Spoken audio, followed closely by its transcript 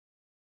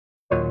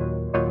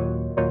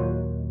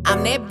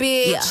I'm that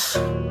bitch.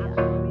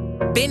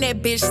 Yeah. Been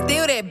that bitch,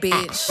 still that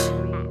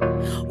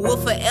bitch. Will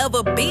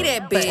forever be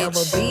that bitch. Forever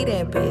be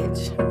that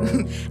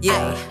bitch.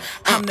 Yeah.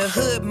 I'm the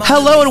hood.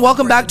 Hello and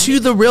welcome back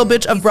to the Real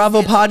Bitch of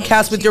Bravo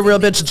podcast with your real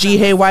bitch G.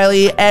 Hay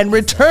Wiley and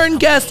return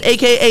guest,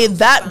 aka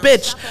that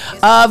bitch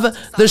of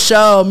the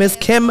show, Miss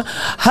Kim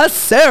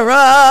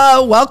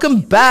Hasara.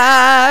 Welcome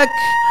back.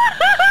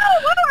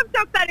 I'm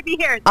so excited to be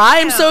here.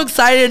 I'm so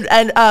excited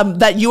and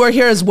that you are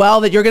here as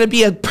well, that you're going to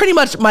be pretty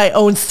much my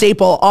own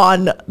staple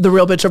on the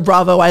Real Bitch of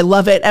Bravo. I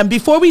love it. And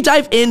before we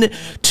dive in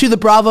to the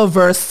Bravo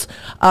verse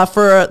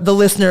for the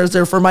listeners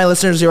or for my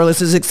listeners, your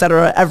listeners,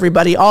 etc.,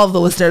 everybody, all of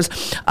the listeners,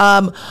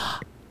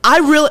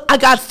 I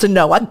got to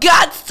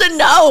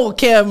know,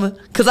 Kim,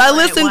 because I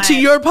listened to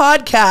your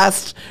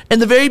podcast in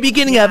the very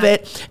beginning of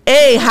it.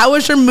 A, how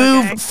was your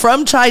move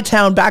from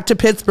Chi-Town back to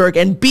Pittsburgh?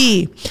 And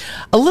B,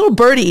 a little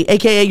birdie,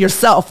 aka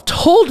yourself,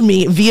 told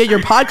me via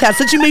your podcast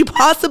that you may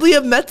possibly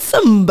have met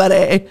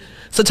somebody.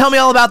 So tell me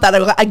all about that.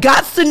 I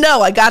got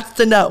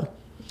to know.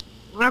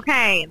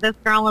 Okay, this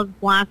girl is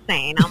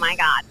blushing. Oh my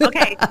God.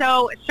 Okay,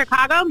 so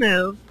Chicago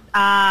moved.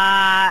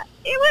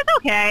 It was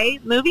okay.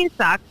 Moving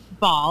sucks.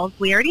 Balls.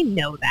 We already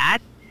know that.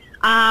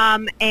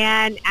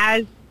 And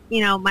as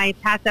you know, my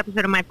past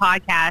episode of my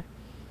podcast,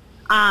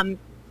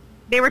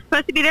 they were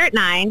supposed to be there at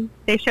 9.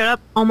 They showed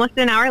up almost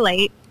an hour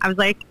late. I was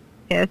like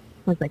pissed.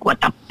 I was like, what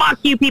the fuck,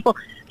 you people?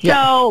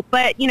 Yeah. So,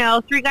 but you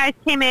know, 3 guys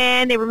came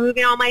in. They were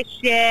moving all my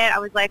shit. I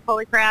was like,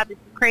 holy crap, this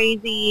is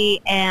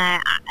crazy.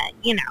 And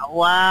you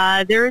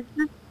know, there was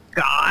this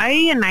guy,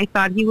 and I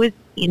thought he was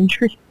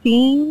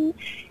interesting.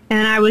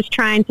 And I was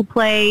trying to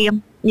play,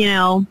 you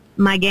know,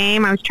 my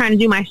game. I was trying to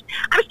do my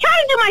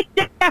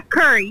Steph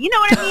Curry. You know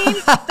what I mean?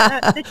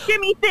 the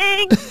shimmy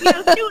thing. You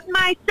know, shooting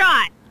my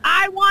shot.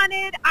 I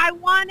wanted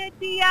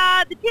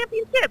the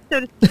championship,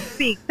 so to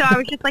speak. So I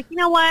was just like, you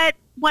know what?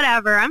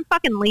 Whatever. I'm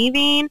fucking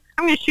leaving.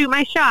 I'm gonna shoot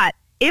my shot.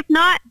 If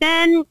not,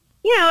 then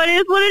you know it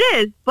is what it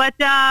is. But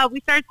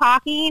we started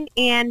talking,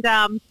 and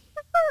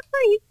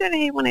he's gonna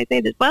hate when I say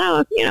this,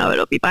 but you know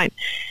it'll be fine.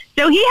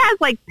 So he has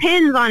like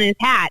pins on his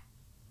hat,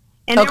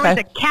 and there was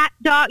a cat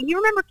dog. You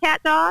remember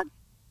Cat Dog?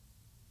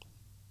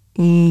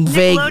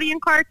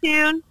 Nickelodeon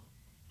cartoon.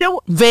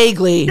 So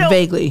vaguely.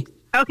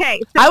 Okay.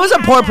 So I was a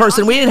poor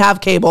person. We didn't have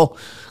cable.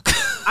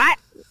 I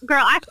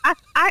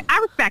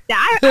respect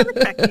that. I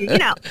respect you. You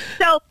know.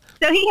 So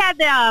he had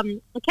the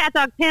Cat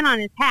Dog pin on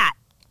his hat,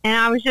 and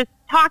I was just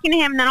talking to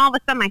him, and then all of a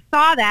sudden I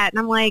saw that, and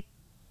I'm like,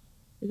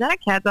 "Is that a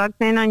Cat Dog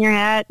pin on your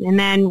hat?" And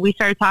then we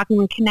started talking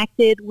and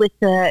connected with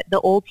the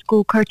old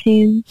school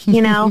cartoons,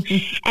 you know.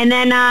 And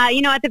then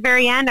you know, at the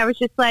very end, I was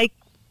just like,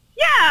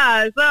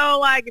 yeah, so,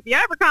 like, if you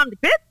ever come to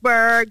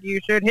Pittsburgh, you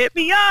should hit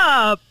me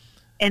up.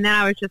 And then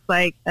I was just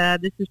like,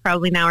 this is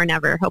probably now or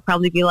never. He'll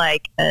probably be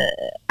like, I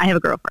have a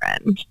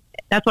girlfriend.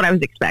 That's what I was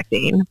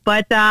expecting.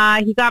 But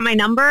he got my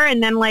number,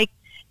 and then, like,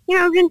 you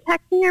know, I've been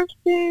texting ever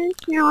since,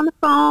 you know, on the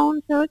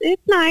phone. So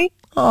it's nice.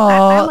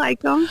 I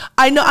like him.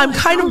 I know. I'm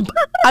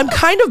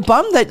kind of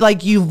bummed that,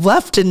 like, you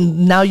left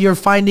and now you're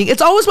finding.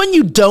 It's always when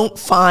you don't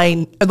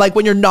find, like,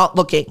 when you're not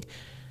looking,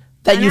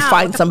 that you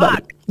find somebody.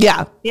 Fuck?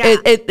 Yeah.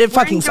 It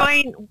fucking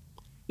sucks.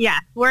 Yeah,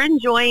 we're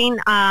enjoying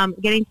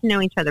getting to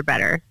know each other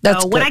better.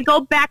 That's so when I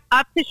go back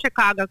up to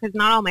Chicago, because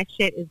not all my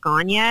shit is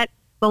gone yet,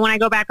 but when I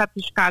go back up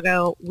to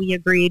Chicago, we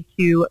agreed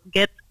to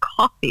get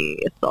coffee,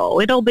 so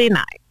it'll be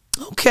nice.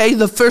 Okay,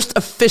 the first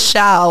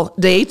official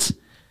date.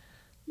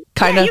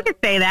 Yeah, you could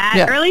say that.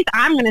 Yeah. Or at least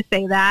I'm going to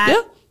say that.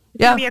 Yeah.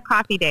 It's going to be a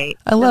coffee date.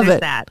 I love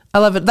it. I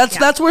love it.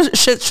 That's where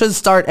shit should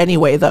start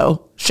anyway,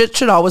 though. Shit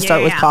should always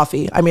start with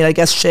coffee. I mean, I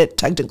guess shit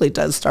technically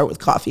does start with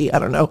coffee. I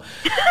don't know.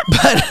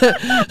 But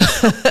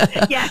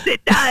yes,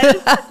 it does.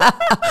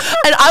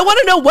 And I want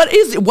to know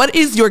what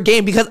is your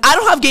game, because I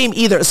don't have game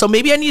either. So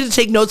maybe I need to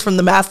take notes from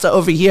the master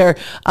over here.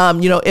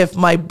 You know, if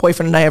my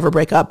boyfriend and I ever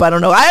break up, I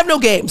don't know. I have no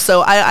game.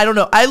 So I don't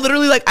know. I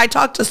literally, like, I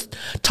talk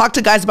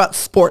to guys about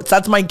sports.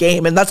 That's my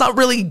game. And that's not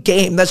really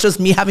game. That's just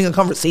me having a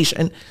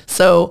conversation.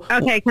 So.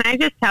 Okay. Can I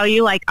just tell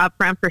you, like,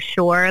 upfront for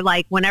sure,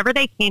 like, whenever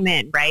they came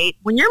in, right,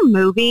 when you're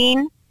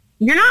moving,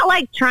 you're not,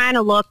 like, trying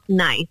to look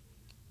nice.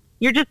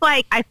 You're just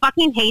like, I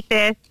fucking hate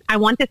this. I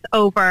want this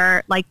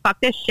over. Like,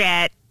 fuck this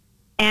shit.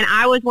 And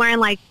I was wearing,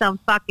 like, some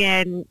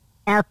fucking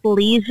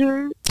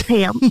athleisure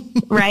pants,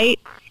 right?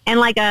 And,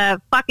 like, a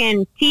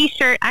fucking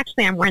T-shirt.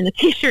 Actually, I'm wearing the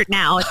T-shirt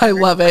now. I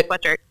love it.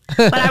 Sweatshirt.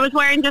 But I was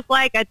wearing just,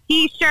 like, a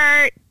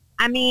T-shirt.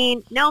 I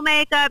mean, no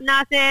makeup,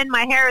 nothing.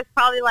 My hair is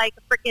probably like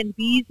a freaking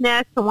bee's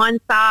nest to one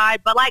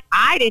side. But, like,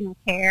 I didn't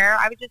care.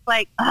 I was just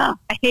like, ugh,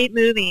 I hate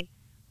moving.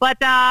 But,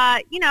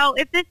 you know,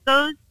 if this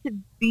goes to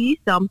be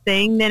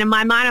something, then in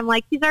my mind, I'm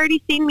like, he's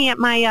already seen me at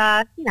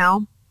my, you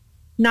know,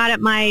 not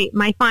at my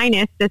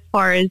finest as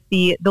far as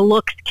the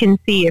looks can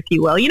see, if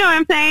you will. You know what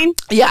I'm saying?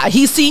 Yeah,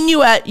 he's seen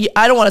you at,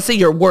 I don't want to say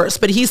your worst,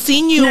 but he's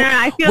seen you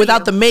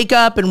without the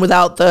makeup and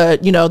without the,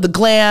 you know, the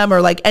glam or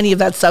like any of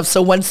that stuff.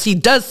 So once he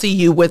does see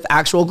you with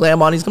actual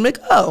glam on, he's going to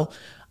be like, oh,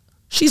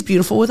 she's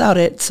beautiful without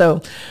it.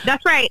 So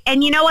that's right.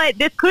 And you know what?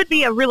 This could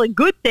be a really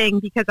good thing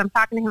because I'm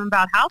talking to him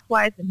about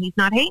Housewives and he's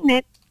not hating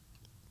it.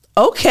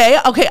 Okay.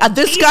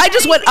 This guy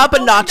just went up a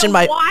notch in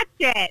my. Watch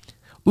it.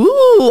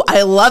 Ooh,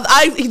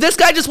 this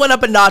guy just went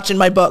up a notch in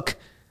my book.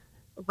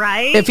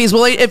 Right? If he's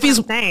willing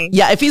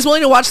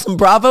to watch some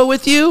Bravo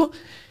with you,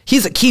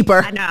 he's a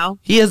keeper. I know.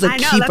 He is a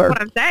keeper. That's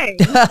what I'm saying.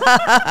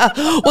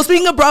 Well,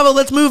 speaking of Bravo,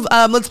 let's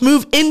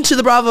move into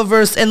the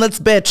Bravo-verse and let's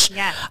bitch.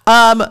 Yes.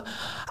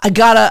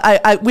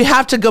 We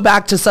have to go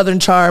back to Southern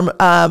Charm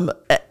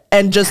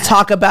and just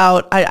talk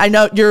about, I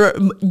know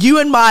you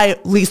and my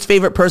least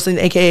favorite person,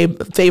 aka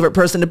favorite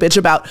person to bitch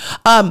about,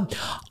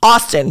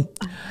 Austin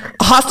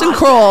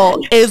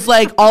Kroll is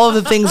like all of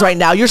the things right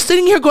now. You're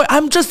sitting here going,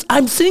 I'm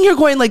sitting here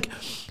going like,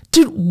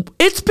 dude,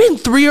 it's been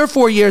 3 or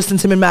 4 years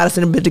since him and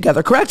Madison have been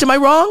together, correct? Am I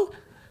wrong?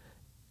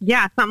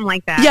 Yeah, something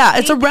like that. Yeah,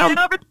 it's around.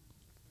 Over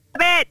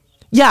bitch.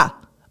 Yeah.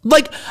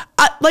 Like,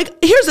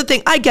 here's the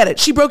thing. I get it.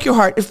 She broke your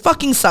heart. It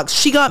fucking sucks.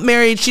 She got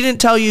married. She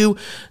didn't tell you.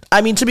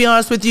 I mean, to be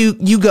honest with you,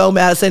 you go,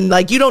 Madison.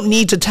 Like, you don't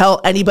need to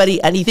tell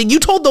anybody anything. You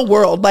told the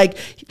world. Like,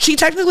 she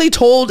technically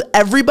told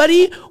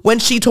everybody when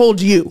she told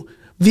you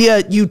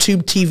via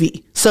YouTube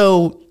TV.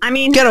 So, I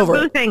mean, get over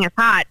it. Thing is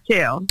hot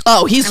too.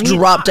 Oh, he's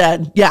drop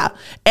dead. Yeah.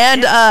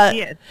 And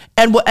yes,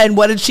 and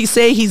what did she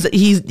say?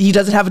 He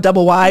doesn't have a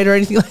double wide or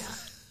anything like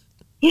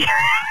that.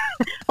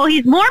 Well,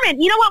 he's Mormon.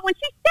 You know what? When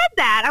she said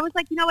that, I was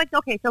like, you know what?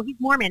 Okay, so he's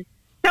Mormon.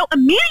 So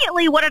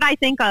immediately, what did I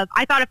think of?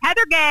 I thought of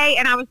Heather Gay,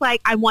 and I was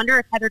like, I wonder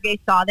if Heather Gay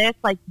saw this.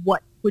 Like,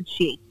 what would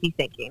she be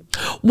thinking?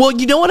 Well,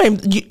 you know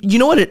what you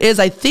know what it is?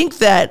 I think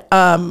that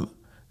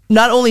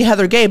not only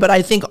Heather Gay, but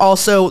I think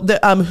also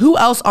who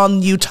else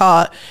on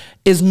Utah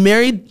is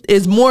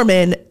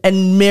Mormon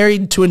and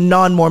married to a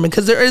non-Mormon?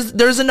 Because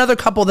there's another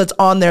couple that's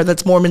on there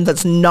that's Mormon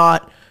that's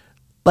not,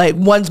 like,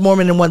 one's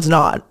Mormon and one's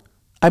not,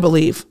 I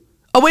believe.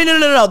 Oh, wait,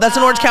 no. That's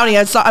in Orange County.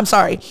 I'm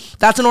sorry.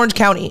 That's in Orange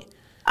County.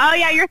 Oh,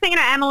 yeah. You're thinking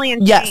of Emily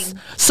and Yes.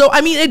 Jane. So,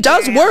 I mean, it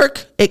does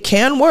work. It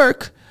can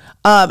work.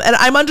 And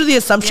I'm under the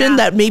assumption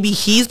that maybe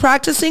he's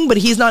practicing, but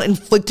he's not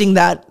inflicting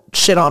that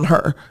shit on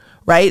her,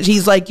 right?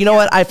 He's like, you know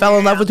what? I fell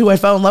in love with who I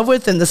fell in love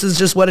with, and this is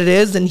just what it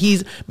is. And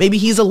maybe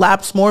he's a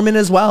lapsed Mormon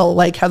as well,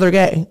 like Heather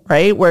Gay,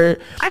 right? Where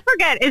I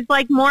forget, is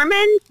like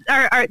Mormons,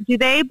 or do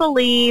they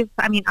believe,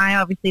 I mean, I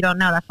obviously don't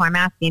know. That's why I'm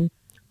asking.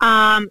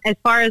 As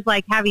far as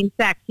like having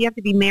sex, you have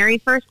to be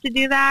married first to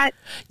do that?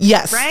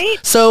 Yes. Right?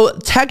 So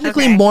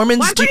technically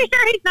Mormons... Well, I'm pretty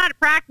sure he's not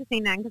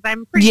practicing then, because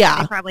I'm pretty sure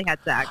they probably had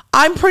sex.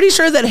 I'm pretty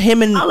sure that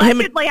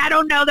Allegedly, I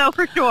don't know though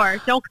for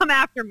sure. Don't come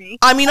after me.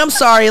 I mean, I'm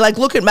sorry. Like,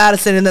 look at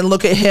Madison and then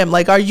look at him.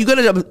 Like, are you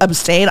going to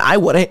abstain? I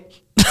wouldn't.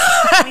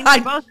 I mean,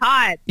 they're both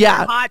hot. Yeah.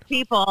 They're hot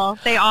people.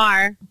 They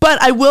are. But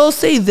I will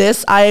say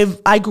this.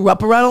 I grew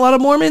up around a lot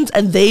of Mormons,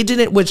 and they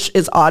didn't, which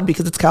is odd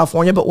because it's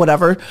California, but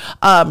whatever.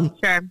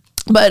 Sure.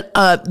 But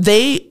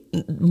they,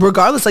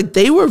 regardless, like,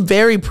 they were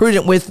very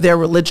prudent with their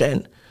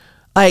religion.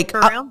 Like,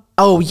 for real?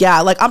 Oh yeah,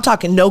 like, I'm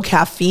talking no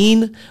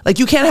caffeine. Like,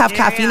 you can't have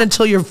caffeine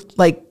until you're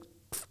like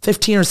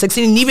 15 or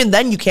 16, and even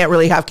then you can't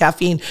really have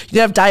caffeine. You can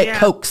have Diet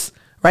Cokes,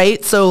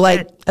 right? So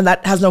like, and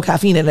that has no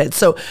caffeine in it.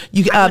 So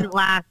you I wouldn't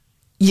last.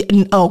 Yeah,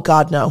 oh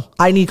God, no.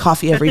 I need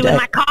coffee every day.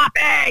 My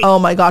coffee. Oh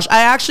my gosh. I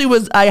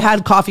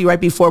had coffee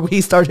right before we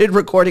started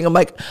recording. I'm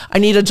like, I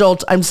need a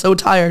jolt. I'm so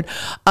tired.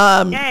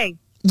 Yay.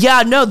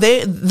 Yeah, no,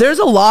 there's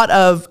a lot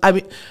of, I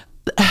mean,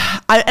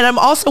 and I'm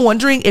also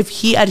wondering if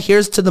he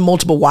adheres to the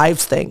multiple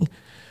wives thing,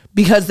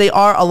 because they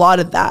are a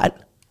lot of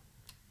that.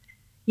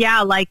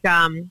 Yeah, like,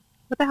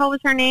 what the hell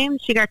was her name?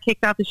 She got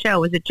kicked off the show.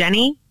 Was it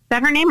Jenny? Is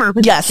that her name, or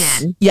was it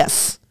Jen?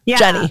 Yes. Yeah,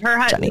 Jenny. Her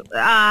husband.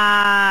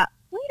 Jenny.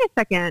 Wait a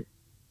second.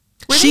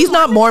 She's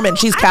not Mormon.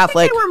 She's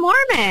Catholic. I think they were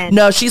Mormon.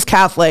 No, she's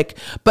Catholic.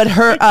 But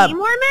her... Is he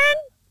Mormon?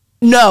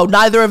 No,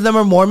 neither of them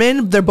are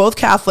Mormon. They're both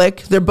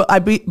Catholic. I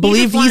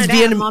believe he's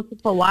Vietnamese.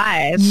 Multiple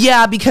wives.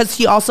 Yeah, because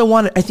he also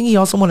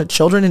wanted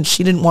children, and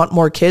she didn't want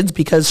more kids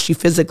because she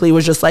physically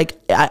was just like,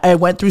 I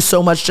went through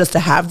so much just to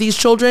have these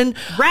children.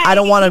 Right. I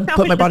don't want to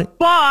put my body.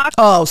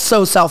 Oh,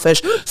 so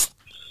selfish.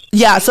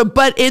 Yeah. So,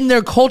 but in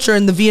their culture,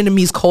 in the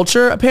Vietnamese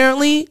culture,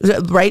 apparently,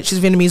 right? She's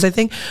Vietnamese, I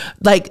think.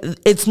 Like,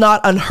 it's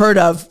not unheard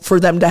of for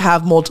them to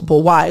have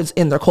multiple wives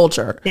in their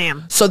culture.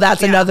 Damn. So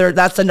that's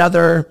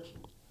another,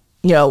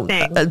 you know,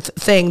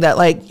 thing that,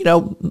 like, you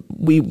know,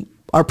 we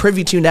are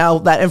privy to now,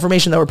 that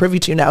information that we're privy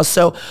to now.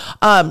 So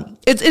I'll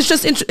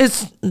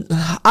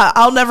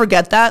never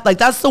get that. Like,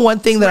 that's the one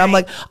thing that I'm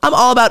like, I'm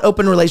all about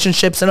open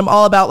relationships, and I'm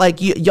all about, like,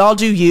 y'all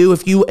do you.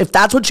 If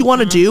that's what you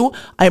want to do,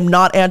 I'm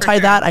not anti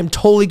that. I'm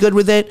totally good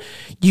with it.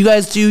 You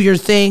guys do your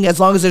thing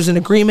as long as there's an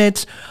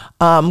agreement.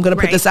 I'm going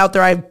to put this out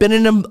there. I've been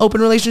in an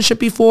open relationship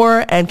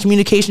before, and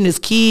communication is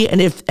key,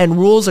 and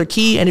rules are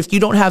key. And if you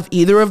don't have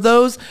either of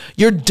those,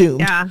 you're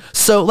doomed. Yeah.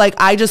 So, like,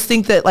 I just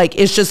think that, like,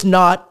 it's just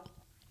not,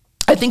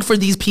 I think for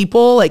these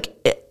people,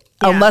 like,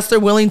 unless they're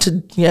willing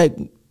to, you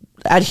know,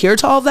 adhere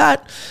to all of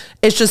that,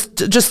 it's just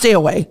stay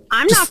away.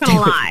 I'm not going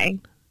to lie.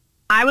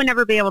 I would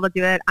never be able to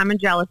do it. I'm a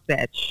jealous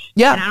bitch.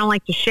 Yeah. And I don't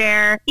like to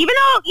share. Even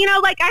though, you know,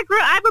 like, I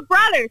have a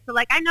brother, so,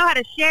 like, I know how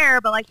to share,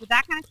 but, like, with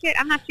that kind of shit,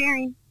 I'm not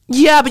sharing.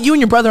 Yeah, but you and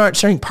your brother aren't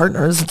sharing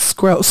partners. It's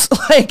gross.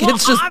 Like, well,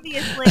 it's just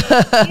obviously.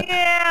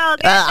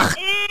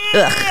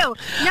 Ew.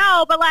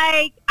 No, but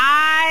like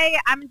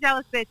I'm a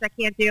jealous bitch. I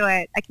can't do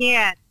it. I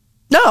can't.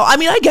 No, I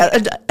mean, I get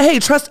it. Hey,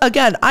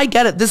 I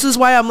get it. This is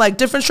why I'm like,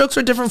 different strokes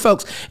for different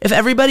folks. If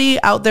everybody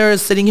out there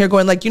is sitting here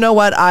going like, you know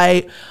what,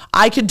 I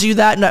could do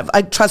that.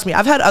 And trust me,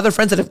 I've had other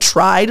friends that have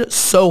tried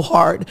so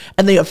hard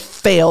and they have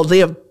failed. They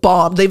have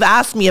bombed. They've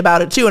asked me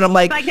about it too. And I'm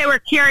like, they were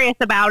curious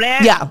about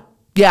it. Yeah.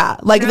 Yeah.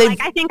 Like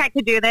I think I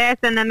could do this.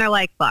 And then they're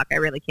like, fuck, I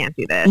really can't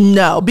do this.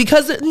 No,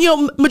 because,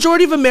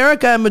 majority of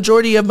America and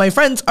majority of my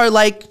friends are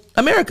like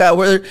America,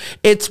 where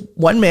it's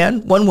one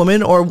man, one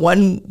woman, or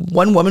one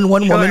woman,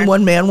 one woman,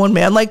 one man, one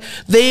man. Like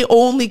they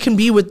only can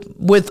be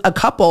with a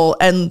couple,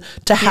 and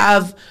to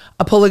have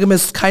a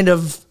polygamous kind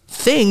of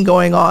thing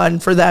going on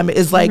for them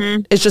is like,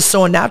 it's just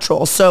so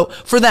unnatural. So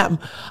for them,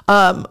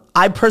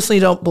 I personally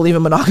don't believe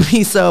in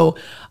monogamy. So,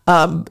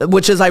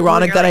 which is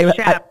ironic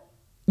that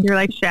you're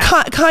like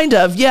Shep. Kind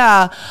of,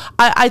 yeah.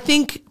 I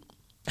think...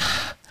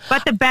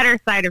 But the better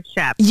side of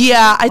Shep.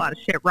 Yeah. There's a lot of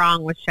shit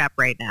wrong with Shep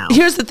right now.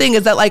 Here's the thing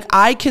is that like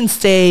I can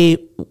stay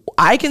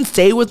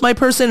with my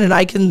person and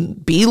I can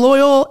be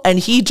loyal, and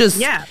he's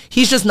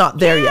just not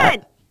there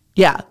yet.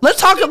 Yeah. Let's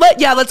talk about,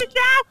 let's.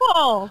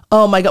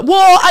 Oh my God.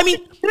 Well, I mean,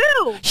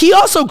 he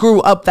also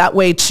grew up that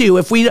way too.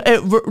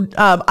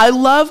 I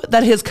love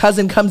that his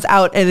cousin comes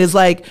out and is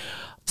like,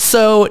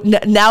 so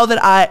now that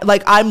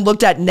I'm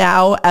looked at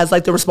now as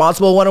like the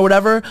responsible one or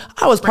whatever,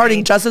 I was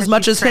partying just as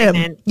much as pregnant.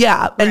 him.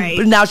 Yeah.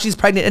 And now she's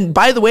pregnant. And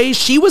by the way,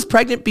 she was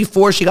pregnant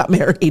before she got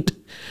married.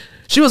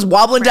 She was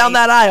wobbling down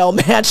that aisle,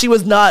 man. She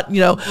was not,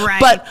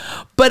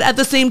 but at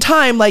the same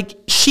time, like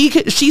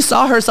she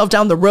saw herself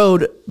down the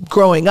road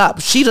growing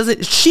up. She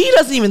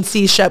doesn't even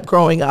see Shep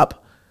growing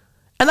up.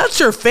 And that's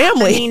your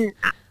family. I mean,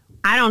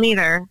 I don't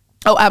either.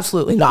 Oh,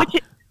 absolutely not.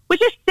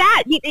 Which is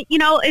sad.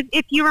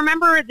 If you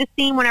remember the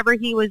scene whenever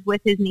he was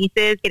with his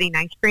nieces getting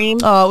ice cream.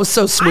 Oh, it was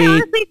so sweet.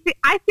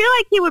 I feel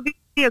like he would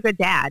be a good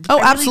dad. Oh,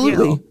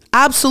 absolutely.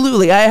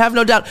 Absolutely. I have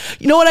no doubt.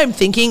 You know what I'm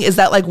thinking is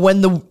that like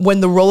when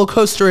the roller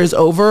coaster is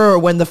over, or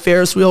when the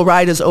Ferris wheel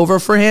ride is over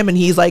for him, and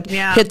he's like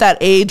hit that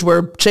age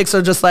where chicks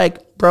are just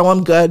like, bro,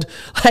 I'm good.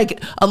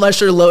 Like,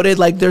 unless you're loaded,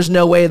 like there's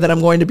no way that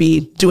I'm going to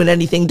be doing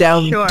anything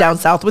down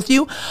south with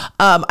you.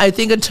 I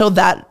think until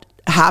that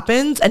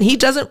happens, and he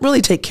doesn't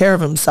really take care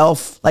of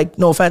himself, like,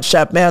 no offense,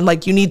 Shep, man,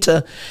 like you need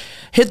to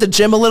hit the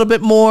gym a little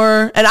bit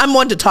more. And I'm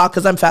one to talk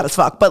because I'm fat as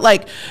fuck, but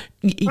like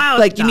you need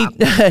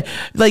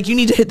like you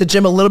need to hit the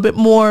gym a little bit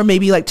more,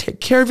 maybe like take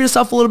care of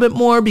yourself a little bit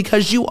more,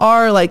 because you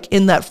are like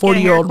in that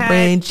 40-year-old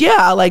range.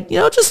 Yeah, like,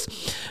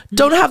 just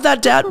don't have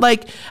that dad,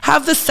 like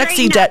have the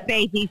sexy dad,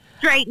 baby,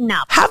 straighten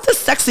up, have the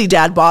sexy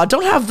dad bod,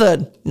 don't have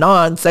the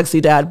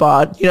non-sexy dad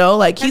bod,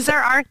 like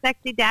there are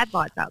sexy dad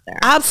bods out there.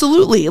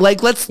 Absolutely.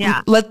 Like let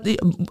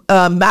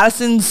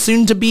Madison's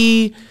soon to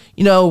be,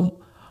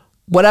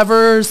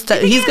 whatever he's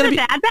going to be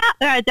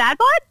a dad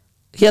bod.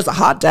 He has a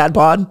hot dad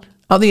bod.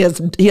 I don't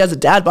think he has a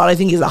dad bod. I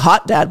think he's a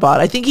hot dad bod.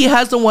 I think he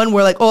has the one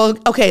where like, oh,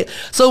 okay.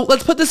 So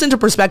let's put this into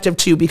perspective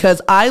too,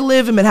 because I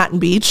live in Manhattan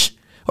Beach,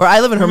 or I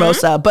live in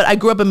Hermosa, but I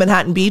grew up in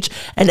Manhattan Beach,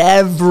 and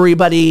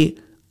everybody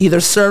either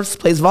surfs,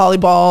 plays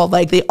volleyball,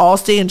 like they all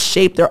stay in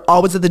shape. They're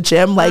always at the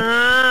gym. Like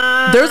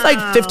there's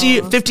like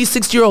 50,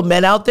 60-year-old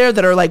men out there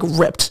that are like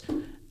ripped.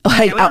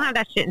 Like, we don't have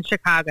that shit in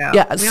Chicago.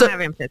 Yeah, we don't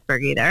have it in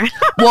Pittsburgh either.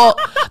 Well,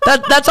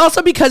 that's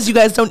also because you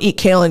guys don't eat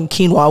kale and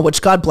quinoa,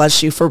 which God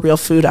bless you for real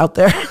food out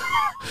there.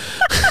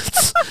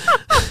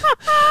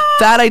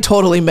 That I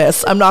totally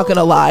miss. I'm not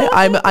gonna lie.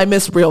 I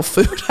miss real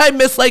food. I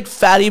miss like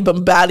fatty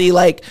Bombati,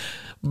 like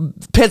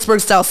Pittsburgh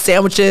style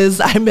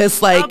sandwiches. I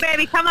miss like, oh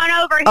baby, come on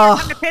over here.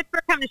 Come to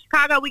Pittsburgh, come to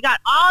Chicago. We got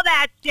all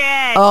that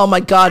shit. Oh my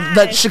God,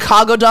 the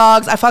Chicago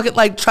dogs. I fucking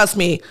like, trust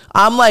me.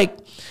 I'm like,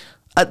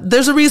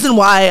 there's a reason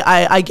why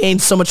I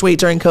gained so much weight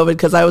during COVID,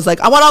 because I was like,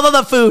 I want all of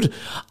the food.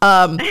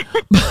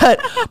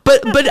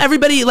 But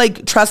everybody,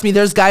 like, trust me,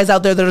 there's guys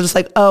out there that are just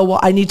like, oh, well,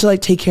 I need to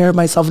like take care of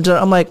myself. And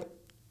I'm like,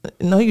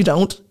 no, you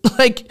don't.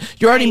 Like,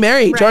 you're already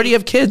married. You already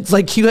have kids.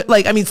 Like,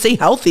 stay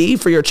healthy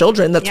for your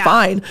children. That's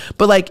fine.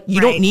 But like,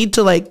 you don't need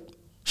to like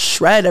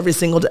shred every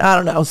single day. I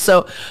don't know.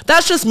 So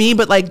that's just me.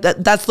 But like,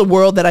 that's the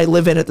world that I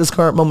live in at this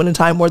current moment in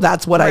time, where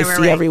that's what I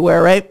see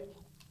everywhere. Right.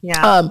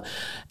 Yeah.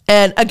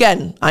 And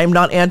again, I'm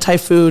not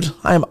anti-food.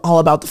 I'm all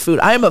about the food.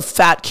 I am a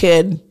fat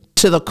kid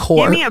to the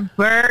core. Give me a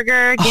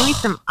burger. Give me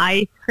some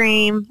ice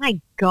cream. My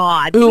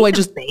God. Ooh,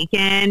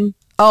 bacon.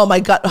 Oh my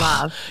God.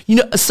 Love.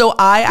 So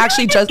I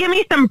actually just give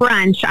me some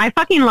brunch. I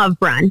fucking love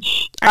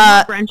brunch. Are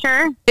you a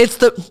bruncher?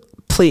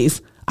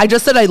 Please. I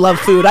just said I love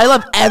food. I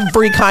love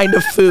every kind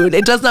of food.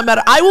 It does not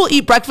matter. I will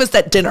eat breakfast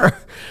at dinner.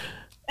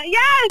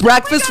 Yes.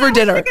 Breakfast for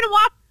dinner.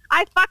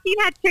 I fucking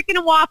had chicken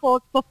and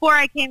waffles before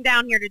I came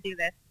down here to do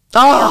this.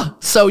 Oh,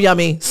 so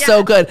yummy. Yes.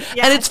 So good.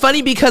 Yes. And it's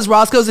funny because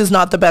Roscoe's is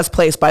not the best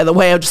place, by the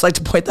way. I'd just like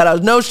to point that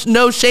out. No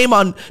shade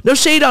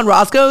on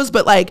Roscoe's,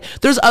 but like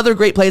there's other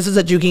great places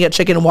that you can get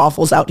chicken and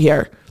waffles out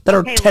here that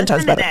are 10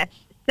 times better. This.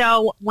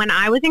 So when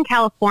I was in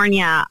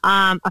California,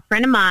 a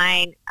friend of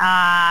mine,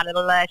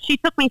 she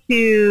took me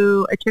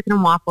to a chicken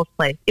and waffles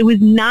place. It was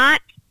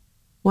not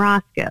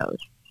Roscoe's.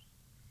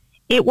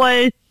 It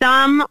was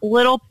some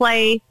little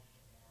place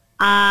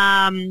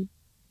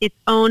It's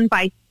owned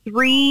by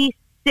three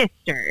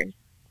sisters.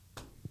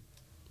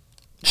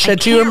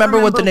 Do you remember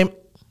what the name?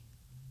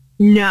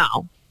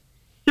 No.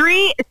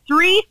 Three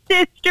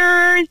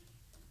sisters.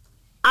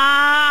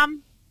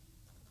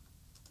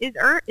 Is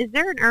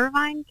there an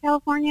Irvine,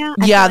 California?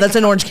 Yeah, that's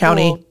in Orange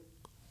County.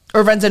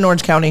 Irvine's in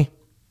Orange County.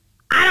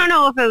 I don't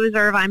know if it was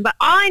Irvine, but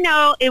all I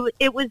know,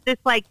 it was this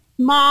like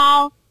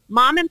small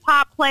mom and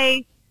pop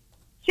place,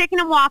 chicken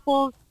and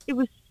waffles. It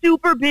was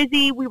super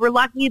busy. We were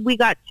lucky we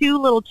got two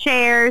little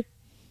chairs,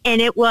 and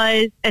it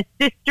was a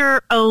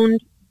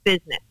sister-owned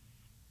business.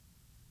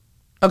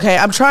 Okay,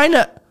 I'm trying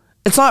to...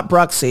 It's not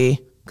Bruxy,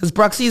 because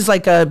Bruxy is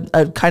like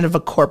a kind of a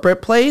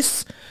corporate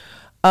place.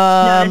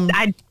 No,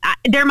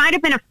 there might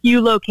have been a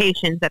few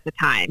locations at the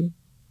time,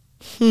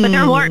 but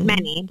there weren't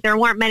many.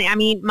 I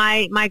mean,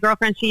 my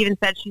girlfriend, she even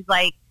said, she's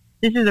like,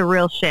 this is a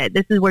real shit.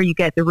 This is where you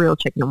get the real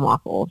chicken and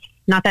waffles,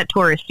 not that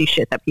touristy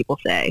shit that people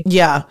say.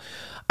 Yeah.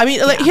 I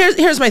mean, like,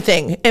 here's my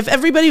thing. If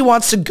everybody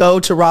wants to go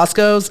to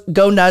Roscoe's,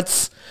 go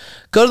nuts.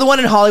 Go to the one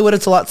in Hollywood.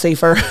 It's a lot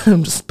safer.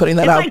 I'm just putting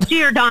that out. It's like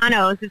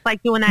Giordano's. It's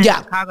like doing that in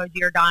Chicago,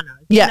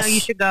 Giordano's. Yes.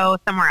 You should go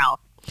somewhere else.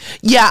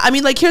 Yeah, I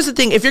mean, like, here's the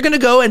thing. If you're going to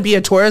go and be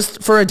a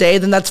tourist for a day,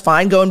 then that's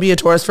fine. Go and be a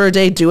tourist for a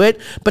day. Do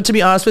it. But to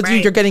be honest with you,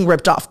 you're getting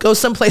ripped off. Go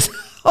someplace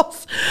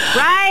else.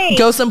 Right.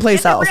 Go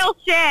someplace else. Real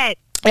shit.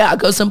 Yeah,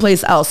 go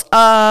someplace else.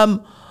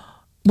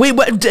 Wait,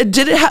 what did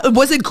it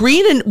was it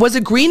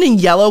green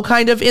and yellow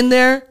kind of in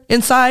there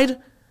inside?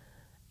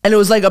 And it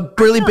was like a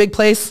really big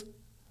place?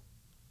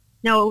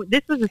 No,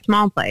 this was a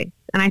small place.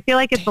 And I feel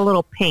like it's a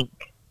little pink.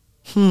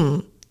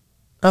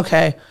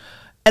 Okay.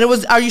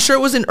 And are you sure it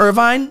was in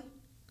Irvine?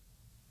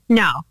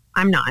 No,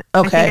 I'm not.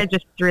 Okay. I think I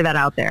just threw that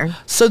out there.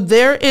 So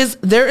there is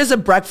a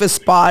breakfast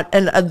spot,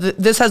 and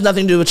this has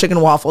nothing to do with chicken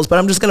and waffles, but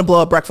I'm just going to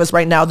blow up breakfast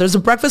right now. There's a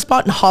breakfast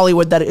spot in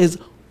Hollywood that is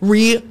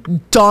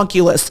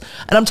redonkulous.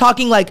 And I'm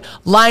talking like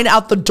line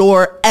out the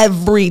door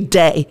every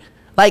day.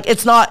 Like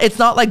it's not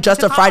like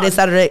just a Friday,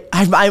 Saturday.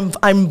 I'm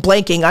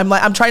blanking.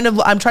 I'm trying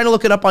to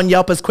look it up on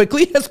Yelp as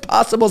quickly as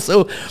possible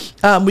so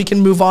we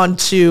can move on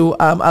to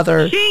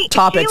other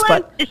topics.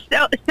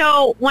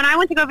 So when I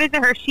went to go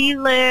visit her, she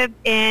lived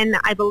in,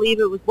 I believe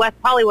it was West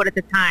Hollywood at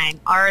the time.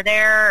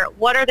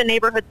 What are the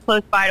neighborhoods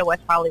close by to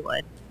West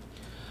Hollywood?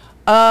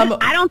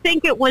 I don't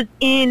think it was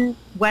in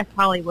West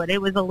Hollywood.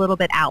 It was a little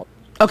bit out.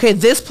 Okay,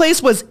 this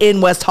place was in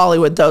West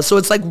Hollywood though, so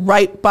it's like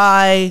right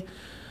by.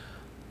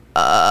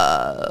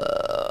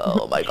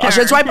 Oh my gosh!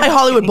 Sure. It's right by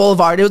Hollywood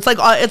Boulevard. It's like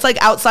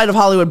outside of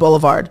Hollywood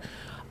Boulevard.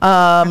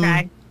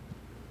 Okay.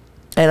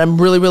 And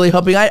I'm really, really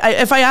hoping.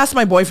 If I asked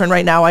my boyfriend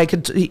right now, I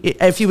could.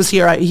 If he was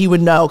here, he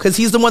would know because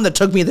he's the one that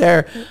took me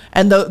there,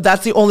 and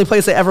that's the only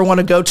place I ever want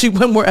to go to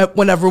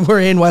whenever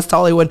we're in West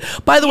Hollywood.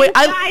 By the way,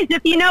 guys,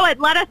 if you know it,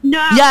 let us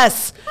know.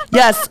 Yes.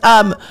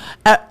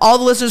 All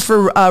the listeners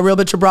for Real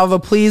Bitch or Bravo,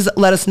 please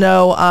let us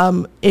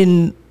know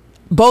in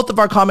both of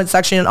our comment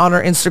section on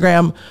our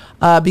Instagram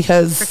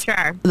because for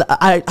sure.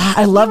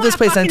 I love this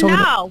place. And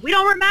we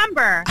don't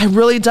remember. I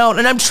really don't,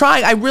 and I'm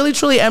trying. I really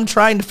truly am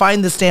trying to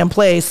find this damn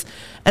place,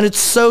 and it's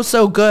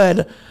so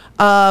good.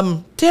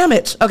 Damn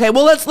it. Okay,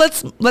 well let's.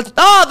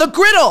 The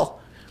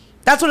Griddle.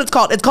 That's what it's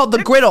called. It's called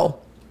the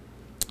Griddle.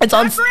 It's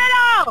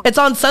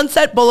on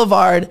Sunset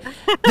Boulevard.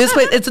 This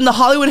place. It's in the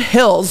Hollywood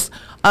Hills.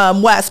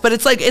 West, but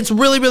it's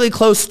really, really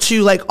close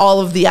to like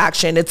all of the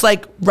action. It's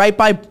like right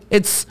by.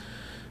 It's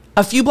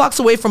a few blocks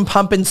away from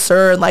Pump and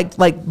Sir and like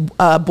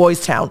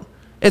Boys Town.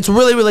 It's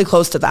really, really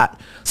close to that.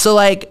 So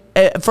like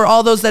for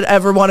all those that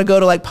ever want to go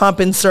to like Pump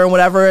and Sir and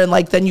whatever, and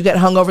like then you get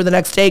hungover the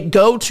next day,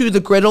 go to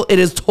the Griddle. It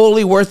is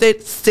totally worth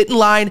it. Sit in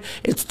line.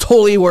 It's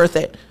totally worth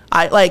it.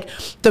 I like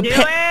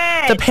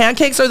the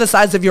pancakes are the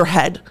size of your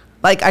head.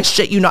 Like I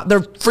shit you not, they're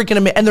freaking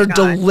amazing and they're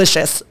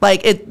delicious.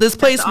 Like this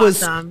place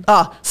was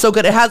awesome. So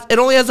good. It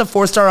only has a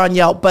 4-star on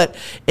Yelp, but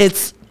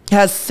it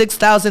has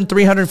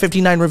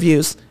 6,359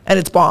 reviews and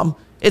it's bomb.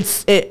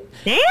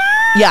 Damn.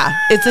 Yeah,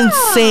 it's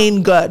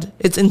insane good.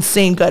 It's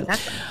insane good.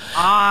 That's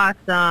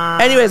awesome.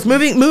 Anyways,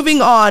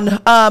 moving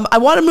on. I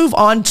want to move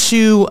on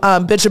to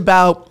bitch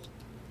about.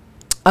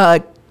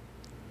 Oh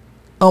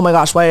my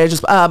gosh, why did I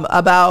just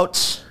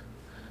about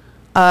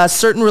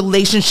certain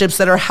relationships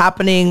that are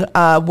happening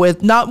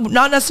with not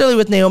necessarily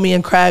with Naomi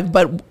and Craig,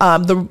 but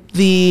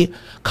the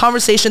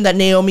conversation that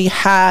Naomi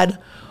had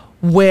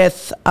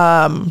with.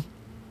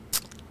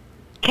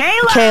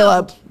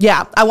 Caleb.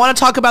 Yeah. I want to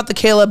talk about the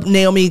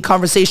Caleb-Naomi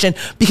conversation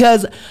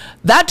because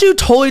that dude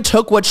totally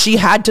took what she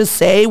had to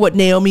say, what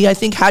Naomi, I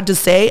think, had to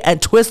say,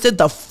 and twisted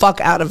the fuck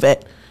out of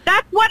it.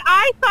 That's what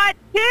I thought,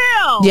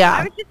 too. Yeah.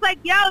 I was just like,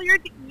 yo,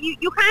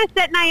 you kind of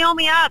set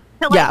Naomi up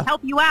to,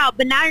 help you out,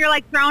 but now you're,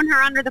 like, throwing her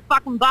under the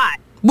fucking bus.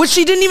 Which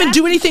she didn't even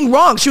do anything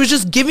wrong. She was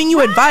just giving you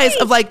advice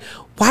of, like,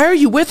 why are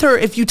you with her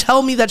if you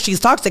tell me that she's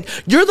toxic?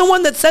 You're the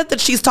one that said that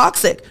she's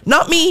toxic,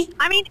 not me.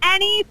 I mean,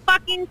 any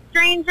fucking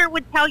stranger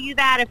would tell you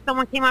that if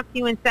someone came up to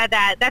you and said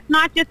that. That's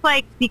not just,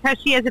 like, because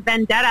she has a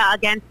vendetta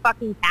against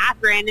fucking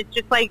Catherine. It's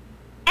just, like,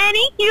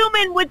 any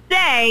human would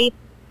say,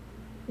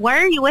 why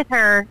are you with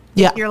her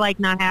if you're like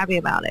not happy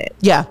about it?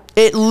 Yeah.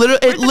 It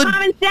literally,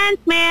 common sense,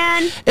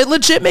 man. It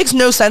legit makes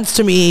no sense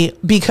to me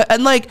because,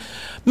 and like,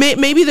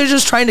 maybe they're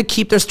just trying to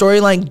keep their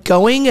storyline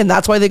going and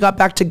that's why they got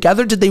back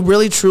together. Did they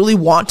really truly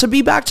want to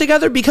be back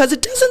together? Because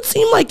it doesn't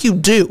seem like you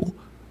do,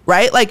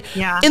 right? Like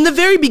in the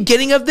very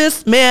beginning of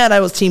this, man, I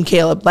was Team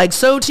Caleb, like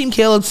so Team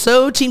Caleb,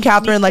 so Team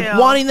Catherine, like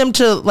wanting them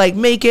to like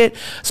make it,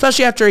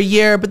 especially after a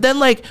year. But then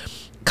like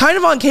kind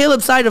of on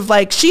Caleb's side of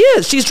like,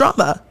 she's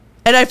drama.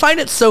 And I find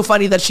it so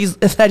funny that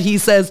he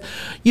says,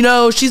 you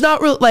know, she's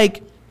not real,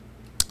 like,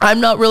 I'm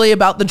not really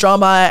about the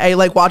drama. I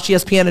like watch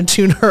ESPN and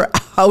tune her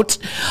out.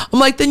 I'm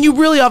like, then you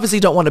really obviously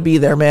don't want to be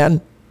there,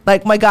 man.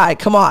 Like, my guy,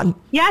 come on.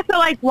 Yeah. So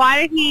like,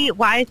 why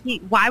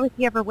was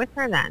he ever with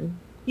her then?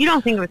 You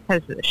don't think it was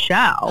because of the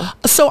show?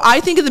 So I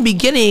think in the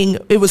beginning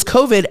it was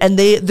COVID and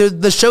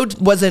the show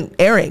wasn't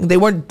airing. They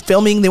weren't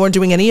filming. They weren't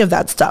doing any of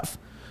that stuff.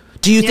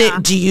 Do you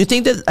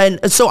think that?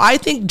 And so I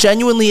think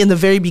genuinely in the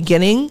very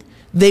beginning,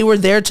 they were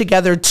there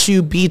together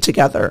to be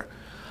together.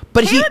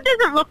 But Caleb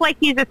doesn't look like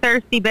he's a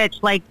thirsty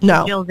bitch like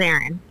Jill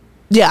Zarin.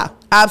 Yeah,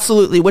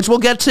 absolutely.Ch we'll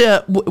get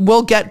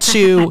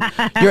to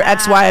your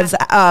ex-wives,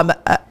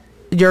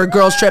 your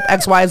girls trip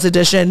ex-wives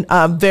edition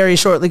very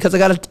shortly because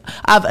I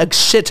have a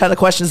shit ton of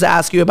questions to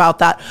ask you about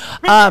that.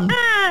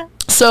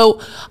 So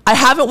I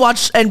haven't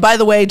watched, and by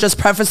the way, just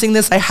prefacing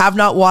this, I have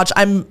not watched.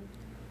 I'm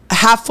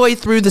halfway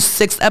through the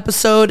 6th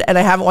episode and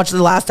I haven't watched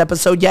the last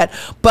episode yet,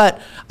 but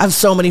I have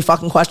so many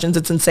fucking questions.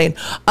 It's insane.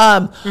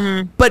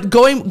 But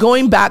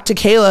going back to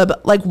Caleb,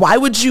 like, why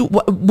would you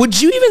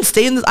even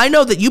stay in this? I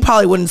know that you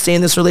probably wouldn't stay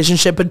in this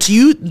relationship, but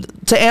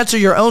to answer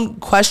your own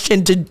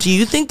question, do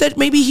you think that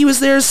maybe he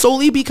was there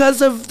solely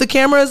because of the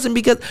cameras and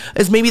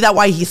is maybe that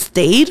why he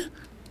stayed?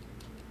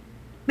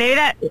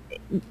 I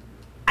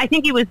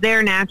think he was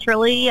there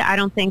naturally. I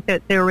don't think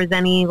that there was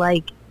any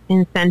like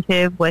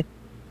incentive with.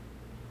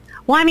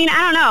 Well, I mean,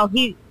 I don't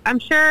know. I'm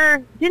sure,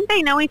 didn't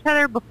they know each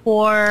other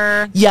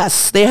before?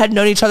 Yes, they had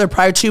known each other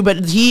prior to,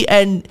 but he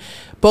and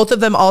both of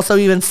them also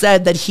even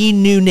said that he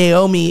knew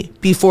Naomi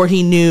before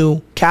he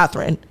knew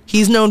Catherine.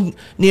 He's known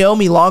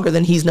Naomi longer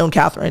than he's known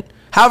Catherine.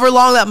 However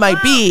long that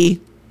might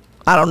be,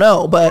 I don't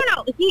know, but. I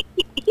don't know. He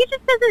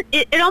just doesn't,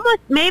 it almost,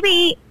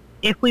 maybe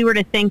if we were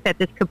to think that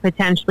this could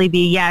potentially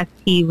be, yes,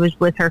 he was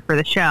with her for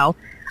the show.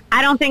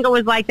 I don't think it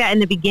was like that in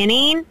the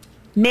beginning.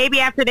 Maybe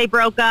after they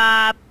broke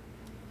up.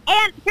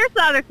 And here's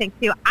the other thing,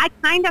 too. I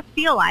kind of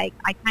feel like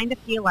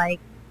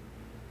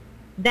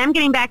them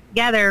getting back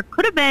together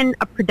could have been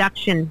a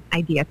production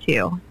idea,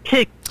 too,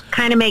 to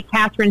kind of make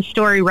Catherine's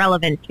story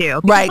relevant,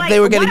 too. Right. Like, they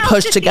were getting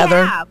pushed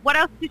together. What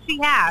else did she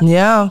have?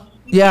 Yeah.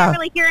 You can't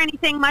really hear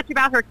anything much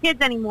about her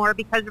kids anymore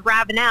because of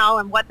Ravenel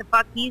and what the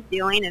fuck he's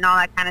doing and all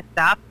that kind of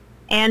stuff.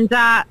 And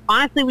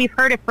honestly, we've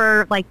heard it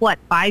for,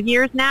 5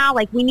 years now?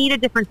 Like, we need a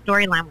different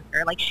storyline with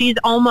her. Like, she's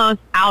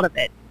almost out of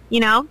it. You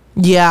know?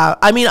 Yeah.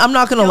 I mean, I'm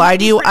not going to lie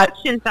to you.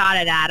 Production thought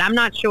of that. I'm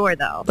not sure,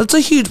 though. That's a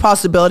huge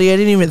possibility. I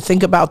didn't even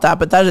think about that,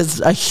 but that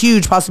is a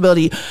huge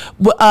possibility.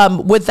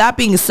 With that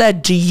being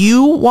said, do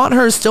you want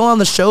her still on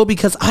the show?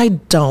 Because I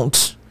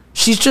don't.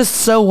 She's just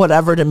so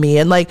whatever to me.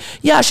 And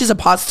yeah, she's a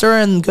pot stirrer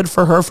and good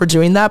for her for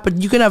doing that,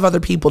 but you can have other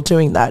people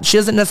doing that. She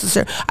doesn't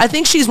necessarily. I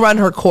think she's run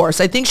her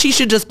course. I think she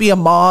should just be a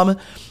mom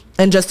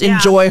and just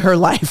enjoy her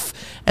life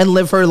and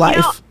live her life.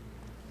 You know,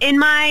 in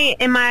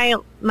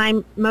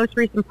my most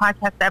recent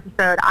podcast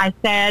episode, I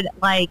said,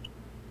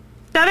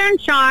 Southern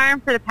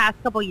Charm for the past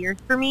couple years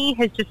for me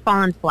has just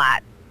fallen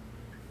flat.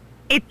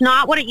 It's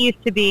not what it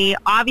used to be.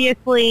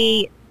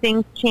 Obviously,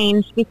 things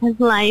changed because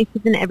life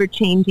is an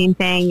ever-changing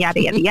thing,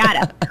 yada, yada,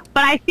 yada.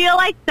 But I feel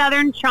like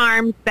Southern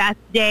Charm's best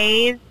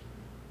days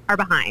are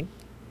behind.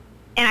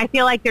 And I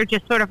feel like they're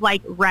just sort of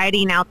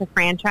riding out the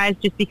franchise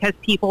just because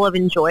people have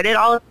enjoyed it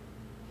all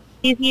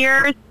these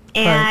years.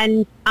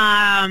 And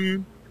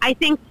I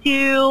think,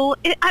 too,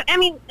 I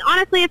mean,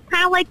 honestly, it's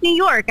kind of like New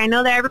York. I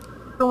know that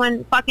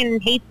everyone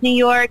fucking hates New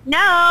York. No,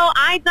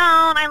 I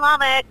don't. I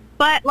love it.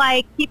 But,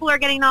 people are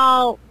getting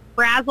all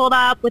frazzled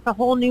up with a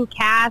whole new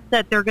cast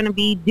that they're going to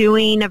be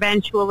doing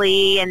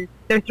eventually, and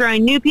they're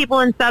throwing new people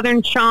in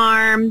Southern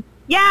Charm.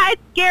 Yeah,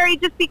 it's scary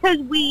just because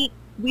we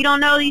don't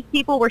know these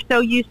people. We're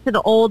so used to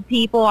the old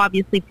people.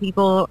 Obviously,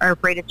 people are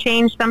afraid of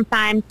change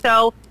sometimes.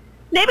 So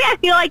maybe I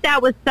feel like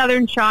that was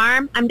Southern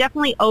Charm. I'm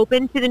definitely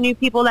open to the new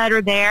people that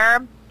are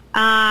there.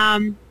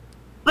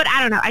 But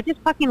I don't know. I just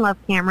fucking love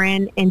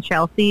Cameron and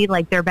Chelsea.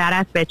 They're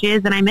badass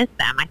bitches, and I miss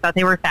them. I thought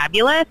they were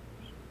fabulous.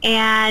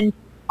 And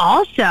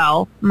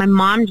also, my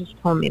mom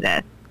just told me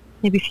this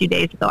maybe a few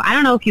days ago. I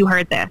don't know if you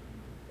heard this.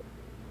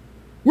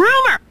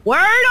 Rumor! Word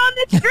on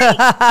the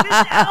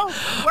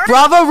street!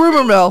 Bravo,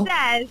 rumor mill.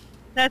 Says,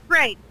 that's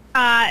right.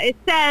 It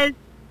says,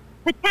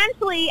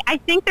 potentially, I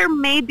think there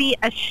may be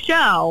a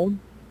show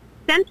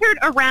centered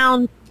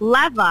around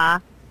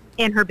Leva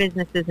and her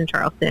businesses in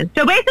Charleston.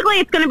 So basically,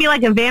 it's going to be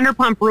like a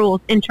Vanderpump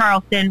Rules in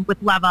Charleston with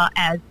Leva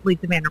as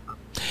Lisa Vanderpump.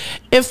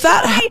 If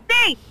that...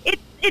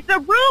 It's a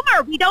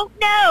rumor. We don't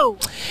know.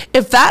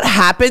 If that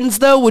happens,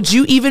 though, would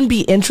you even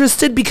be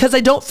interested? Because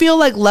I don't feel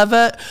like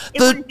Leva...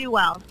 It wouldn't do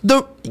well.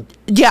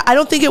 Yeah, I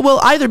don't think it will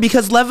either,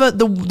 because Leva,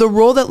 the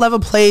role that Leva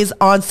plays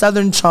on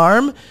Southern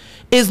Charm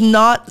is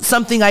not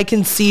something I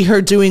can see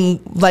her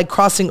doing, like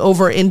crossing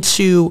over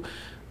into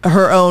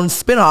her own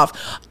spinoff.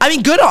 I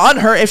mean, good on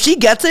her. If she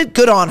gets it,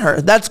 good on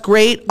her. That's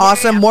great.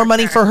 Awesome. More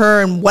money for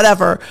her and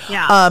whatever.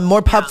 Yeah.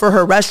 More pub for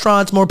her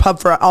restaurants, more pub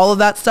for all of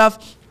that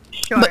stuff.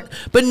 Sure.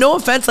 But no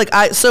offense, like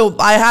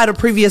I had a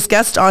previous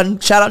guest on,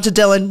 shout out to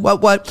Dylan,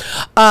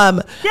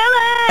 Dylan!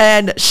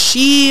 And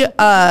she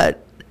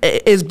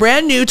is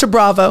brand new to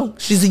Bravo.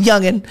 She's a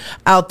youngin'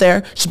 out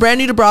there. She's brand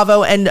new to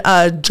Bravo and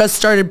just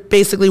started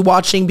basically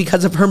watching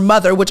because of her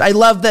mother, which I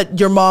love that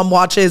your mom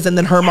watches and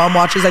then her mom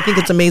watches. I think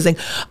it's amazing.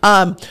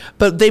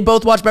 But they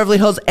both watch Beverly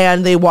Hills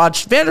and they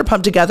watch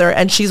Vanderpump together,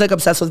 and she's like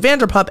obsessed with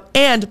Vanderpump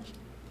and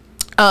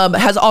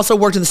has also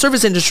worked in the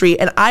service industry.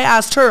 And I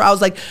asked her, I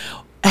was like,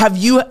 have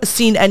you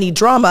seen any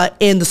drama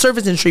in the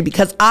service industry?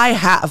 Because I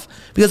have.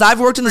 Because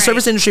I've worked in the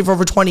service industry for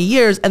over 20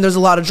 years, and there's a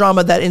lot of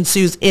drama that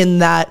ensues in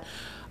that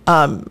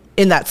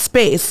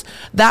space.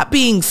 That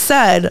being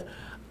said,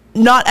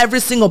 not every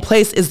single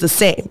place is the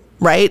same,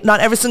 right? Not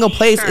every single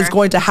place is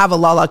going to have a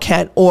Lala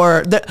Kent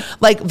or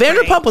like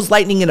Vanderpump was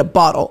lightning in a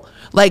bottle.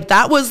 Like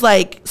that was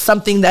like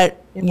something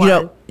that, you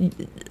know,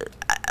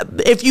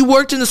 if you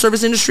worked in the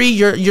service industry,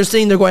 you're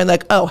sitting there going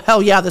like, oh,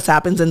 hell yeah, this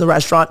happens in the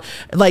restaurant.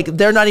 Like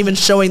they're not even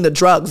showing the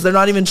drugs. They're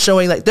not even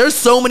showing, like, there's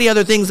so many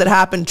other things that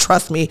happen.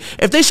 Trust me.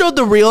 If they showed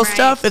the real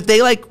stuff, if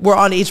they like were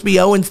on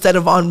HBO instead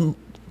of on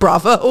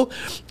Bravo,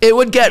 it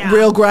would get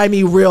real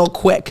grimy real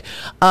quick.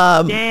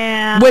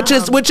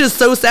 Which is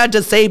so sad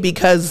to say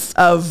because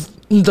of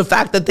the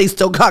fact that they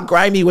still got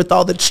grimy with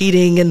all the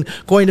cheating and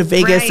going to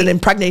Vegas and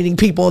impregnating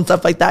people and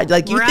stuff like that.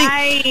 Like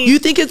you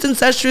think it's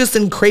incestuous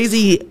and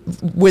crazy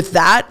with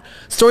that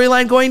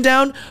storyline going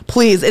down?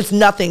 Please, it's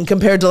nothing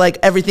compared to like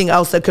everything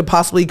else that could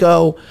possibly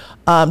go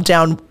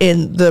down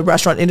in the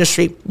restaurant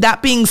industry.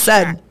 That being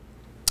said,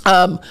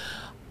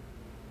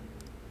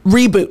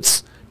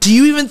 reboots. Do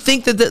you even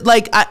think that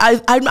like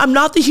I'm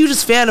not the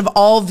hugest fan of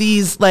all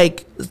these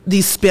like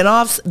these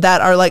spinoffs that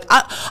are like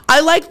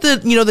I like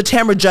the, you know, the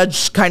Tamra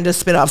Judge kind of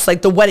spinoffs,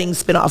 like the wedding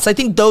spinoffs. I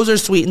think those are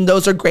sweet and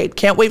those are great.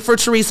 Can't wait for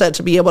Teresa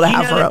to be able to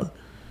have her own.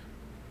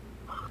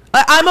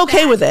 I'm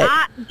okay with it.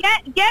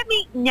 Get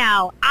me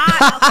no.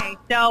 Okay,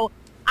 so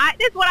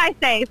this is what I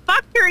say.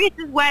 Fuck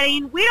Teresa's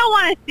wedding. We don't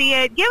want to see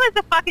it. Give us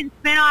a fucking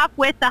spinoff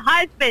with the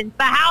husbands,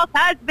 the house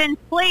husbands,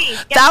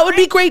 please. That would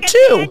be great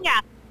too.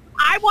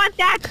 I want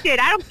that shit.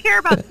 I don't care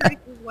about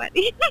Teresa's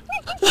wedding.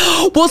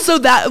 Well, so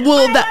that I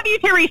love you,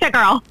 Teresa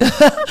girl.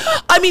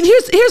 I mean,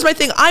 here's my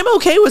thing. I'm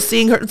okay with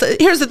seeing her.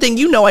 Here's the thing.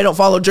 You know, I don't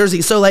follow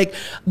Jersey, so like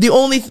the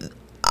only.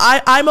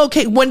 I'm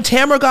okay. When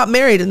Tamra got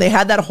married and they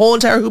had that whole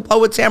entire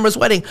hoopla with Tamra's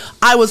wedding,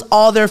 I was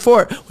all there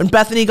for it. When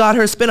Bethany got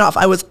her spinoff,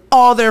 I was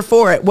all there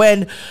for it.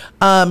 When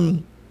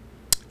I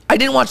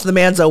didn't watch the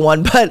Manzo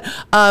one, but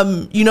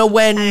you know,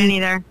 when I didn't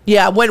either.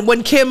 Yeah,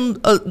 when Kim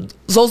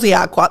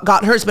Zolciak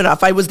got her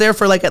spinoff, I was there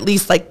for like at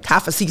least like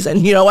half a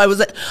season. You know, I was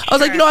like,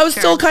 you know, I was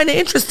still kind of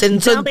interested.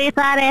 And so, It'll be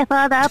Friday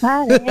for the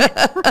party.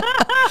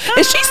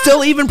 Is she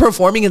still even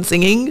performing and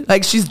singing?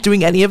 Like she's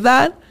doing any of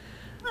that?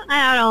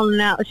 I don't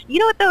know. You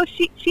know what though?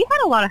 She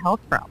had a lot of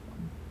health problems.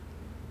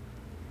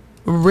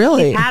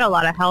 Really? She had a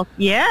lot of health.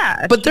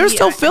 Yeah. But they're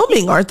still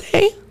filming, aren't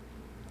they?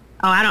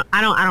 Oh, I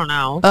don't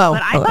know. Oh,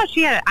 but I thought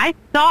she had. I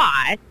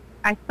thought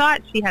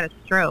she had a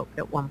stroke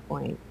at one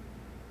point.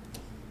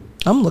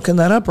 I'm looking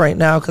that up right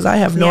now because I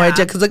have no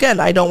idea. Because again,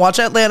 I don't watch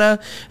Atlanta,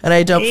 and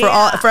I don't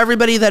for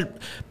everybody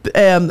that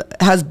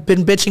has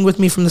been bitching with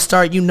me from the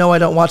start. You know, I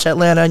don't watch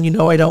Atlanta, and you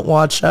know, I don't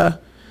watch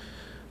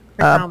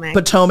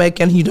Potomac,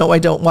 and you know, I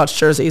don't watch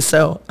Jersey.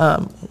 So,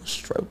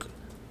 stroke.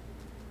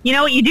 You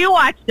know what you do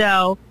watch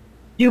though?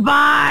 Dubai.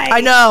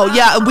 I know.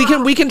 Yeah,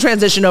 we can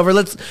transition over.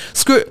 Let's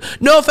screw.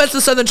 No offense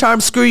to Southern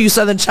Charm. Screw you,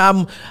 Southern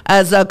Charm,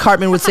 as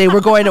Cartman would say. We're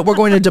going to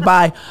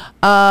Dubai.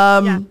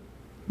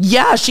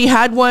 Yeah, she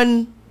had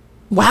one.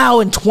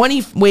 Wow, in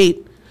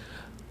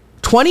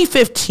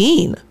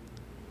 2015.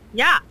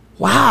 Yeah.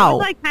 Wow. It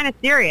was like kind of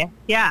serious.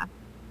 Yeah.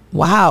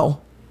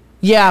 Wow.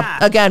 Yeah.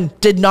 Again,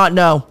 did not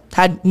know.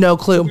 Had no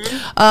clue.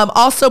 Mm-hmm.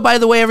 Also, by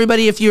the way,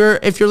 everybody, if you're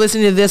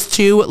listening to this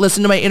too,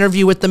 listen to my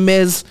interview with The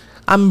Miz.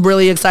 I'm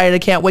really excited. I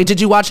can't wait.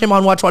 Did you watch him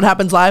on Watch What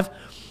Happens Live? Oh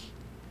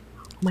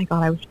my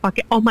God,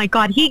 oh my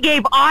God, he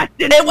gave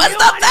Austin. It was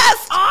the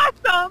best.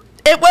 Awesome.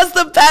 It was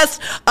the best.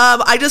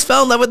 I just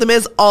fell in love with The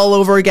Miz all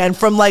over again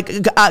from like,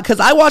 because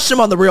I watched him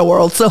on The Real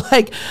World. So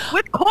like.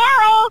 With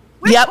Coral.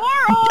 Coral.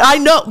 I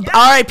know. Yep.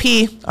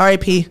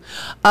 R.I.P.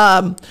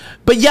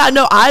 But yeah,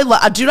 no, I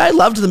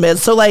loved The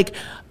Miz. So like,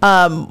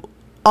 on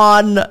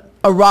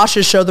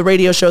Arash's show, the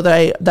radio show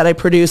that I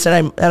produce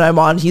and I'm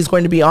on, he's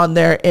going to be on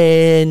there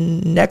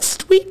in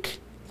next week,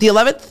 the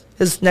 11th.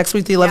 Is next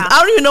week the 11th? Yeah.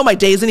 I don't even know my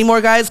days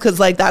anymore, guys, because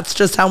like that's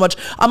just how much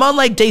I'm on,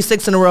 like day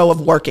 6 in a row of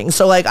working.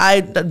 So like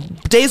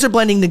days are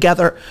blending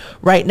together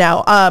right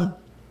now.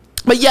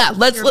 But yeah,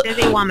 You're a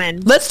busy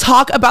woman. Let's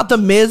talk about The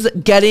Miz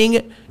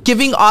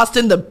giving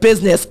Austin the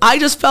business. I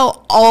just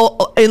fell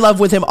all in love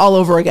with him all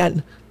over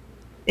again.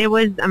 It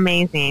was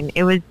amazing.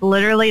 It was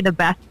literally the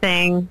best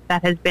thing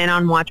that has been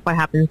on Watch What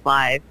Happens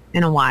Live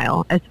in a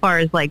while, as far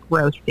as like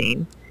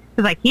roasting.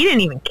 Because like he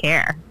didn't even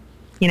care,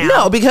 you know?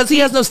 No, because he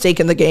has no stake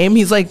in the game.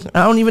 He's like,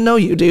 I don't even know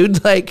you,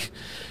 dude. Like,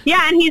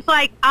 yeah, and he's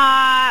like,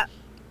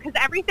 because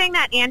everything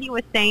that Andy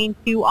was saying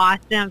to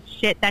Austin of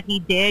shit that he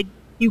did,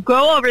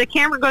 the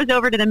camera goes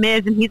over to The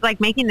Miz, and he's like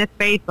making this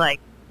face like,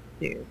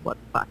 dude, what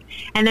the fuck?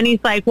 And then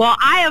he's like, well,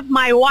 I have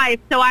my wife,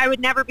 so I would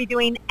never be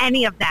doing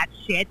any of that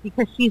shit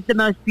because she's the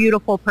most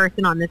beautiful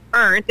person on this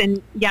earth,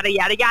 and yada,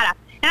 yada, yada.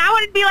 And I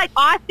wanted to be like,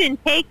 Austin,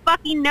 take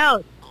fucking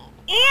notes.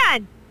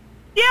 And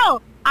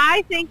still,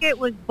 I think it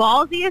was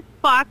ballsy as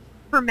fuck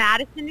for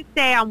Madison to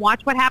say on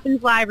Watch What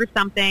Happens Live or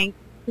something,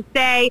 to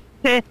say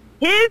to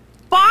his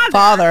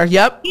father,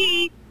 yep,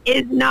 he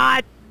is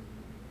not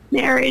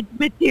marriage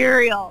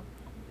material.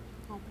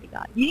 Oh my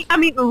God. I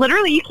mean,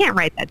 literally, you can't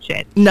write that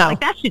shit. No.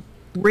 Like, that shit's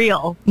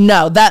real.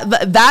 No,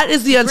 that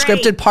is the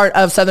unscripted part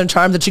of Southern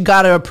Charm that you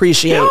got to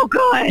appreciate. So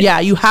good. Yeah,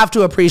 you have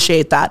to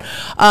appreciate that.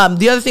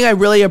 The other thing I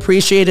really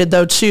appreciated,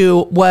 though,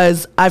 too,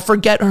 was, I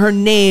forget her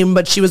name,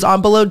 but she was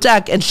on Below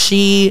Deck, and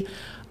she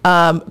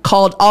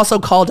called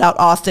out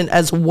Austin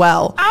as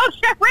well. Oh,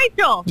 Chef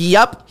Rachel.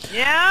 Yep.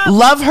 Yeah.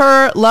 Love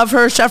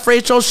her, Chef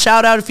Rachel.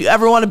 Shout out if you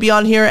ever want to be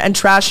on here and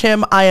trash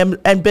him. And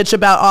bitch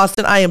about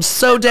Austin. I am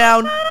so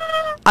down.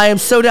 I am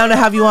so down to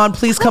have you on.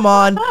 Please come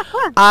on.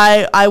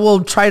 I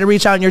will try to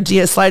reach out in your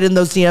DM, slide in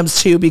those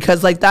DMs too,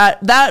 because like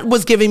that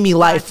was giving me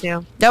life.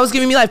 That was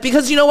giving me life,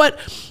 because you know what?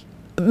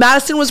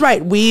 Madison was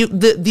right.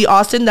 The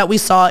Austin that we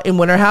saw in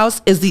Winter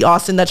House is the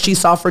Austin that she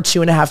saw for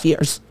 2.5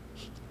 years.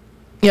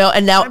 You know,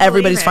 and now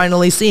everybody's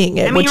finally seeing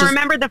it. I mean, you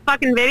remember the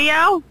fucking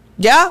video?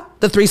 Yeah,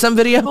 the threesome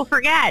video. People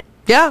forget.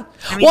 Yeah.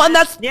 I mean, well,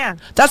 and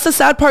that's the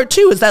sad part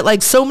too, is that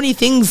like so many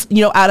things,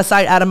 you know, out of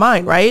sight, out of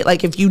mind, right?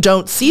 Like if you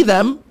don't see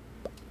them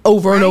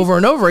over and over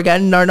and over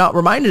again, and are not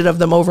reminded of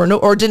them over and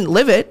over, or didn't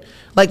live it,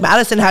 like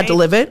Madison had to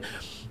live it,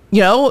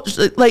 you know,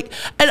 like,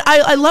 and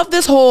I love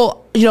this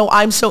whole, you know,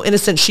 I'm so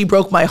innocent, she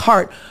broke my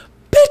heart.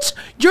 Bitch,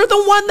 you're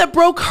the one that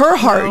broke her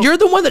heart. No. You're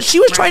the one that she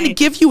was trying to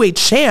give you a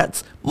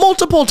chance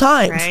multiple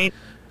times. Right.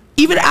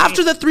 Even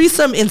after the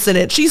threesome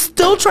incident, she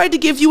still tried to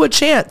give you a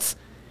chance.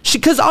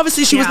 Because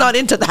obviously she was not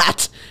into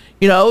that,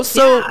 you know?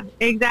 So yeah,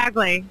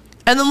 exactly.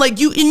 And then like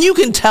you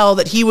can tell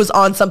that he was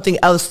on something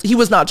else. He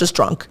was not just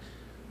drunk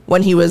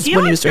when he was doing that.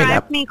 You know what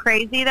drives me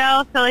crazy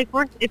though? So like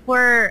if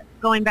we're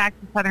going back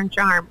to Southern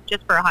Charm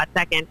just for a hot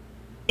second,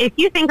 if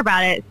you think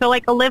about it, so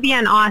like Olivia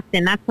and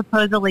Austin, that's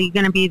supposedly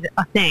going to be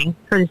a thing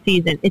for the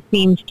season. It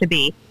seems to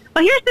be.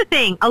 But here's the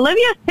thing.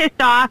 Olivia's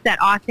pissed off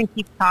that Austin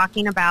keeps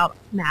talking about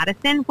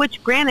Madison,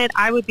 which granted,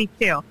 I would be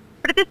too.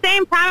 But at the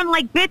same time, I'm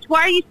like, bitch,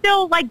 why are you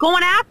still like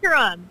going after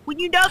him when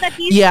you know that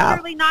he's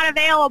literally not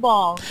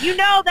available? You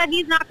know that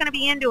he's not going to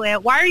be into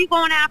it. Why are you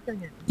going after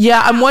him?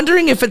 Yeah, I'm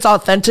wondering if it's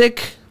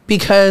authentic,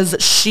 because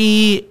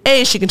she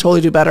can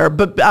totally do better.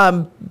 But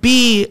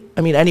B,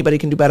 I mean, anybody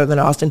can do better than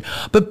Austin.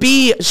 But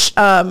B,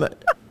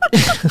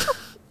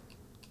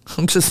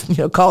 I'm just, you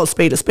know, call a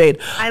spade a spade.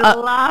 I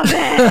love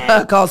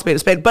it. Call a spade a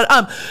spade. But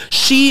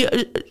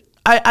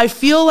I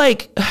feel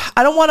like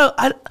I don't want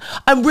to,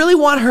 I really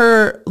want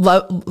her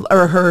love,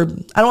 or her,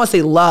 I don't want to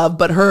say love,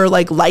 but her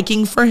like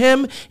liking for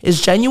him is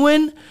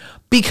genuine,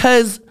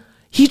 because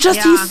he's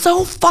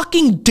so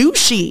fucking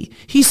douchey.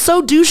 He's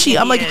so douchey.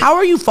 I'm like, how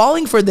are you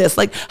falling for this?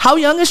 Like, how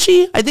young is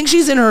she? I think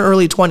she's in her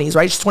early 20s,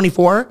 right? She's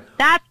 24.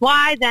 That's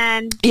why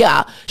then.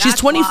 Yeah. She's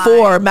 24.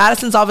 Why.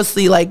 Madison's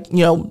obviously like, you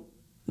know,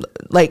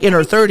 like in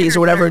her 30s or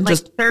whatever, and like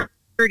just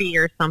 30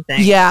 or something.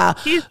 Yeah,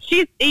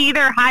 she's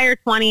either higher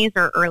 20s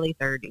or early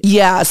 30s.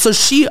 Yeah, so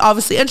she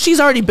obviously, and she's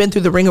already been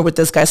through the ringer with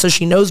this guy, so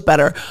she knows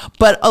better.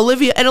 But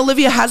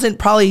Olivia hasn't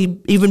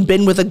probably even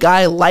been with a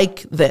guy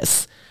like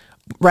this,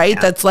 right?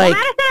 Yeah. That's like,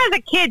 Madison has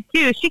a kid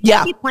too. She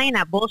can't be playing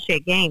that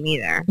bullshit game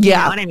either. Yeah,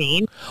 you know what I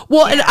mean?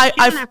 Well, and I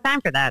don't have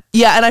time for that.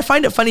 Yeah, and I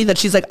find it funny that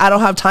she's like, I don't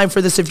have time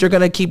for this if you're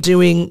gonna keep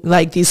doing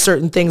like these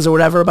certain things or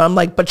whatever. But I'm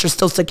like, but you're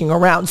still sticking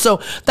around.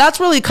 So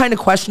that's really kind of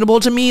questionable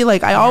to me.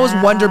 Like, I always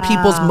wonder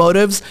people's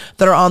motives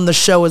that are on the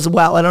show as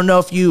well. I don't know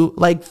if you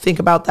like think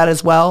about that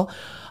as well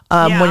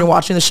when you're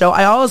watching the show.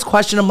 I always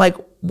question them, like,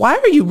 why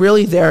are you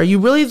really there? Are you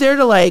really there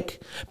to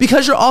like,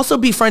 because you're also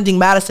befriending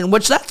Madison,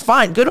 which that's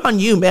fine. Good on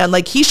you, man.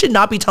 Like, he should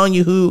not be telling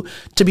you who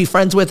to be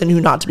friends with and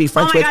who not to be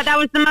friends with. Oh my God, that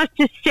was the most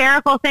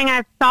hysterical thing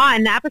I saw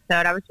in the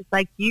episode. I was just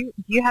like, do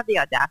you have the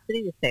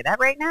audacity to say that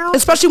right now?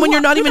 Especially when you're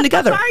not even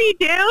together. Who are you,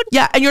 dude?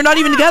 Yeah, and you're not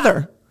even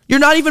together. You're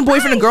not even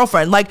boyfriend and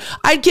girlfriend. Like,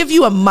 I'd give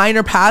you a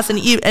minor pass, and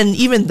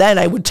even then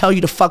I would tell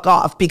you to fuck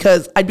off,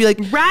 because I'd be like,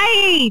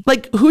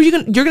 like, who are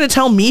you're gonna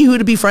tell me who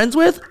to be friends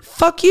with?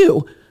 Fuck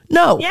you.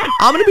 No,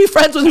 I'm going to be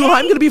friends with who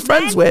I'm going to be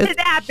friends with. To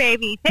that,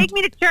 baby. Take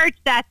me to church,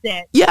 that's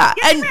it. Yeah.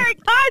 Get Mary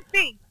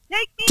Cosby.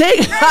 Take me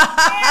to church,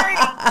 Mary.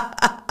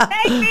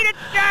 Take me to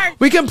church.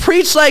 We can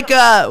preach like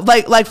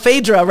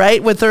Phaedra,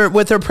 right? With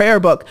her prayer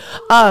book.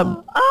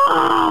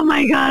 Oh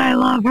my God, I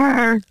love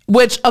her.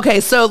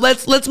 Okay, so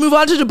let's move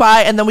on to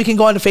Dubai, and then we can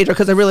go on to Phaedra,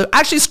 because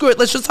actually screw it.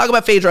 Let's just talk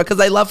about Phaedra, because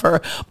I love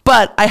her.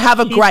 But I have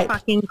a gripe. She's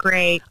fucking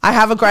great. I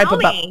have a gripe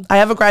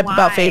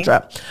about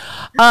Phaedra.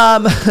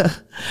 And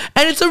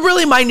it's a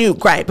really minute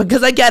gripe,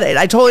 because I get it.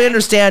 I totally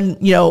understand,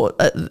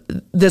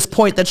 this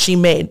point that she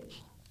made.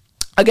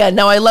 Again,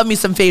 now I love me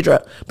some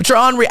Phaedra, but you're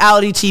on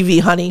reality TV,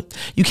 honey.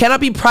 You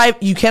cannot be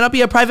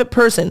a private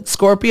person,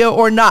 Scorpio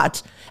or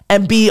not,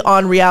 and be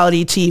on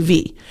reality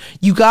TV.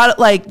 You got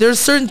there's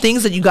certain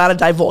things that you got to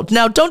divulge.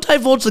 Now, don't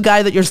divulge the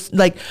guy that you're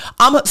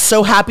I'm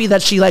so happy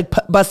that she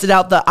busted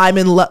out the I'm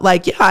in love,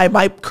 I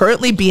might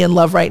currently be in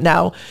love right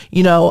now,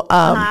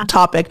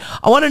 topic.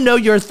 I want to know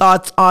your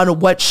thoughts on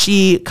what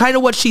she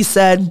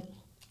said,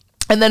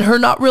 and then her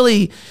not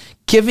really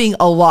giving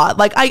a lot.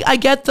 I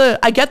get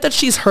that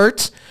she's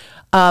hurt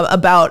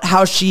about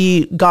how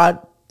she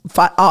got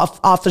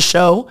off the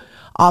show,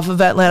 off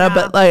of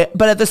Atlanta,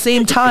 but at the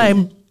same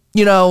time,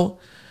 you're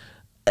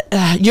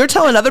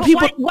telling other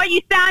people what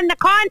you signed the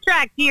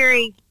contract,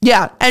 Yuri.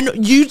 Yeah,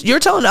 and you're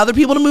telling other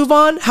people to move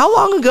on. How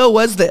long ago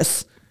was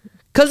this?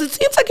 Because it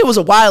seems like it was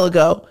a while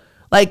ago.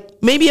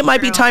 Maybe it might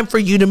be time for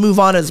you to move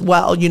on as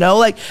well, and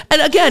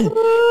again,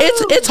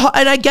 it's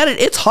and I get it,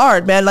 it's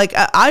hard, man.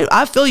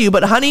 I feel you,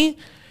 but honey,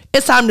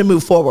 it's time to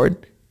move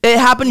forward. It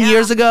happened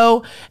years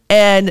ago,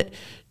 and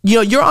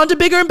you're on to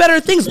bigger and better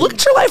things. Look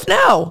at your life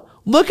now.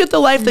 Look at the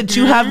life that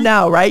you have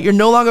now, right? You're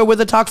no longer with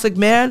a toxic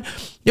man.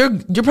 You're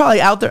probably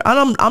out there.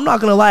 I'm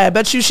not gonna lie. I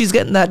bet you she's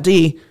getting that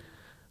D.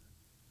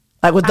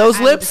 With those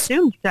lips. I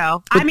assume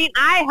so.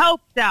 I hope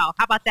so.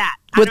 How about that?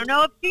 I don't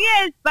know if she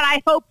is, but I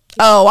hope.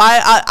 Oh,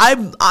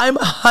 I'm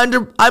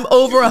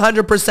over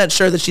 100%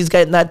 sure that she's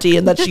getting that D,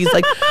 and that she's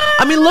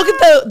look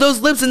at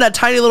those lips and that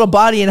tiny little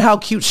body and how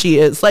cute she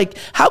is.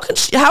 How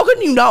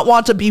can you not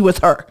want to be with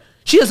her?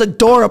 She is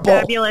adorable.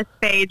 Fabulous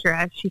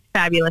Phaedra. She's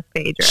fabulous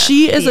Phaedra.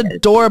 She is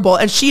adorable,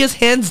 and she is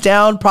hands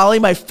down probably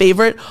my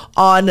favorite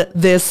on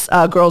this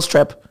girls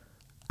trip.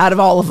 Out of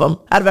all of them,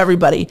 out of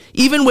everybody,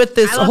 even with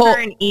this I love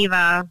her and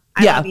Eva.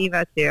 I love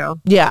Eva too.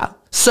 Yeah.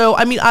 So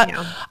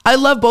I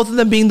love both of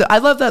them I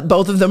love that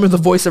both of them are the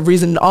voice of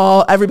reason.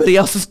 Everybody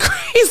else is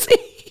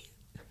crazy.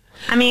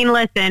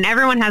 Listen,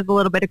 everyone has a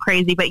little bit of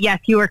crazy, but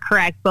yes, you are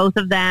correct. Both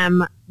of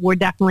them were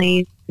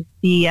definitely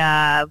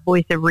the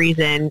voice of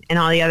reason, and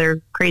all the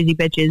other crazy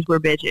bitches were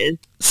bitches.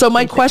 So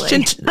my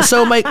question,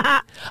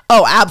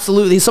 oh,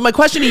 absolutely. So my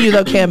question to you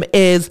though, Kim,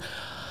 is,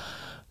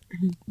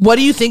 what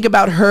do you think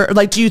about her?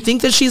 Do you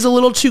think that she's a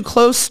little too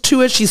close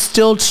to it? She's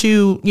still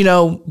too,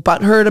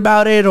 butthurt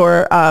about it,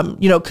 or,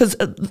 because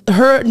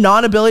her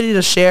non-ability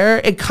to share,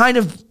 it kind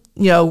of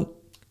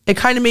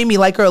made me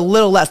like her a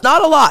little less.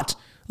 Not a lot.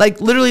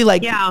 Literally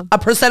a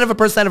percent of a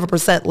percent of a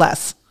percent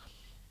less.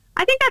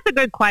 I think that's a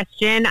good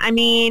question.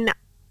 I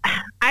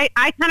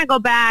kind of go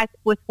back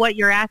with what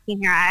you're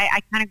asking here.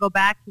 I kind of go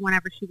back to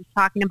whenever she was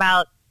talking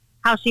about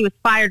how she was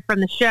fired from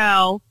the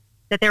show,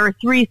 that there were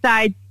 3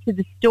 sides to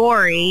the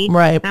story.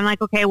 Right. And I'm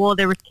like, okay, well,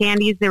 there was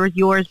Candy's, there was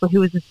yours, but who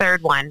was the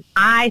third one?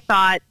 I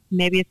thought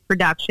maybe it's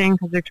production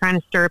because they're trying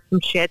to stir up some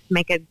shit to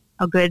make it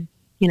a good,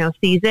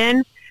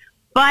 season.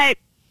 But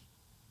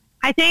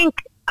I think,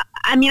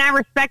 I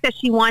respect that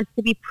she wants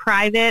to be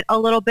private a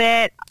little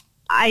bit.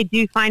 I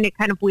do find it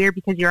kind of weird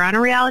because you're on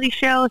a reality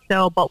show,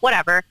 but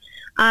whatever.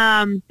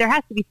 There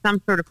has to be some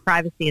sort of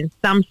privacy in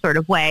some sort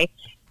of way.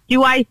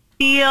 Do I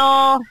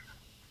feel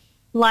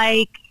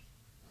like...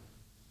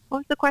 What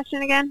was the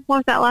question again? What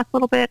was that last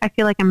little bit? I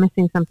feel like I'm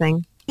missing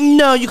something.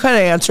 No, you kind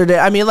of answered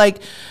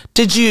it.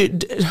 Did you,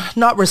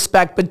 not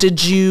respect, but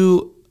did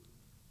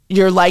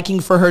your liking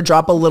for her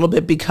drop a little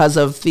bit because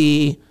of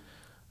the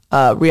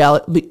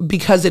reality,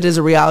 because it is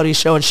a reality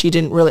show and she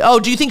didn't really,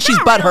 do you think she's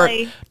butthurt?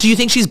 Really. Do you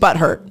think she's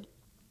butthurt?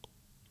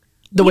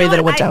 The way that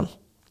it went down?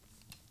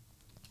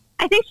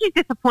 I think she's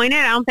disappointed.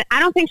 I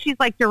don't think she's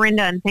like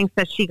Dorinda and thinks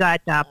that she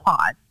got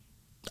paused.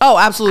 Oh,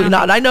 absolutely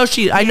not. I know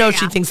she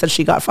thinks that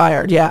she got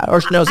fired. Yeah.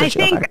 Or she knows that she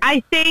got fired.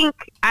 I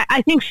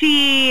think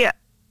she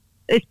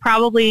is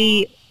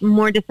probably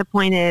more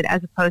disappointed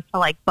as opposed to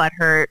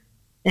butthurt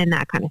and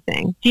that kind of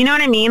thing. Do you know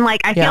what I mean?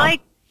 I feel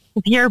like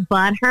if you're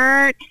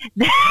butthurt,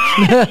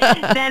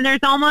 then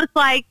there's almost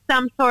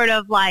some sort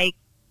of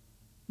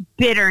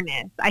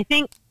bitterness. I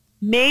think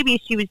maybe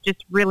she was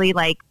just really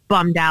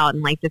bummed out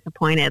and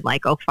disappointed.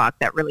 Oh fuck,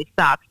 that really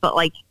sucks. But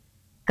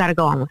got to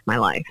go on with my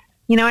life.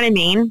 You know what I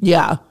mean?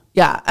 Yeah.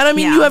 Yeah. And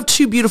you have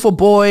 2 beautiful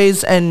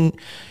boys, and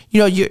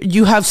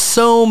you have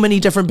so many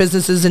different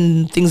businesses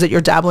and things that you're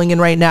dabbling in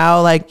right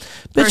now.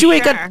 But you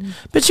ain't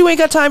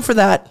got time for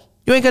that.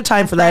 You ain't got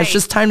time for that. Right. It's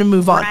just time to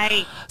move on.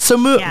 Right. So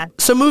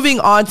moving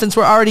on, since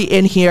we're already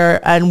in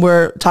here and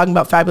we're talking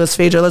about Fabulous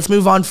Phaedra, let's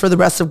move on for the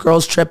rest of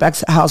Girls Trip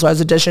X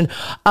Housewives Edition.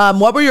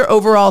 What were your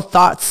overall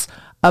thoughts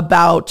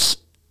about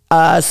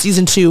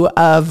season 2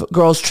 of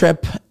Girls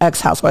Trip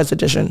X Housewives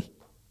Edition?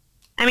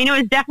 It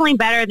was definitely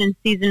better than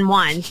season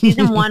 1.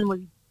 Season 1 was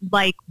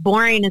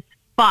boring as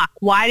fuck?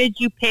 Why did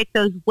you pick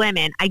those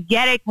women? I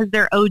get it because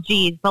they're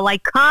OGs, but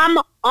like, come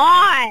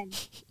on.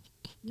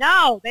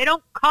 No, they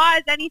don't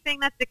cause anything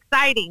that's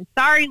exciting.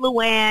 Sorry,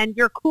 Luann.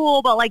 You're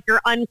cool, but like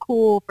you're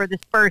uncool for this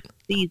first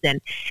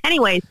season.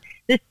 Anyways,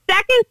 the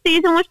second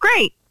season was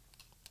great.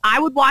 I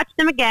would watch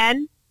them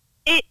again.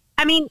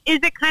 Is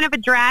it kind of a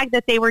drag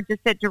that they were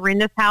just at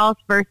Dorinda's house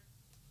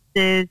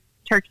versus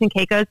Turks and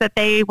Caicos that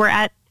they were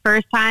at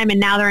first time and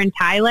now they're in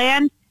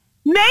Thailand?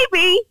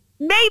 Maybe.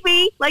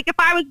 Like if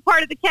I was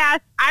part of the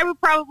cast, I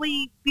would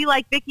probably be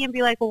like Vicky and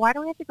be like, well, why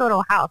do we have to go to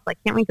a house? Like,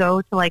 can't we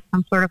go to like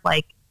some sort of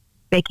like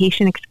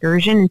vacation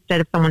excursion instead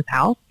of someone's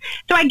house?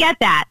 So I get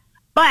that.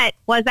 But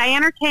was I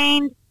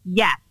entertained?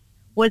 Yes.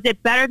 Was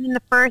it better than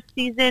the first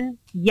season?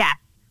 Yes.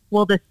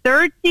 Will the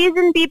third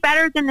season be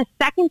better than the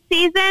second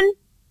season?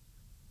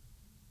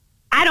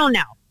 I don't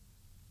know.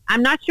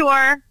 I'm not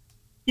sure.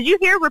 Did you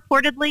hear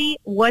reportedly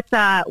what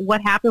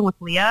happened with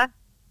Leah?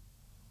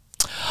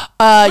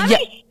 Yeah.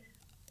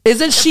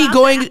 Isn't she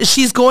going?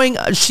 She's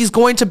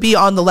going to be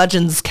on the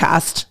Legends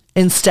cast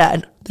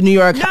instead. The New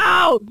York.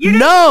 No, you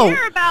didn't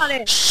hear about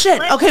it. Shit.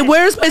 Listen, okay,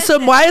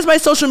 why is my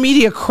social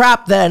media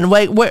crap then?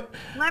 Wait, where?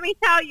 Let me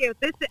tell you.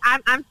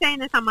 I'm saying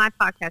this on my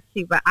podcast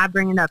too, but I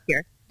bring it up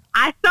here.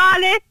 I saw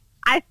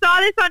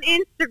this on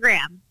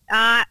Instagram.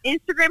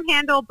 Instagram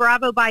handle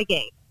Bravo by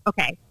Gabe.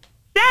 Okay.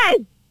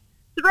 Says,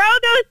 throw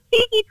those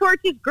tiki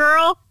torches,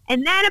 girl.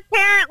 And then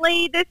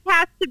apparently this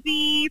has to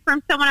be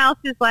from someone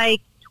else's like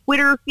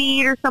Twitter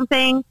feed or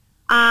something.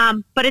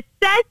 But it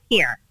says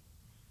here,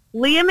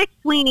 Leah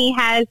McSweeney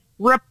has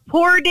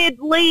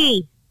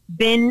reportedly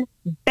been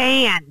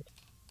banned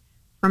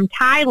from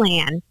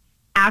Thailand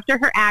after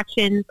her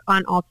actions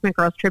on Ultimate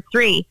Girls Trip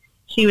 3.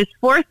 She was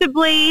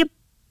forcibly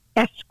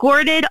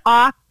escorted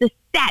off the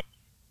set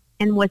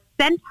and was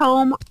sent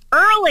home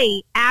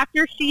early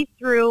after she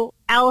threw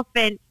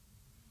elephant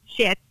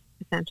shit,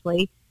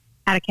 essentially,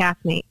 at a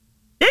castmate.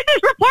 This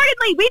is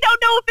reportedly. We don't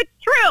know if it's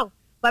true,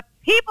 but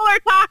people are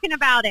talking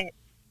about it.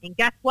 And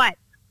guess what?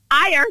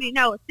 I already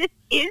know if this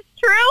is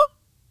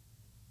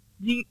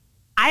true.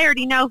 I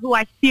already know who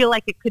I feel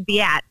like it could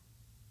be at.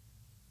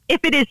 If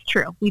it is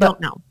true, we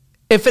don't know.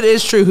 If it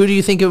is true, who do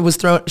you think it was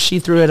she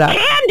threw it at?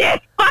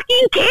 Candace!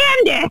 Fucking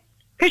Candace!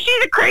 Because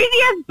she's a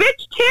crazy-ass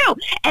bitch, too.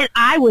 And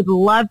I would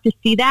love to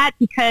see that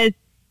because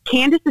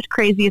Candace is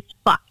crazy as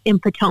fuck in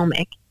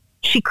Potomac.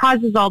 She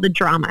causes all the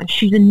drama.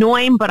 She's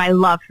annoying, but I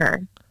love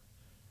her.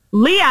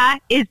 Leah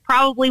is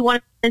probably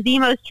one of the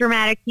most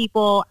dramatic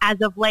people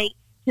as of late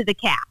to the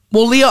cast.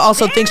 Well, Leah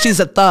also thinks she's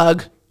a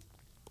thug.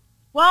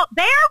 Well,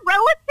 they're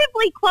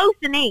relatively close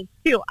in age,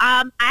 too.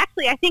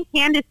 Actually, I think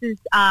Candace is,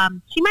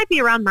 she might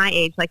be around my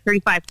age, like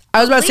 35. I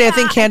was about to say, I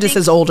think Candace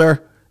is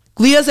older.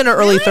 Leah's in her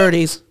early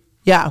 30s.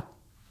 Yeah.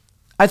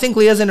 I think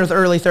Leah's in her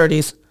early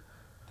 30s.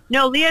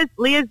 No,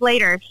 Leah's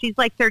later. She's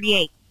like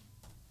 38.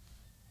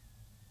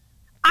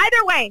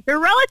 Either way, they're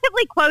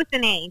relatively close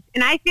in age.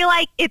 And I feel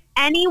like if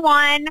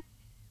anyone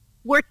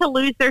were to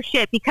lose their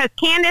shit, because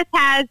Candace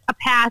has a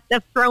past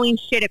of throwing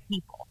shit at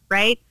people,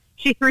 right?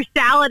 She threw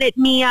salad at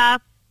Mia.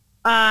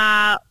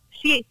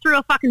 She threw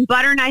a fucking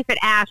butter knife at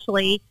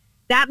Ashley.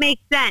 That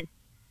makes sense.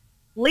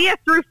 Leah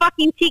threw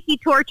fucking tiki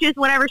torches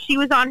whenever she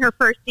was on her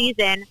first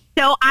season.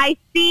 So I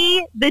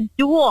see the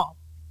duel.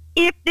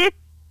 If this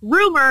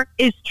rumor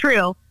is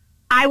true,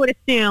 I would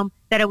assume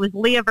that it was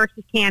Leah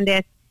versus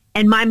Candace,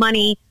 and my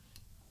money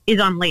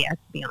is on Leah,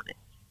 to be honest.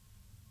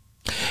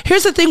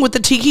 Here's the thing with the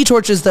tiki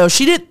torches, though.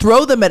 She didn't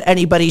throw them at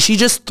anybody. She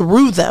just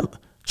threw them.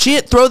 She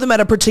didn't throw them at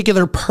a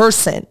particular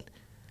person.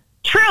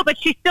 True, but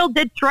she still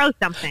did throw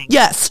something.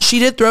 Yes, she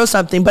did throw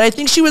something, but I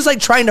think she was like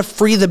trying to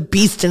free the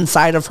beast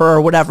inside of her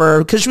or whatever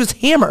because she was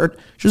hammered.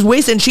 She was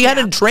wasted, and she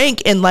hadn't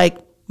drank in like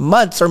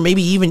months or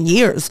maybe even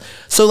years.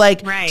 So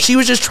like she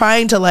was just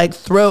trying to like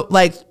throw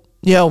like,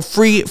 you know,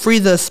 free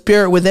the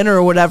spirit within her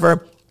or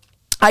whatever.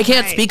 I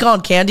can't speak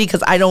on Candy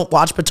because I don't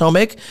watch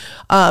Potomac.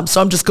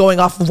 So I'm just going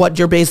off of what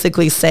you're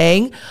basically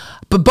saying.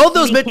 But both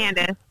those...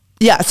 Candace.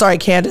 Yeah, sorry,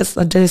 Candace.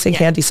 Did I say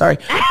Candy? Sorry.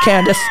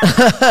 Candace.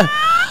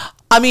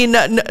 I mean,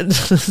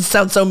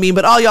 sounds so mean,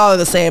 but all y'all are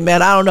the same,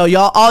 man. I don't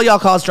know. All y'all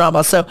cause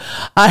drama. So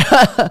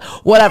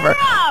whatever.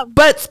 Yeah.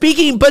 But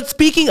speaking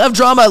of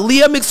drama,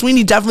 Leah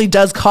McSweeney definitely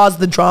does cause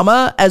the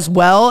drama as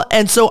well.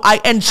 And so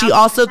she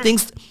also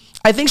thinks...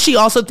 I think she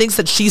also thinks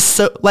that she's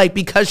so like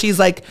because she's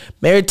like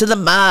married to the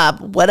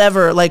mob,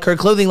 whatever, like her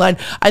clothing line.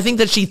 I think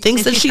that she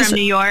thinks that she's from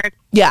New York.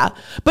 Yeah,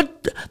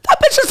 but that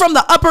bitch is from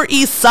the Upper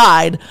East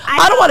Side.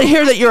 I don't want to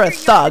hear that you're a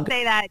thug.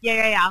 Say that,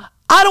 yeah.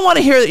 I don't want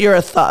to hear that you're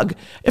a thug.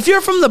 If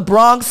you're from the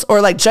Bronx or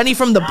like Jenny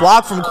from the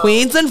block from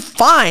Queens, then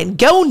fine,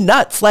 go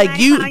nuts. Like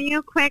Can I tell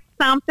you quick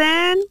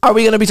something? Are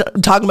we gonna be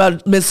talking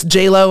about Miss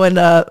J-Lo and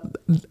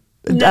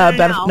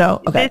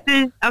No. Okay.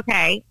 This is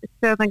okay.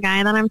 So the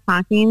guy that I'm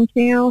talking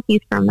to, he's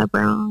from the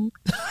Bronx.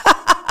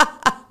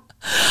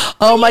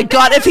 Oh my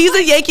God! If he's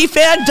a Yankee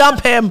fan,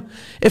 dump him.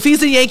 If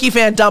he's a Yankee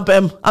fan, dump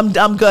him.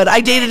 I'm good.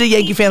 I dated a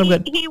Yankee fan. I'm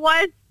good. He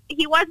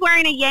was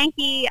wearing a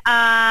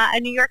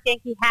New York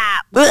Yankee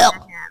hat.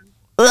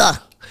 Ugh.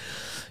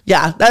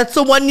 Yeah, that's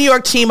the one New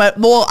York team. I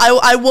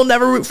will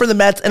never root for the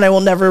Mets, and I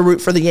will never root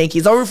for the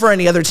Yankees. I'll root for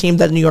any other team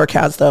that New York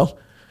has, though.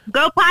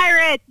 Go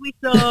Pirates! We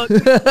suck.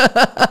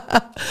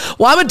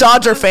 Well, I'm a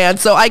Dodger fan,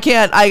 so I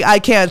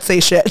can't say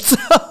shit.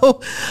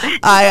 So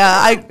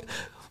I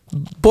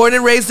born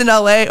and raised in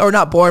LA, or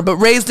not born, but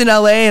raised in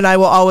LA, and I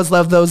will always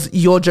love those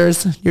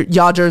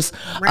Yodgers.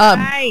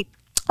 Right.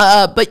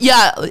 But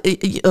yeah,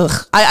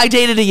 I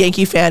dated a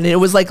Yankee fan, and it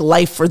was like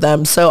life for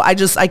them. So I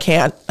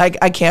can't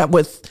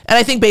with, and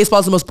I think baseball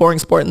is the most boring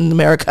sport in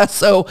America.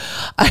 So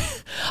I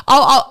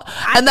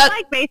feel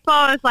like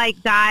baseball is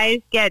like guys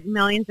get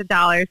millions of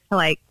dollars to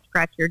like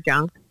scratch your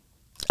junk.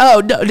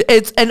 Oh no,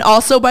 and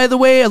also, by the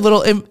way, a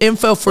little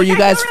info for you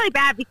guys. I feel really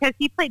bad because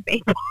he played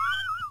baseball.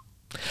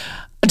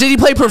 Did he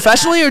play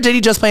professionally, or did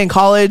he just play in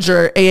college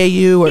or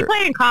AAU? Or he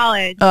played in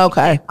college.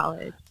 Okay.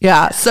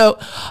 Yeah. So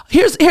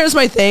here's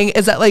my thing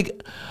is that,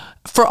 like,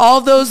 for all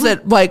of those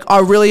that like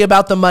are really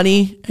about the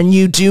money, and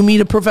you do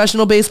meet a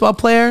professional baseball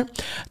player,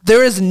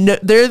 they're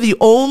the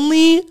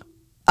only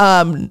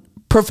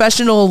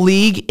professional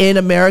league in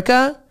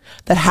America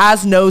that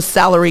has no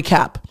salary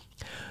cap.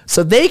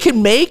 So they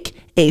can make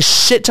a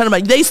shit ton of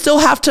money. They still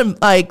have to,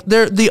 like,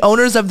 they're the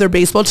owners of their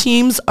baseball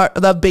teams,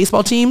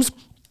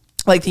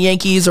 like the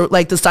Yankees or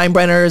like the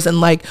Steinbrenners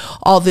and like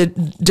all the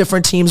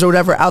different teams or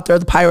whatever out there,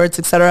 the Pirates,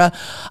 etc.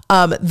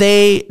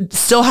 They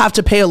still have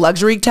to pay a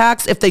luxury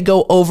tax if they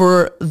go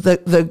over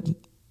the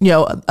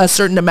a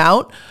certain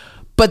amount,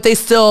 but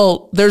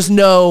there's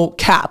no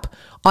cap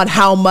on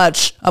how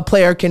much a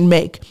player can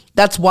make.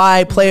 That's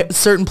why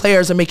certain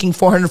players are making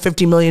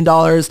 $450 million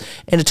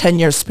in a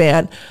 10-year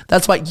span.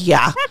 That's why,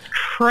 yeah. That's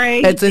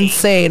crazy. It's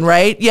insane,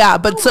 right? Yeah,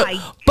 but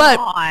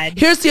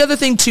here's the other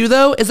thing too,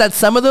 though, is that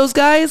some of those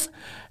guys,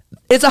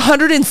 it's a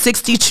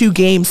 162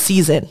 game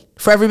season.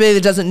 For everybody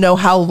that doesn't know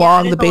how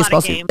long the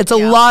baseball season, it's a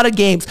lot of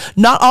games.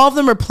 Not all of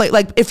them are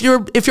like if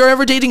you're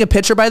ever dating a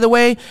pitcher, by the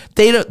way,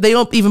 they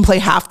don't even play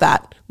half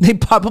that. They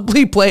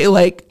probably play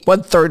like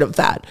 1/3 of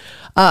that.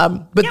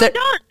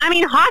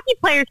 Hockey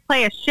players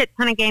play a shit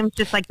ton of games,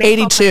 just like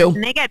baseball 82 players,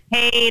 and they get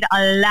paid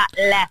a lot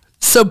less.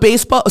 So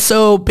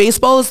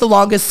baseball is the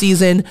longest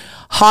season.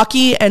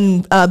 Hockey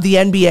and the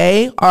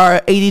NBA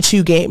are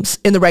 82 games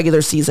in the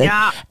regular season.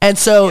 Yeah. And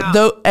so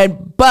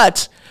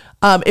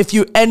if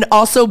you, and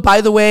also,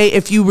 by the way,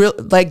 if you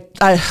really like,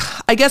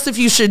 I guess if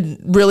you should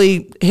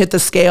really hit the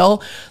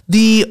scale,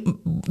 the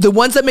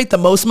ones that make the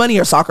most money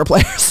are soccer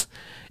players.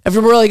 If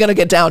you're really going to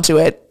get down to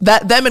it,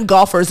 them and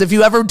golfers. If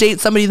you ever date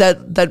somebody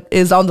that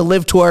is on the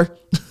LIV tour,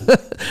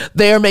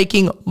 they are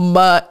making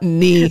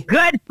money.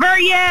 Good for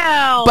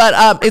you.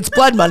 But it's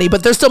blood money,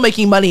 but they're still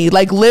making money.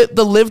 Like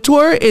the LIV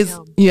tour is,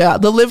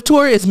 the LIV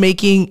tour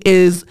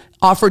is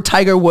offered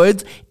Tiger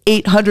Woods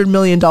 $800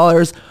 million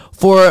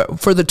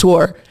for the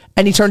tour,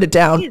 and he turned it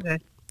down. Jesus.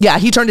 Yeah,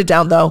 he turned it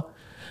down though.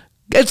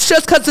 It's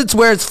just because it's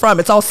where it's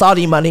from. It's all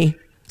Saudi money.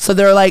 So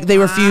they're like, they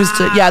refuse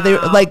to, they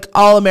like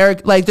all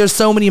American, like there's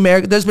so many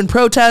American, there's been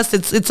protests.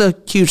 It's a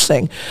huge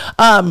thing.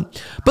 But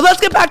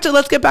let's get back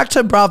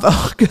to Bravo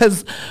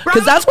because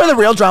that's where the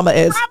real drama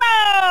is.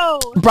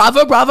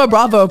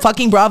 Bravo,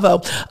 fucking Bravo.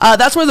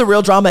 That's where the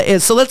real drama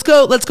is. So let's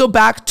go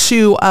back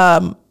to,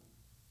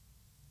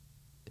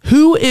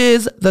 who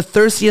is the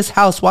thirstiest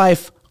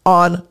housewife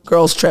on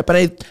Girls Trip? And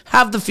I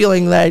have the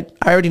feeling that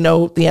I already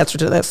know the answer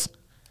to this.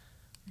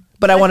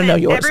 But I want to know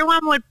yours.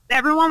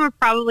 Everyone would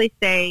probably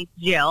say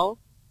Jill,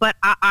 but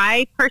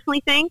I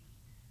personally think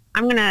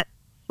I'm going to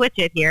switch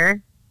it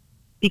here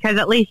because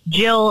at least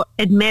Jill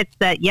admits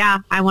that,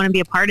 I want to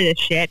be a part of this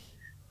shit.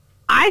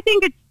 I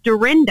think it's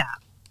Dorinda.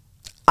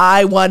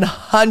 I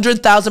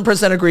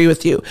 100,000% agree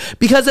with you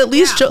because at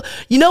least Jill,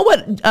 you know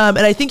what? And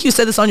I think you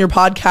said this on your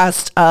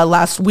podcast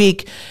last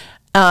week,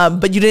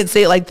 but you didn't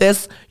say it like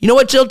this. You know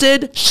what Jill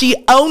did? She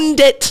owned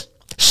it.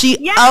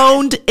 She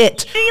owned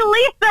it. She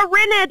Lisa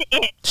Rinna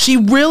it. She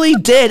really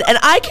did. And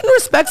I can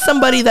respect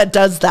somebody that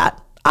does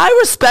that. I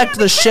respect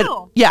the shit.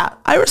 Yeah,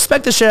 I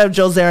respect the shit out of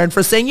Jill Zarin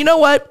for saying, you know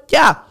what?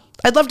 Yeah,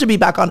 I'd love to be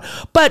back on.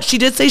 But she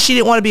did say she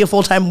didn't want to be a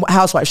full-time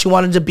housewife. She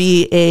wanted to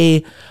be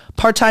a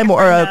part-time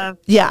or a...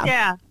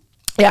 Yeah.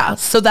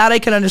 So that I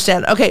can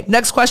understand. Okay,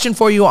 next question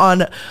for you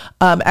on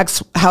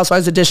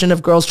Ex-Housewives edition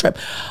of Girls Trip.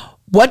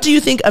 What do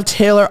you think of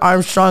Taylor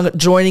Armstrong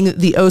joining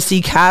the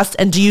OC cast?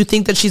 And do you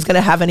think that she's going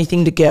to have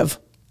anything to give?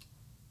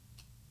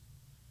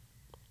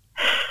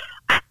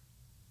 I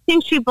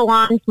think she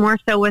belongs more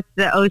so with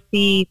the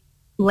OC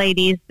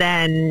ladies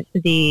than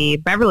the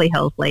Beverly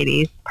Hills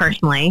ladies,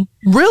 personally.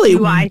 Really?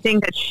 Who I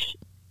think that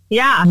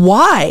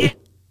Why?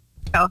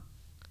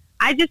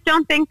 I just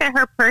don't think that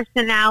her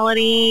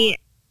personality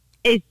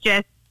is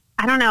just,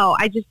 I don't know.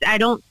 I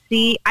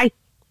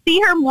see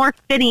her more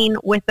fitting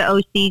with the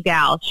OC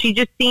gal. She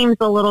just seems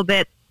a little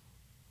bit,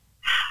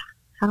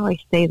 how do I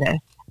say this?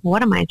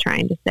 What am I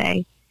trying to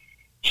say?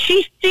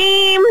 She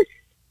seems,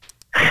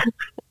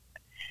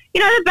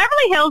 the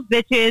Beverly Hills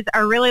bitches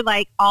are really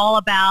like all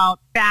about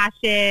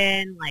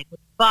fashion, like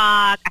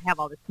fuck, I have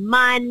all this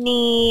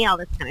money, all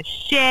this kind of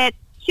shit.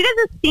 She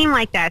doesn't seem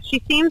like that.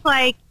 She seems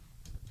like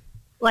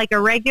a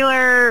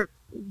regular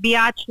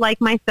biatch like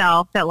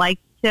myself that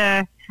likes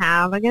to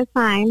have a good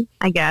time,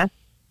 I guess.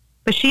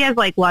 But she has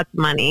like lots of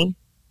money.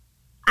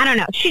 I don't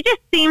know. She just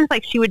seems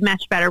like she would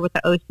mesh better with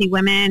the OC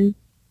women.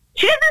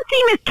 She doesn't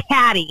seem as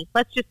catty.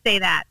 Let's just say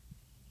that.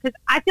 Because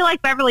I feel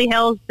like Beverly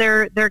Hills,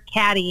 they're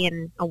catty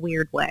in a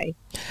weird way.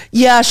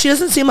 Yeah, she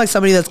doesn't seem like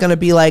somebody that's going to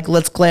be like,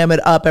 let's glam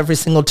it up every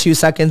single 2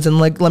 seconds and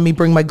like, let me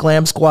bring my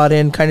glam squad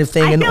in kind of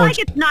thing. I feel like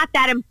it's not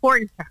that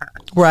important to her.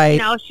 Right. You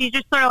know, she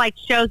just sort of like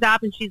shows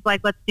up and she's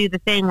like, let's do the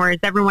thing. Whereas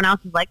everyone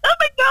else is like, oh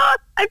my God,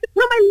 I have to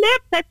put my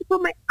lips, I have to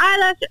put my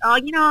eyelashes. Oh,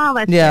 you know, all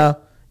that Yeah.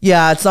 shit.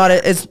 Yeah, it's not,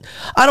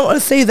 I don't want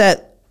to say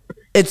that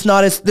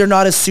they're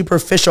not as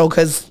superficial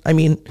because, I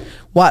mean,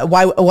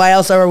 why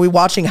else are we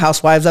watching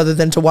Housewives other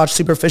than to watch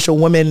superficial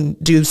women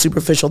do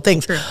superficial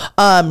things? True.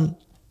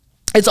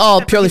 It's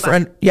all purely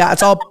for,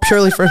 it's all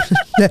purely for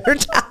dinner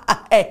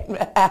time.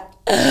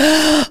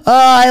 Oh,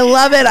 I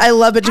love it. I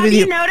love it. Have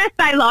you noticed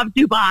I love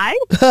Dubai?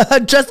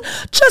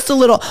 just a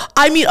little.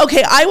 I mean,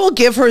 okay, I will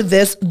give her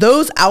this.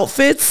 Those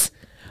outfits,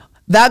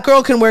 that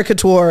girl can wear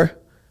couture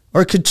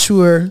or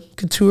couture.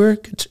 To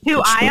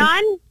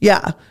Ayan?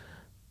 Yeah.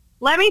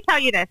 Let me tell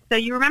you this. So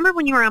you remember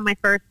when you were on my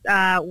first,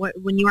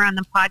 when you were on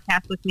the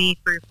podcast with me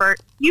for your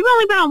first, you've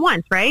only been on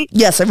once, right?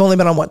 Yes, I've only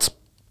been on once.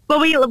 But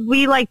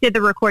we like did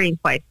the recording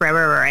twice.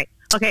 Right.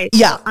 Okay.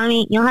 Yeah. I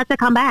mean, you'll have to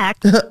come back.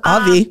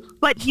 Avi.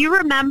 But you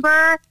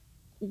remember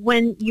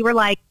when you were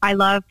like, I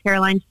love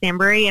Caroline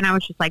Stanbury, and I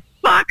was just like,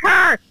 fuck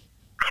her.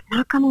 I'm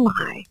not going to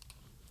lie.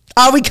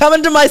 Are we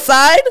coming to my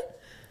side?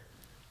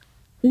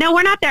 No,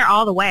 we're not there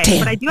all the way. Damn.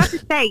 But I do have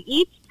to say,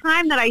 each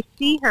time that I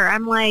see her,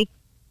 I'm like,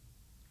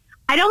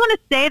 I don't want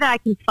to say that I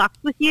can fuck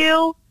with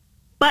you,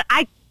 but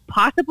I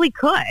possibly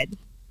could.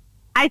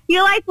 I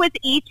feel like with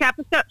each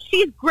episode,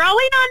 she's growing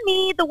on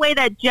me the way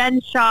that Jen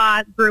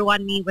Shaw grew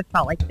on me with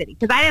Salt Lake City.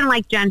 Because I didn't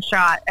like Jen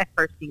Shaw at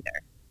first either.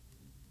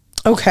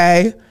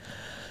 Okay,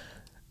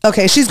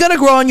 she's going to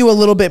grow on you a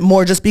little bit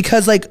more just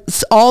because, like,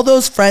 all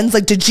those friends,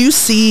 like, did you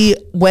see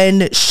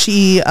when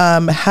she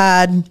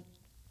had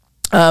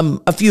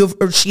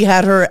she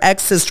had her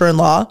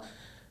ex-sister-in-law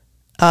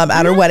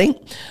at her wedding?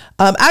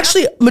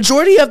 Actually,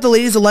 majority of the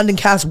Ladies of London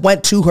cast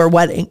went to her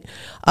wedding.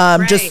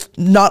 Just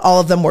not all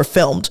of them were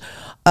filmed.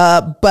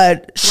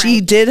 But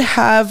she did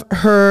have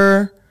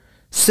her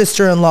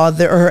sister-in-law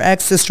there, or her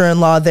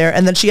ex-sister-in-law there.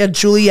 And then she had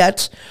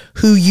Juliet,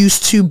 who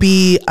used to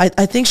be,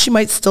 I think she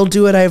might still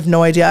do it. I have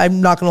no idea. I'm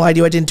not going to lie to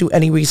you. I didn't do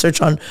any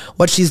research on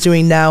what she's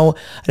doing now.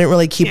 I didn't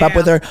really keep up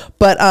with her.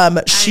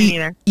 But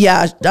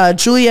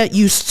Juliet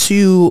used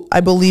to,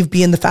 I believe,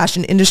 be in the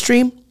fashion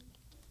industry.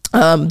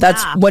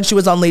 That's when she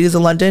was on Ladies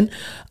of London.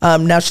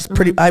 Now she's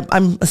pretty,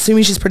 I'm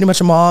assuming she's pretty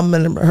much a mom,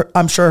 and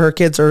I'm sure her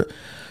kids are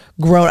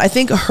grown. I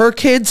think her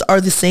kids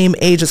are the same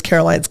age as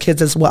Caroline's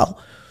kids as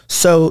well.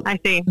 So I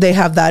see. They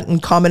have that in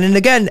common. And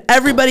again,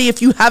 everybody,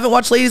 if you haven't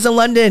watched Ladies in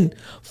London,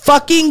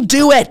 fucking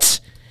do it.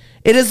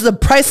 It is a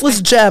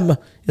priceless gem. It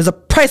is a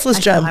priceless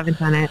gem. I haven't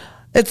done it.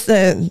 It's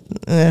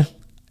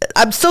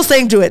I'm still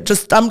saying do it.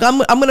 Just I'm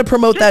going to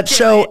promote that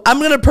show. I'm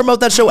going to promote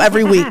that show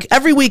every week.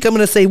 Every week I'm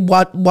going to say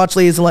watch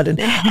Ladies in London.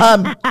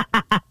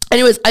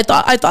 Anyways, I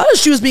thought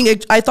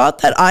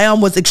that Ayan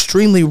was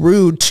extremely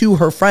rude to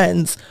her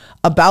friends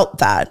about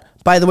that,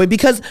 by the way,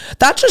 because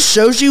that just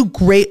shows you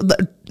great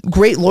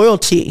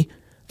loyalty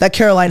that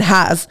Caroline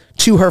has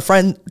to her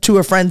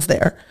friends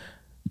there.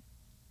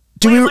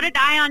 What did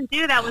Ayan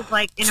do that was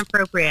like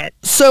inappropriate?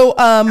 So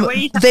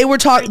they were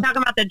talking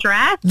about the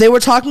dress. They were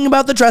talking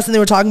about the dress, and they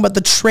were talking about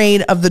the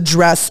train of the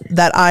dress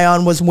that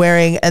Ayan was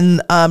wearing.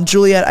 And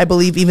Juliet, I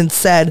believe, even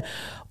said,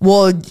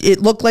 "Well, it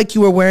looked like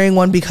you were wearing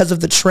one because of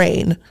the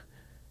train."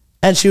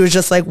 And she was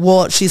just like,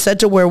 "Well, she said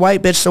to wear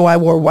white, bitch, so I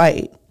wore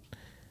white."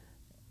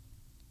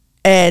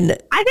 And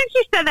I think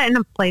she said that in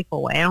a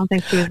playful way. I don't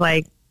think she was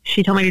like,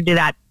 she told me to do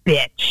that,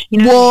 bitch. You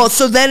know well, what I mean?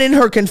 So then in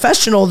her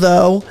confessional,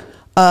 though,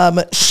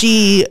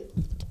 she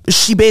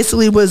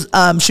basically was,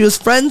 she was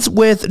friends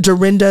with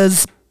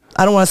Dorinda's,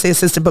 I don't want to say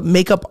assistant, but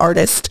makeup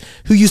artist,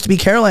 who used to be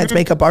Caroline's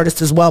makeup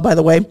artist as well, by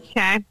the way.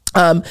 Okay.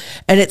 And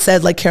it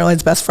said like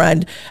Caroline's best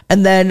friend.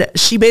 And then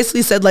she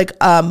basically said like,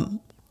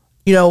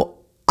 you know,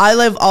 I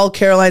love all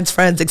Caroline's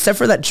friends except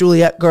for that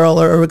Juliet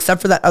girl or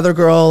except for that other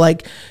girl.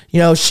 Like, you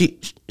know,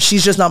 she's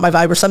just not my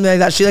vibe or something like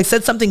that. She like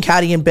said something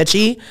catty and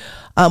bitchy,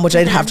 which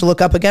I'd have to look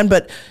up again,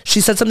 but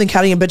she said something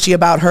catty and bitchy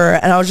about her.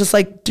 And I was just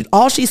like, dude,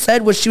 all she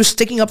said was she was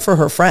sticking up for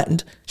her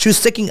friend. She was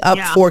sticking up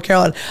for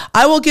Caroline.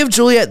 I will give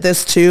Juliet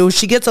this too.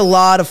 She gets a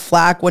lot of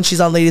flack when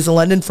she's on Ladies in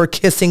London for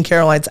kissing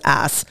Cam's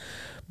ass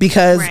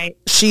because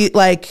she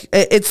like,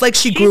 it's like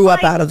she's grew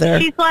up out of there.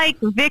 She's like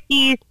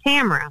Vicky's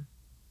Tamara.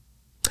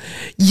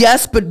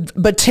 Yes,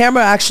 but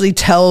Tamara actually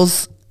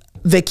tells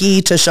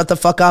Vicky to shut the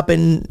fuck up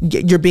and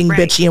you're being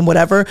bitchy and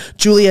whatever.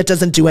 Juliet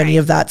doesn't do any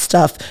of that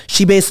stuff.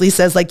 She basically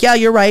says like, yeah,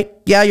 you're right.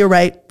 Yeah, you're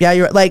right. Yeah,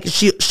 you're right. Like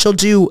she'll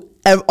do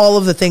all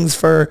of the things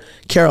for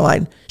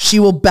Caroline. She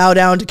will bow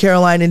down to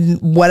Caroline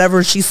and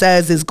whatever she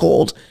says is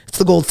gold. It's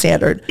the gold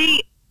standard.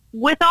 See,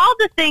 with all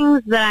the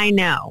things that I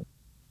know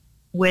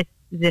with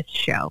this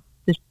show,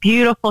 this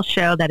beautiful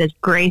show that has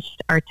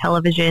graced our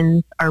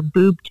televisions, our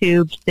boob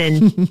tubes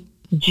since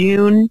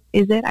June,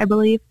 is it, I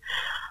believe?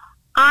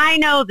 I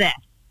know this.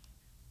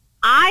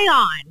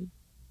 Ayan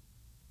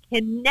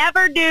can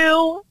never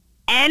do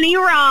any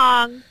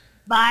wrong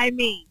by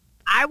me.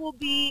 I will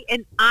be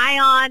an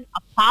Ayan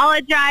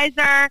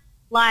apologizer.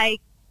 Like,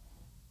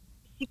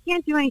 she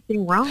can't do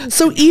anything wrong.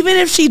 So even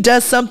if she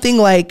does something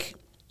like,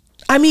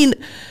 I mean,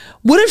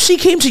 what if she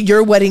came to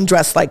your wedding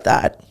dressed like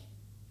that?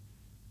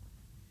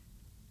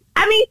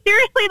 I mean,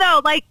 seriously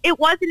though, like, it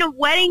wasn't a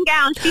wedding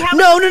gown. She had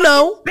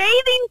No.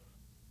 bathing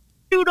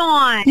suit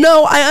on.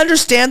 No, I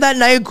understand that,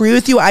 and I agree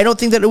with you. I don't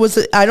think that it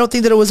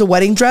was a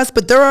wedding dress,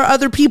 but there are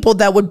other people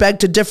that would beg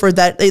to differ.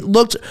 That it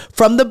looked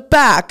from the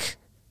back,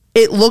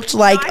 it looked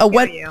like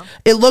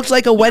it looked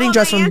like a wedding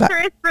dress from the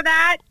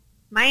back.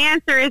 My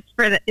answer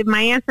for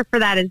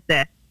that is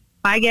this: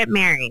 if I get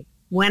married,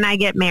 when I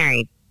get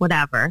married,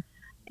 whatever,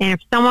 and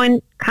if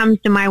someone comes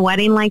to my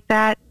wedding like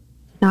that,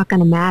 it's not going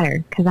to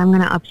matter because I'm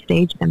going to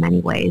upstage them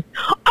anyways.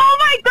 Oh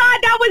my God,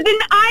 that was an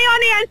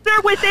Ayan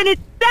answer within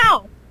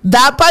itself.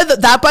 That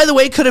by the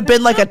way could have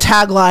been like a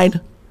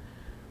tagline.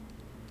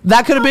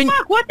 That could have been.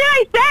 Fuck, what did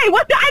I say?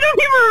 I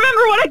don't even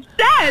remember what I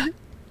said.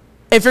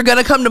 If you're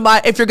gonna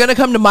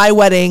come to my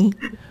wedding,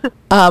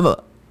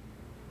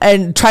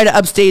 and try to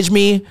upstage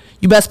me,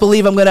 you best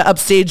believe I'm gonna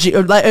upstage you,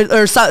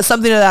 or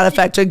something to that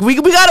effect. I'll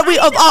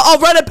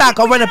run it back.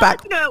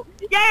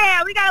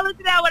 Yeah, we gotta listen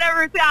to that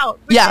whenever it's out.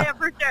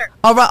 For sure.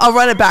 I'll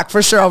run it back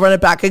for sure. I'll run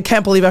it back. I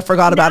can't believe I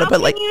forgot about it.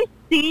 But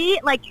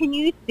can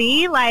you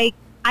see?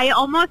 I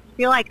almost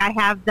feel like I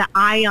have the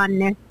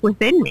Ayanness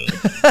within me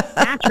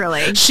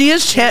naturally. She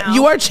is.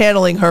 You are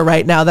channeling her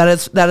right now. That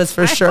is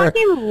for sure. I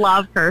fucking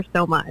love her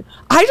so much.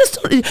 I just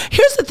don't.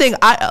 Here's the thing.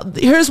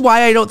 Here's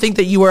why I don't think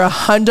that you were a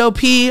hundo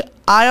P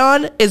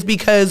Ayan is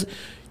because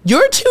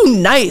you're too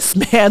nice,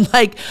 man.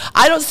 Like,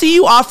 I don't see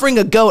you offering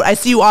a goat. I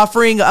see you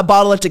offering a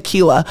bottle of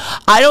tequila.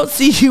 I don't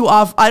see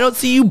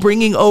you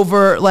bringing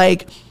over,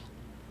 like,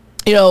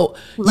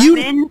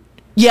 lemon.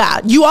 Yeah,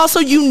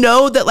 you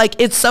know that, like,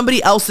 it's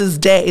somebody else's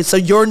day, so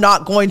you're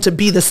not going to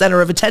be the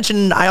center of attention,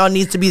 and Ayan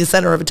needs to be the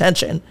center of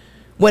attention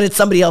when it's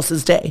somebody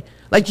else's day.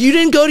 Like, you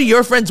didn't go to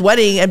your friend's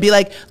wedding and be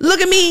like, look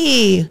at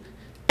me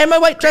and my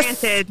white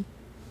dress. Granted,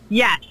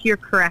 yes, you're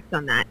correct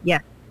on that.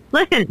 Yes.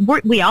 Listen,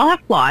 we all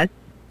have flaws.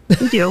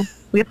 We do.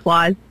 We have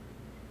flaws.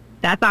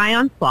 That's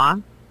Ayan's flaw.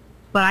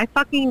 But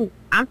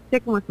I'm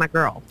sticking with my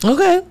girl.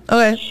 Okay.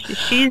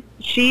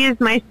 She is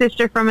my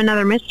sister from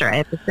another mister, I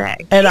have to say.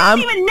 And I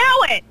don't even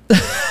know it.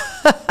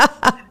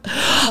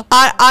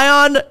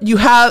 Ayan, you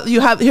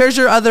have here's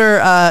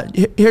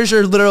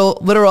your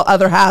literal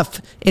other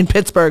half in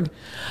Pittsburgh.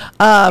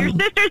 Your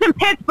sister's in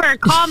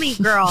Pittsburgh. Call me,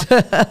 girl.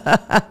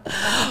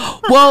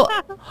 well,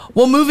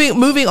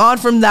 moving on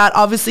from that,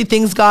 obviously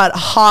things got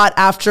hot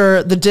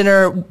after the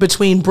dinner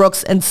between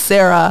Brooks and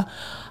Sarah.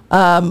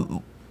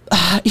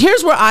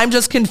 Here's where I'm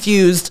just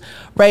confused,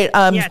 right?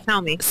 Yeah,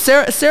 tell me.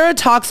 Sarah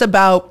talks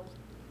about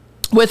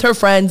with her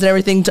friends and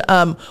everything,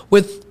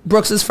 with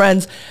Brooks's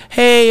friends,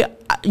 hey,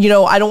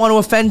 I don't want to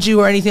offend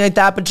you or anything like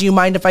that, but do you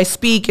mind if I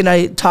speak and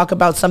I talk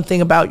about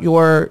something about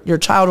your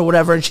child or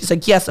whatever? And she's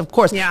like, yes, of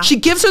course. Yeah. She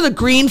gives her the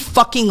green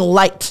fucking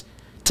light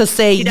to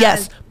say,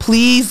 yes,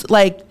 please,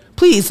 yep.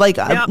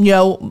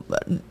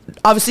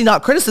 Obviously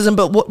not criticism,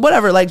 but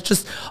whatever, like,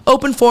 just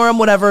open forum,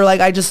 whatever,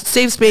 like, I just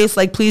save space,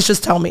 like, please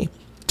just tell me.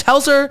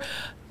 Tells her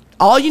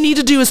all you need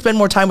to do is spend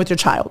more time with your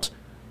child.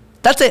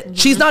 That's it. Mm-hmm.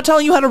 She's not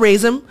telling you how to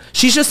raise him.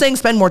 She's just saying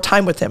spend more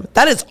time with him.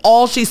 That is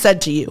all she said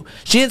to you.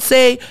 She didn't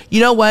say, you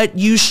know what,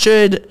 you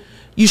shouldn't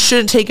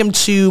take him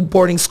to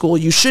boarding school.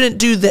 You shouldn't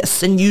do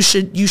this, and you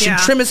should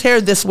trim his hair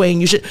this way,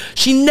 and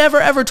she never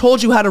ever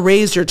told you how to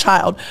raise your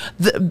child.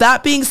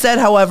 That being said,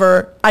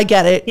 however, I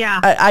get it. Yeah.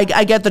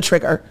 I get the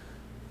trigger.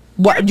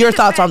 What your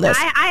thoughts on this?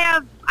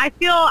 I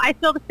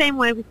feel the same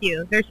way with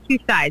you. There's two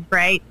sides,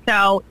 right?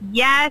 So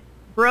yes,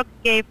 Brooks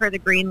gave her the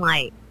green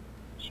light.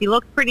 She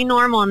looked pretty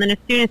normal, and then as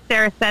soon as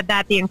Sarah said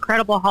that, the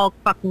Incredible Hulk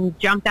fucking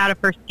jumped out of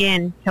her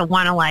skin to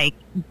want to, like,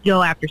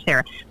 go after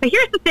Sarah. But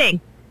here's the thing.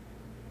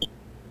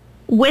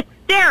 With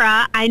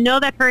Sarah, I know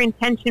that her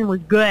intention was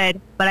good,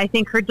 but I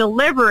think her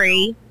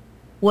delivery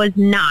was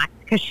not,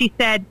 because she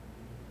said,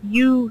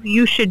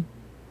 you should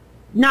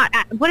not,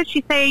 what did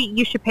she say?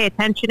 You should pay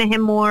attention to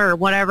him more or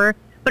whatever.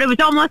 But it was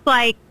almost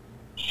like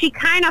she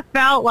kind of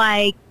felt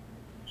like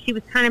she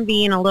was kind of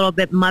being a little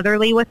bit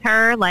motherly with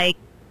her, like,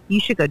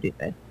 you should go do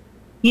this.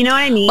 You know what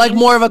I mean? Like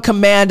more of a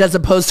command as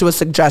opposed to a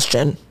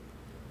suggestion.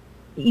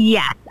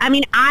 Yes. I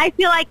mean, I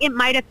feel like it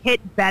might have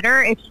hit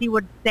better if she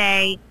would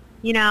say,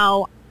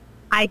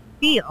 I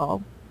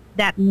feel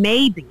that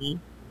maybe,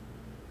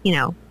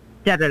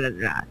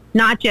 da-da-da-da.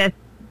 Not just,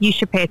 you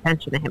should pay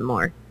attention to him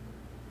more.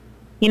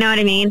 You know what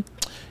I mean?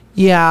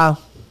 Yeah.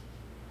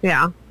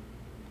 Yeah.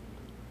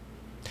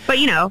 But,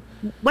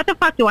 what the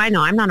fuck do I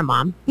know? I'm not a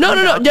mom. No.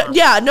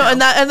 Yeah, no, and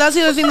that's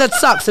the other thing that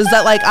sucks is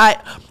that, like,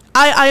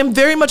 I am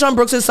very much on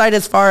Brooks' side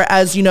as far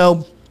as,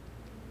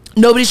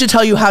 nobody should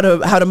tell you how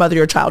to mother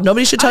your child.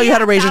 Nobody should tell you how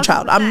to raise your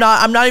child. I'm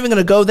not even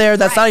going to go there.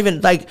 That's not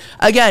even like,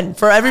 again,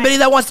 for everybody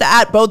that wants to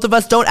add both of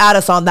us, don't add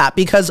us on that,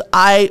 because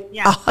I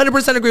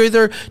 100% agree with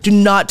her. Do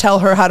not tell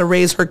her how to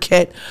raise her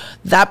kid.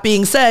 That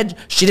being said,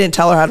 she didn't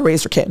tell her how to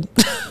raise her kid.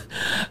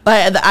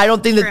 I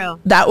don't think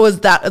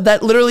that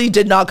literally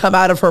did not come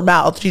out of her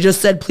mouth. She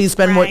just said, please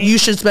spend more, you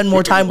should spend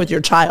more time with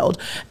your child.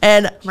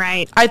 And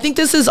I think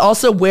this is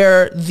also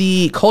where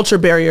the culture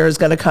barrier is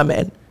going to come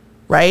in.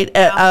 Right?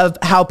 Of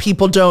how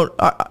people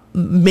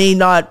may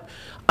not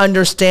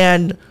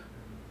understand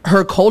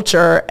her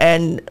culture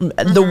and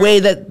the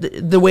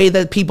way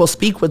that people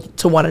speak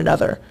to one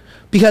another.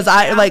 Because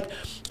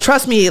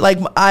trust me,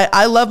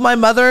 I love my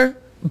mother,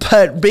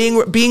 but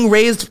being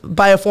raised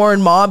by a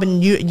foreign mom,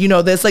 and you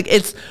know this, like,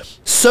 it's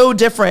so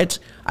different,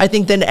 I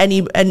think, than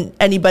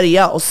anybody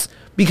else,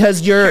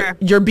 because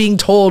you're being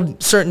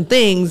told certain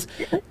things,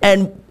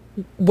 and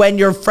when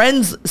your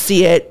friends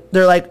see it,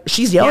 they're like,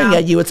 she's yelling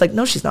at you. It's like,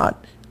 no, she's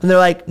not. And they're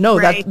like, no,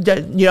 that,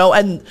 you know,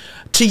 and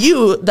to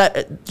you,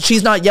 that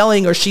she's not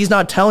yelling or she's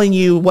not telling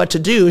you what to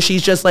do.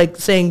 She's just like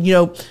saying, you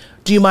know,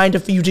 do you mind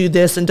if you do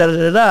this and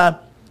da-da-da-da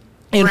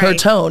in her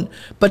tone.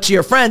 But to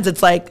your friends,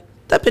 it's like,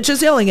 that bitch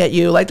is yelling at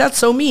you. Like, that's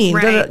so mean.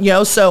 You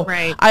know, so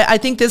I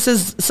think this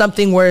is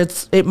something where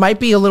it might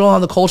be a little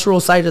on the cultural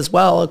side as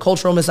well, a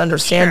cultural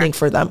misunderstanding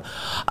for them.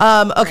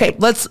 Okay,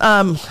 let's,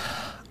 I'm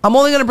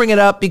only going to bring it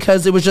up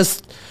because it was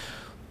just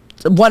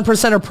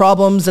 1% of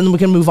problems, and we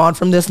can move on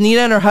from this.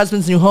 Nina and her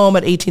husband's new home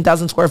at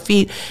 18,000 square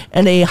feet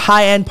in a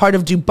high-end part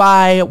of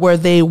Dubai, where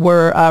they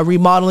were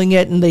remodeling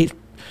it, and they,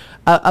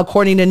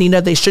 according to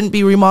Nina, they shouldn't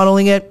be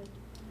remodeling it.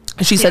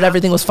 She said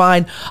everything was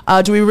fine.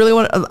 Do we really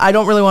want? I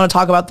don't really want to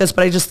talk about this,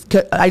 but I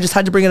just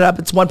had to bring it up.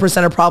 It's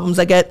 1% of problems.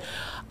 I get,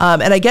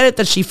 and I get it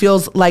that she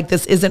feels like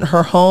this isn't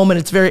her home, and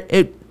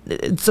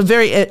it's a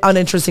very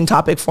uninteresting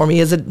topic for me.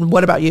 Is it?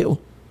 What about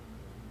you?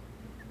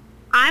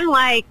 I'm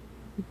like,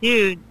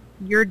 dude,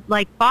 your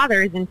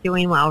father isn't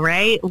doing well,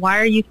 right? Why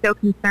are you so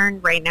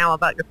concerned right now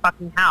about your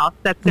fucking house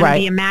that's going to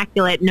be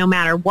immaculate no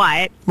matter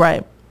what?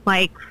 Right.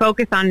 Like,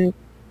 focus on,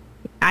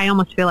 I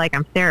almost feel like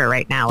I'm Sarah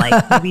right now.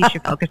 Like, maybe you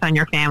should focus on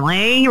your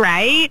family,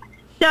 right?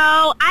 So,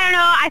 I don't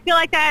know. I feel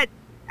like that,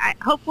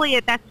 hopefully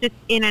that's just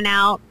in and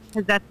out,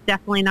 because that's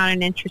definitely not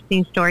an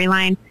interesting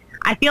storyline.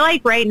 I feel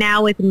like right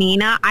now with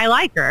Nina, I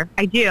like her.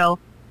 I do.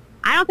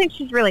 I don't think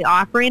she's really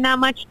offering that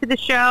much to the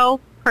show,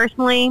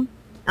 personally.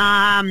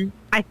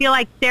 I feel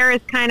like Sarah's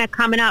kind of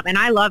coming up, and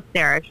I love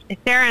Sarah.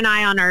 Sarah and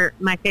Ayan are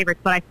my favorites,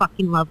 but I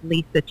fucking love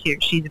Lisa too.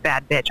 She's a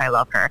bad bitch. I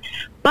love her.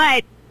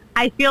 But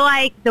I feel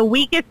like the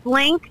weakest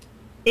link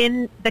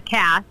in the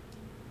cast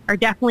are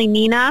definitely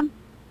Nina,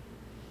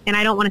 and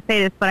I don't want to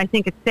say this, but I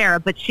think it's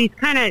Sarah. But she's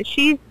kind of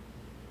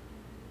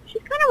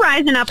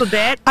rising up a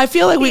bit. I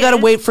feel like we got to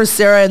wait for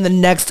Sarah in the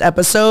next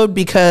episode,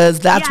 because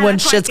that's when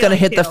shit's going to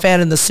hit the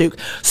fan in the souk.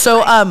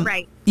 So,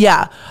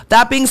 yeah.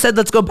 That being said,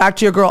 let's go back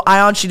to your girl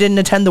Ayan. She didn't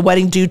attend the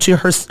wedding due to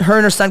her and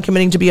her son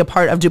committing to be a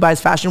part of Dubai's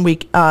Fashion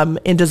Week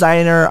in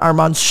designer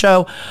Armand's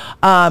show.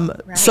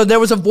 So there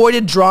was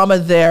avoided drama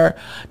there.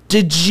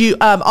 Did you?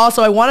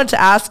 Also, I wanted to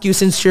ask you,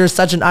 since you're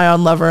such an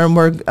Ayan lover, and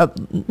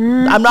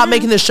I'm not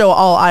making this show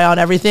all Ayan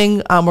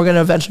everything. We're going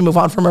to eventually move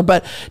on from her.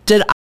 But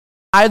did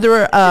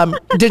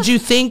you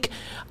think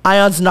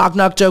Ayan's knock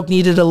knock joke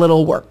needed a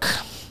little work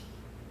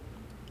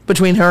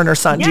between her and her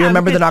son? Do you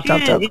remember the knock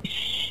knock joke?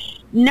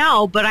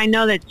 No, but I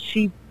know that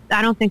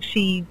I don't think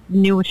she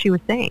knew what she was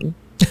saying.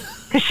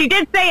 Because she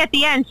did say at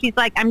the end, she's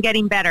like, I'm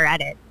getting better at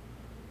it.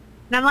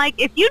 And I'm like,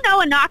 if you know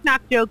a knock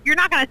knock joke, you're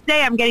not going to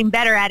say I'm getting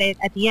better at it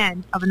at the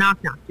end of a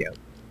knock knock joke.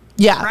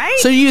 Yeah. Right?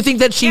 So you think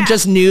that she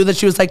just knew that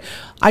she was like,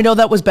 I know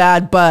that was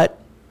bad, but...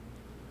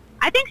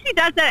 I think she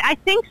does that. I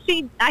think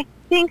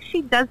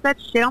she does that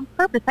shit on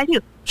purpose. I do.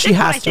 She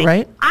has to,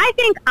 right? I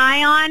think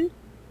Ayan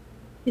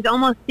is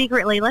almost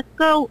secretly, let's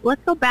go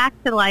back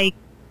to like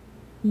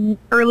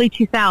early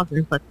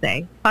 2000s, let's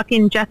say.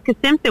 Fucking Jessica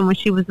Simpson, when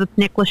she was with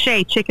Nick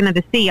Lachey, Chicken of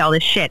the Sea, all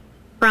this shit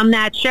from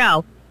that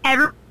show.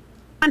 Everyone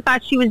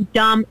thought she was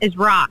dumb as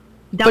rock.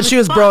 But she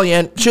was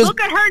brilliant. Look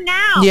at her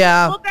now.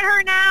 Yeah. Look at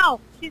her now.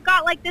 She's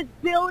got like this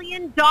 $1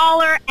 billion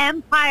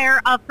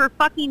empire of her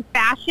fucking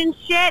fashion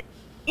shit.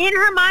 In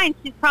her mind,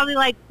 she's probably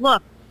like,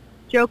 look,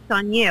 joke's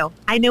on you.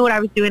 I knew what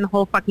I was doing the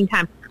whole fucking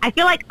time. I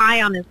feel like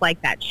Ayan is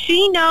like that.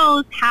 She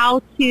knows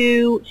how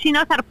to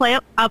play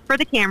up for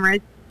the cameras.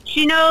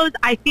 She knows,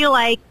 I feel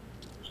like,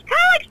 she's kind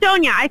of like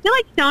Sonia. I feel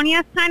like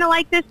Sonia's kind of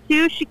like this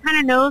too. She kind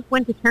of knows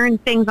when to turn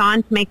things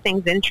on to make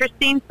things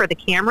interesting for the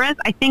cameras.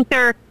 I think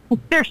they're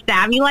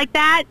savvy like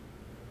that.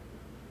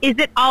 Is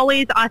it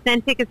always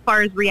authentic as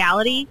far as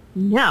reality?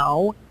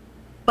 No.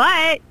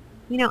 But,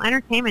 you know,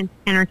 entertainment's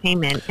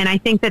entertainment. And I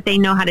think that they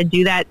know how to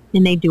do that,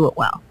 and they do it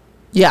well.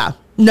 Yeah.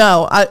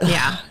 No.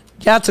 Yeah,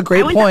 that's a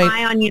great point. I went to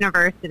Ion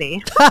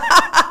University. Oh,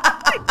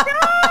 my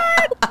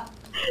God.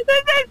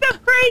 This is some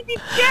crazy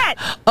shit.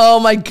 Oh,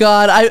 my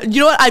God.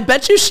 You know what? I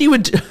bet you she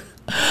would...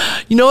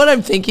 You know what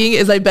I'm thinking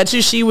is I bet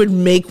you she would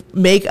make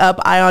up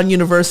Ion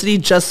University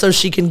just so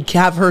she can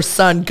have her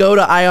son go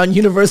to Ion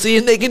University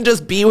and they can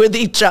just be with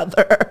each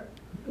other.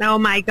 Oh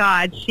my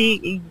God,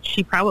 she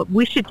probably,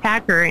 we should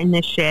tag her in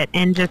this shit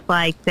and just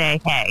like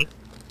say, hey,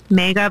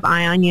 make up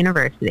Ion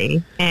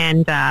University,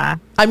 and I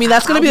mean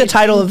that's going to be the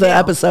title of the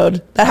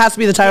episode. That has to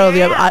be the title of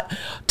the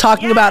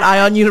talking about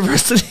Ion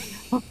University.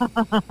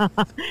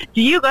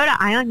 Do you go to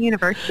Ion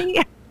University?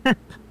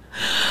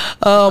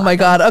 Oh my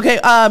God. Okay.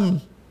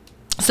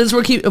 Since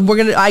we're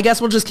gonna, I guess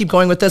we'll just keep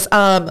going with this.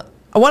 I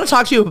want to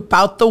talk to you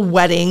about the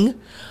wedding.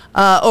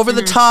 Over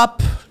the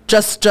top.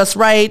 Just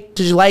right.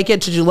 Did you like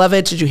it? Did you love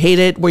it? Did you hate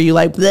it? Were you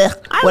like, bleh,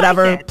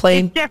 whatever,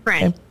 plain? It's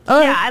different. Okay.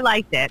 Right. Yeah, I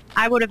liked it.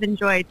 I would have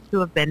enjoyed to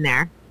have been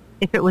there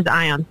if it was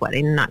Ion's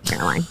wedding and not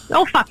Caroline.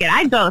 Oh, fuck it.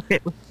 I'd go if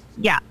it was,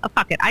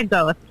 fuck it. I'd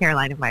go if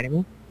Caroline invited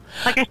me.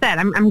 Like I said,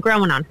 I'm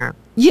growing on her.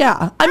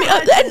 Yeah. I mean,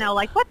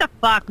 like, what the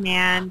fuck,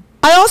 man?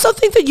 I also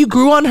think that you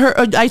grew on her.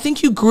 I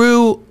think you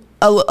grew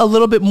a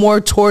little bit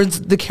more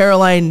towards the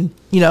Caroline,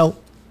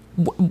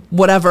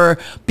 whatever,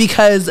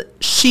 because of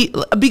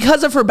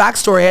her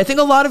backstory. I think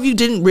a lot of you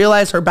didn't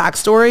realize her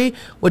backstory,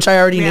 which I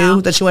already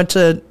knew, that she went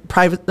to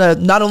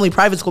not only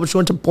private school, but she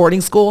went to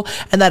boarding school,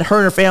 and that her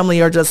and her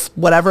family are just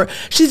whatever.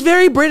 She's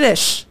very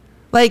British.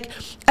 Like,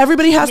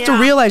 everybody has to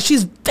realize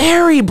she's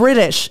very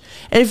British.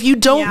 And if you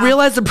don't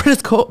realize the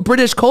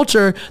British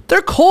culture,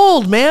 they're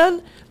cold,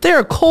 man.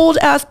 They're cold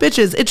ass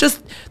bitches.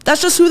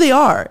 That's just who they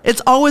are.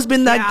 It's always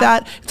been like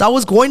that. It's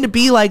always going to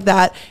be like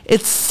that.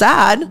 It's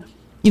sad,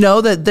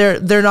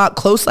 that they're not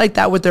close like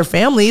that with their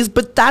families,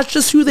 but that's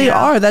just who they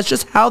are. That's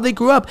just how they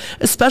grew up,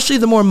 especially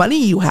the more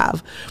money you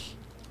have.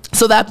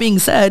 So that being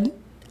said,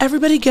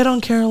 everybody get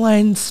on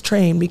Caroline's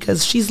train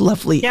because she's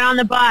lovely. Get on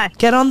the bus.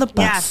 Get on the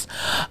bus.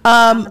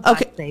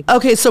 Yes.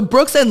 Okay. So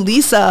Brooks and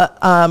Lisa,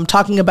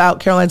 talking about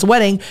Caroline's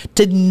wedding,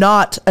 did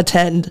not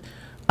attend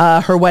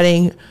her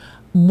wedding.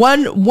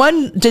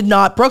 One did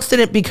not. Brooks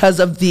didn't because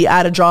of the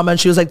added drama, and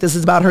she was like, this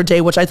is about her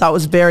day, which I thought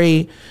was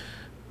very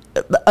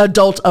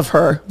adult of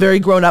her, very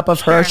grown up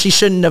of her. She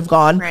shouldn't have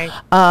gone. Right.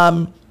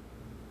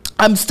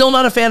 I'm still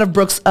not a fan of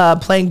Brooks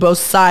playing both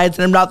sides,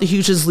 and I'm not the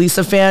hugest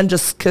Lisa fan.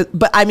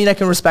 But I mean, I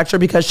can respect her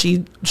because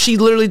she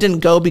literally didn't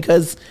go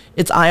because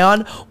it's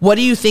Ion. What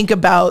do you think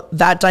about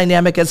that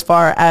dynamic as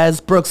far as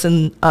Brooks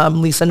and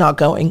Lisa not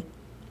going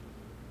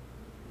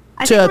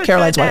to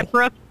Caroline's wedding?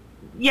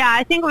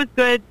 I think it was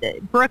good.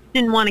 Brooks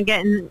didn't want to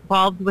get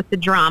involved with the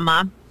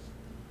drama,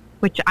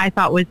 which I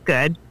thought was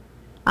good.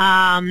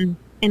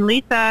 And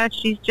Lisa,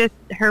 she's just,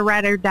 her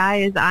ride or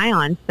die is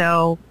Ion.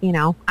 So,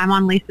 I'm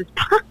on Lisa's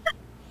part.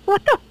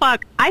 What the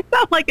fuck? I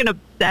sound like an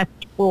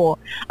obsessed fool.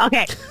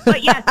 Okay.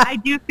 But yes, I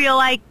do feel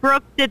like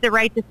Brooks did the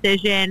right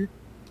decision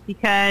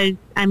because,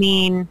 I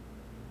mean,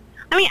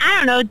 I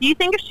don't know. Do you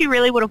think if she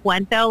really would have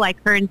went, though,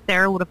 like her and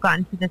Sarah would have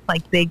gotten to this,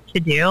 like, big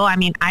to-do? I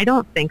mean, I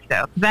don't think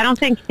so. Because I don't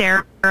think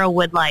Sarah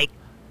would, like,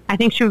 I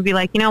think she would be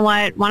like, you know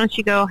what? Why don't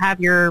you go have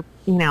your,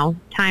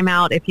 time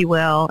out, if you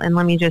will, and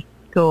let me just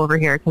go over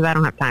here because I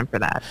don't have time for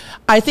that.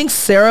 I think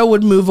Sarah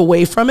would move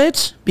away from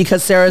it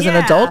because Sarah's an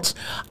adult.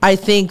 I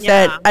think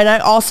that, and I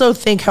also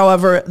think,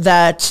 however,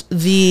 that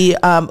the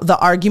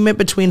argument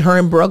between her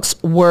and Brooks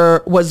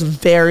was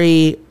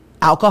very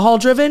alcohol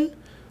driven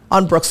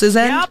on Brooks's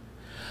end. Yep.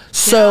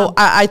 So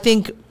I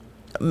think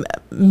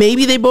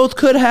maybe they both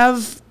could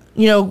have,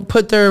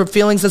 put their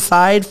feelings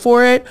aside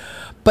for it.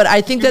 But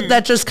I think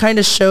that just kind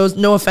of shows,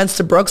 no offense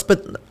to Brooks,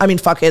 but I mean,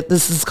 fuck it.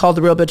 This is called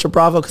The Real Bitch of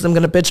Bravo because I'm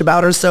going to bitch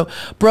about her. So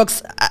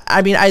Brooks,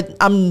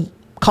 I'm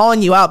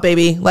calling you out,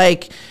 baby.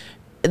 Like,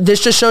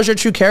 this just shows your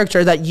true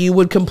character that you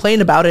would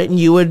complain about it and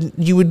you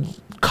would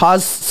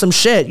cause some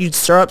shit. You'd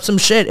stir up some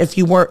shit if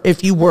you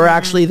were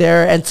actually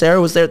there and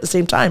Sarah was there at the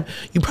same time.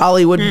 You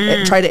probably would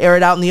try to air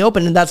it out in the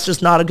open, and that's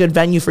just not a good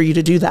venue for you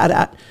to do that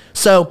at.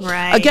 So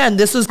again,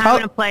 this is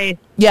probably,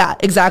 yeah,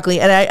 exactly.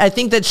 And I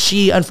think that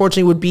she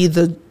unfortunately would be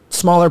the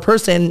smaller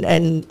person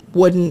and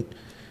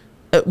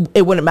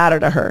it wouldn't matter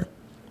to her.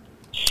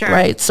 Sure.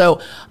 Right.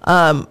 So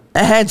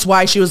hence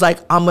why she was like,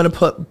 I'm going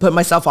to put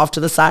myself off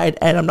to the side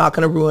and I'm not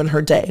going to ruin her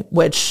day,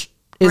 which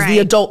is the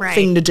adult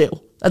thing to do.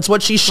 That's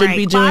what she should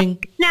be doing.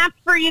 Snaps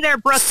for you there,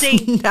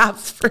 Brooksy.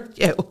 Snaps for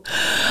you.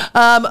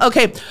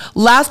 Okay.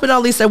 Last but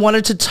not least, I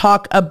wanted to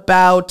talk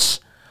about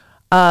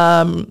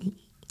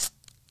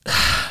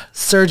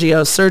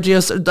Sergio,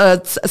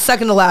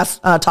 second to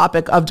last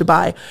topic of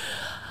Dubai.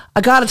 I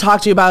got to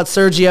talk to you about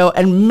Sergio,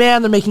 and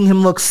man, they're making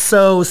him look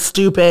so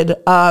stupid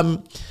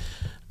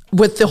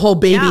with the whole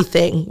baby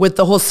thing, with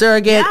the whole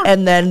surrogate,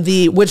 and then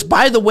which,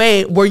 by the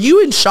way, were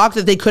you in shock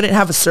that they couldn't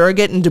have a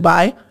surrogate in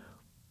Dubai?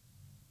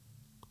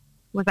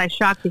 Was I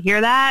shocked to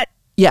hear that?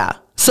 Yeah.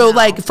 So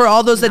like for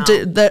all those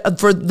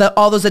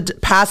that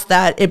passed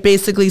that, it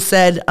basically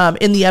said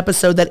in the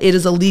episode that it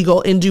is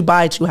illegal in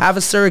Dubai to have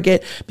a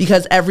surrogate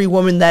because every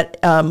woman that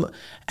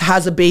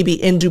has a baby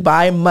in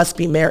Dubai must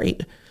be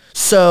married.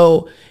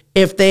 So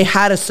if they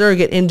had a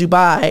surrogate in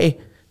Dubai,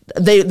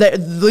 they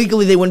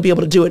legally they wouldn't be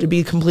able to do it. It'd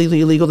be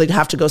completely illegal. They'd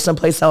have to go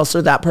someplace else,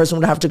 or that person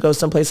would have to go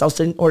someplace else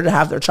in order to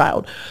have their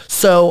child.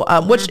 So,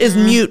 which is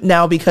mute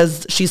now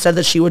because she said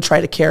that she would try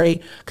to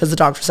carry because the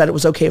doctor said it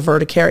was okay for her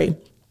to carry.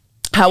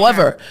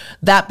 However,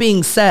 that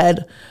being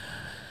said,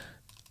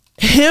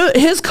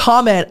 his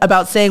comment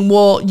about saying,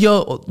 well,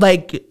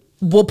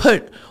 we'll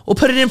put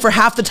it in for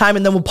half the time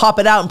and then we'll pop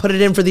it out and put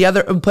it in for the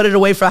other, and put it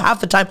away for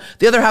half the time.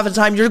 The other half of the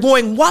time, you're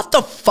going, what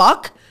the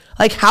fuck?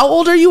 Like, how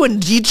old are you?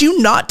 And did you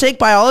not take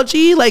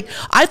biology? Like,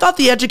 I thought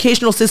the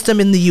educational system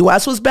in the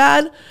US was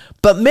bad,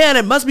 but man,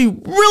 it must be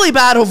really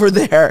bad over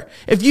there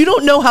if you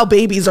don't know how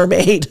babies are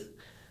made.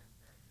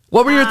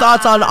 What were your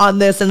thoughts on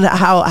this, and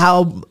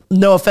how,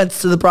 no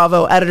offense to the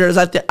Bravo editors,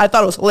 I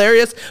thought it was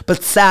hilarious,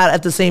 but sad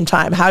at the same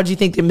time. How do you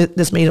think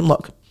this made him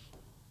look?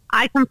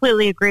 I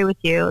completely agree with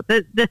you.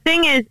 The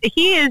thing is,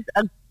 he is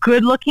a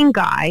good-looking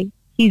guy.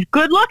 He's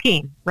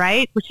good-looking,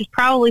 right? Which is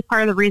probably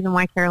part of the reason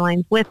why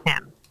Caroline's with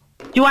him.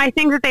 Do I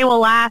think that they will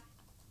last?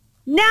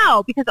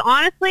 No, because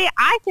honestly,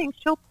 I think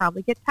she'll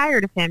probably get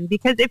tired of him,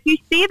 because if you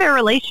see their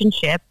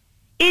relationship,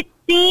 it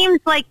seems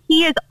like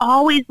he is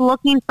always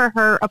looking for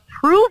her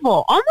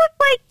approval, almost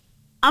like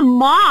a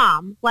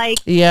mom. Like,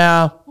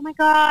 yeah, oh my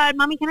God,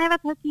 mommy, can I have a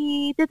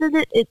cookie?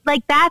 It's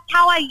like that's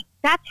how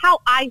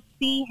I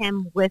see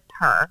him with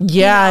her.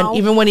 Yeah, you know? And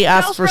even when he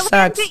asks for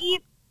sex.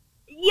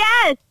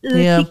 Yes,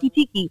 yeah.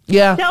 tiki.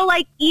 Yeah. So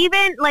like,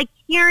 even like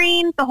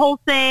hearing the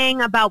whole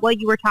thing about what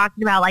you were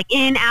talking about, like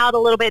in, out a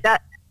little bit,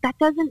 that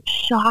doesn't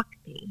shock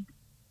me.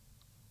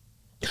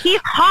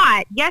 He's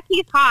hot. Yes,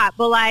 he's hot,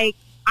 but like,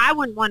 I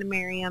wouldn't want to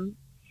marry him.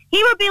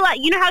 He would be like,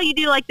 you know how you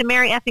do like the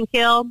marry, F, and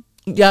kill?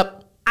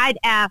 Yep. I'd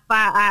F.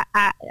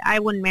 I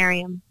wouldn't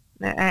marry him.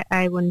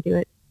 I wouldn't do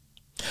it.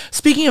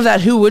 Speaking of that,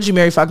 who would you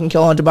marry, fucking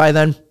kill on Dubai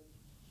then?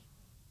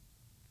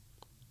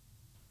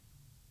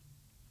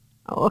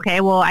 Oh,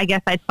 okay, well, I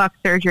guess I'd fuck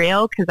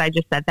Sergio because I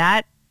just said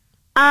that.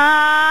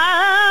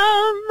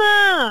 I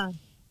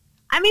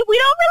mean, we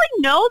don't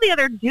really know the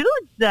other dudes,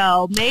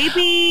 though.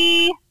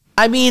 Maybe...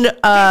 I mean...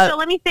 okay, so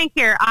let me think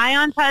here.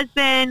 Ayan's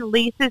husband,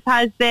 Lisa's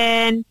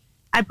husband.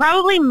 I'd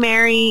probably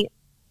marry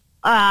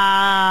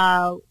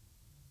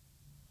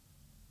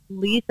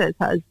Lisa's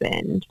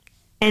husband.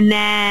 And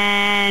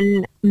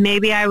then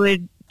maybe I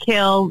would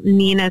kill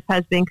Nina's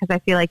husband because I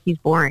feel like he's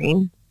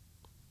boring.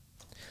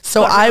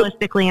 So but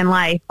realistically in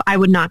life, I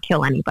would not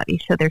kill anybody.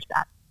 So there's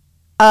that.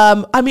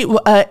 I mean,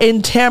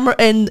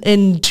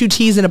 in Two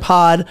Teas in a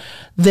Pod,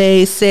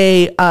 they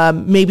say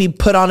maybe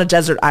put on a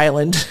desert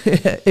island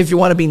if you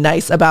want to be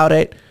nice about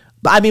it.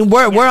 I mean,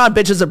 we're on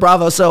Bitches at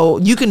Bravo, so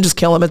you can just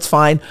kill him. It's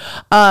fine.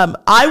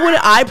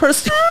 I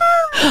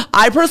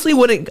personally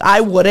wouldn't.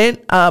 I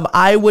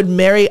would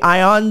marry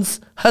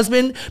Ayan's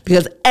husband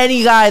because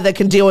any guy that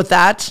can deal with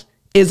that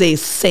is a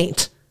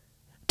saint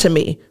to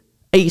me.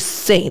 A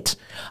saint.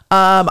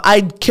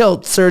 I'd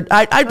kill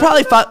I'd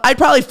probably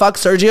fuck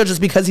Sergio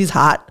just because he's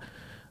hot.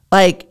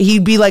 Like,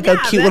 he'd be like a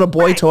cute little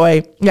boy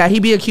toy. Yeah,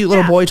 he'd be a cute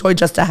little boy toy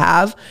just to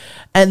have.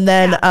 And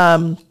then, I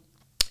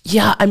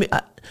mean,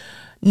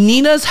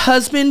 Nina's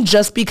husband,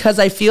 just because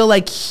I feel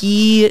like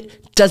he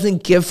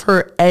doesn't give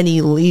her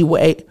any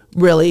leeway,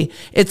 really.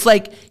 It's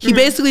like he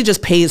basically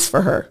just pays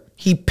for her.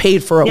 He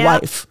paid for a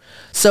wife.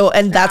 So,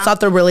 and that's not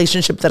the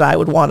relationship that I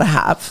would want to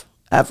have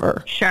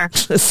ever. Sure.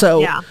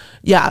 So,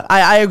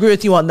 I agree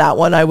with you on that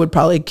one. I would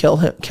probably kill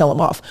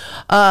him off.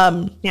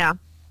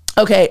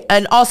 Okay.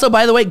 And also,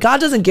 by the way, God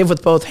doesn't give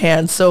with both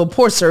hands. So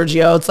poor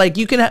Sergio. It's like,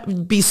 you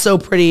can be so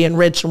pretty and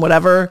rich and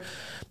whatever,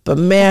 but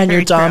man,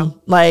 you're dumb.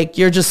 True. Like,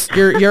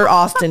 you're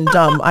Austin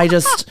dumb.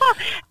 Just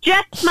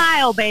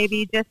smile,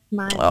 baby. Just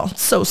smile. Well,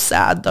 so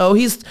sad though.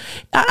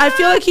 I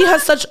feel like he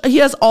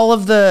has all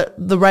of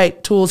the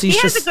right tools. He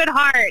has a good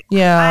heart.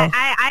 Yeah.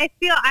 I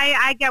feel,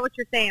 I get what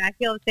you're saying. I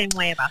feel the same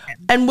way about him.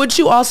 And would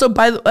you also,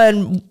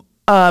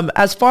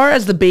 as far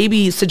as the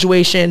baby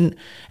situation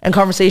and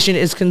conversation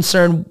is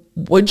concerned,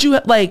 would you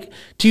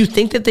do you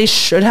think that they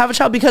should have a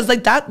child? Because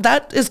like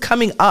that is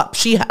coming up.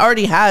 She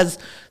already has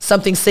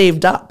something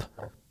saved up.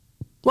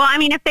 Well, I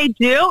mean, if they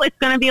do, it's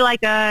going to be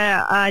like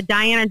a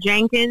Diana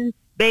Jenkins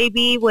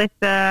baby with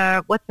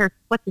what's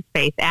his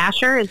face?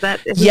 Asher? Is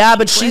that? Yeah,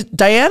 but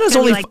Diana's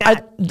only like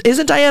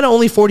isn't Diana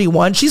only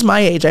 41? She's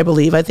my age, I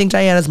believe. I think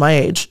Diana's my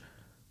age.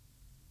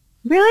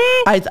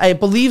 Really? I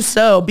believe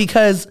so,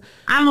 because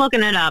I'm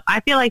looking it up. I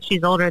feel like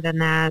she's older than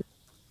that.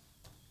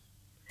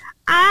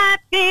 I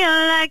feel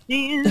like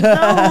she's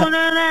older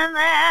than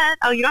that.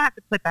 Oh, you don't have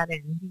to put that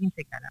in. You can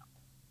take that out.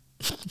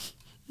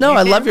 No,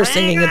 I love your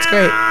singing. It's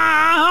great.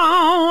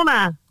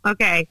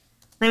 Okay,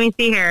 let me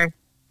see here.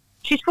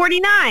 She's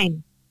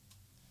 49.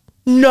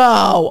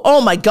 No.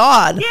 Oh my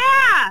God.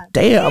 Yeah.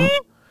 Damn. See?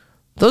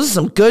 Those are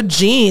some good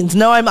genes.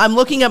 No, I'm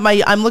looking at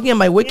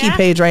my wiki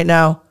page right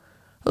now.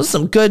 Those are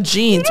some good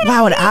genes.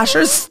 Wow, and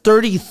Asher's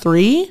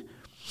 33?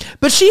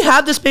 But she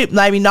had this baby.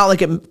 I mean, not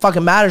like it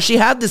fucking matters. She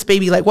had this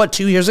baby like what,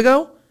 2 years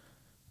ago?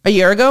 A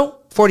year ago?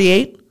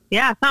 48?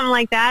 Yeah, something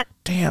like that.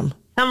 Damn.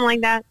 Something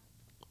like that.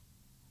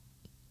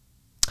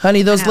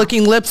 Honey, those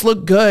licking lips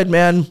look good,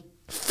 man.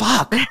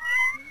 Fuck.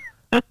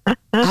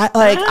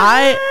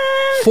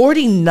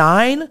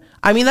 49?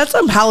 I mean, that's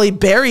some Halle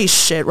Berry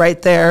shit right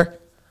there.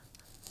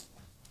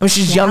 I mean,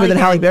 she's younger than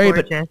Halle Berry,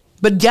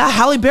 but yeah,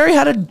 Halle Berry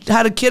had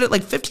a kid at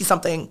like 50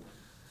 something.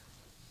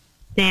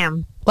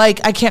 Damn. Like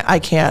I can't.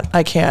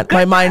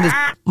 My mind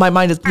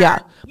is blown.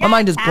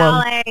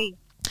 Allie.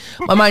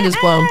 My mind is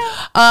blown.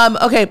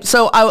 Okay,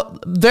 so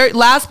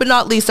last but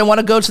not least, I want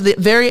to go to the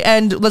very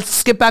end. Let's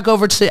skip back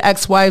over to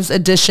ex-wives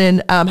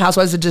edition,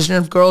 housewives edition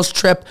of Girls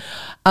Trip.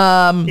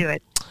 Do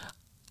it.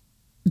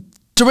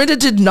 Dorinda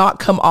did not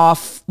come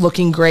off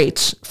looking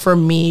great for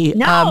me.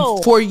 No.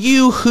 For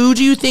you, who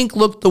do you think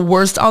looked the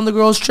worst on the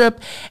Girls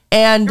Trip?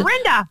 And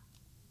Dorinda.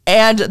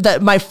 And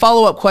that my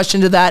follow-up question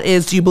to that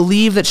is, do you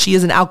believe that she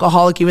is an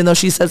alcoholic, even though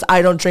she says,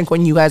 I don't drink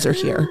when you guys are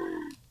here?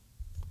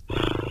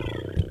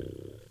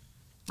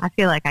 I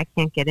feel like I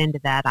can't get into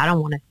that. I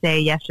don't want to say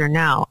yes or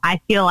no. I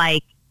feel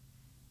like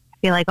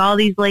all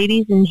these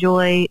ladies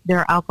enjoy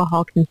their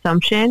alcohol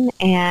consumption,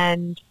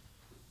 and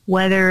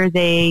whether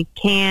they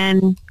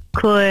could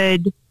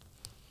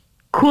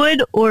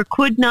or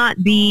could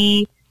not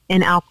be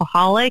an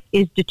alcoholic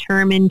is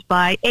determined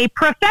by a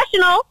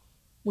professional,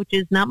 which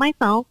is not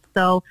myself.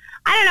 So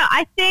I don't know.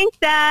 I think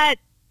that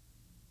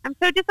I'm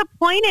so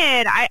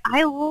disappointed.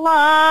 I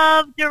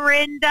love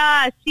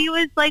Dorinda. She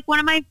was like one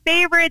of my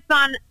favorites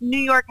on New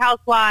York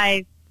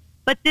Housewives.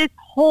 But this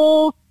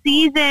whole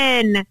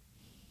season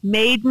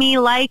made me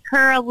like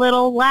her a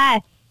little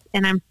less.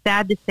 And I'm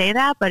sad to say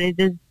that, but it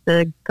is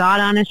the God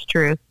honest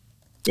truth.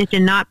 It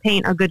did not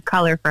paint a good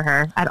color for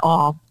her at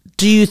all.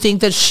 Do you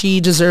think that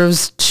she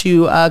deserves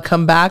to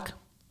come back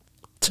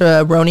to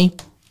Roni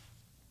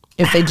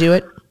if they do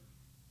it?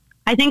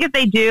 I think if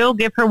they do,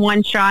 give her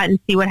one shot and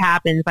see what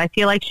happens. I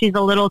feel like she's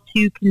a little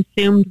too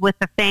consumed with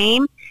the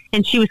fame.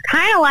 And she was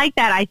kind of like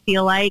that, I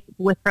feel like,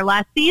 with her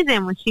last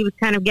season when she was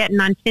kind of getting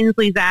on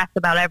Tinsley's ass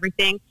about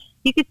everything.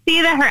 You could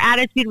see that her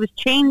attitude was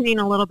changing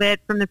a little bit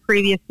from the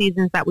previous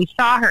seasons that we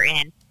saw her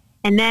in.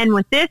 And then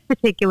with this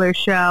particular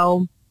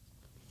show,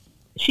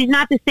 she's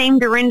not the same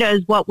Dorinda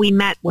as what we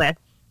met with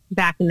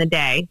back in the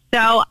day.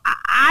 So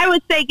I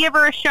would say give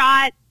her a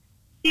shot,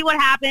 see what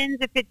happens.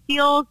 If it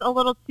feels a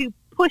little too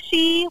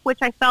pushy, which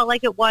I felt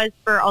like it was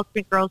for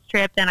Ultimate Girls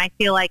Trip, then I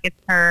feel like it's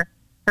her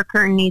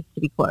curtain needs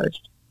to be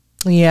closed.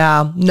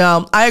 Yeah,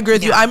 no, I agree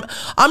with you. I'm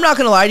not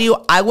going to lie to you.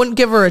 I wouldn't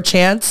give her a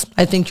chance.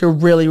 I think you're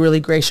really,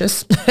 really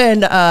gracious.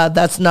 And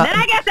that's not... Then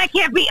I guess that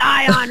can't be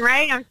Ayan,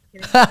 right? I'm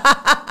just kidding.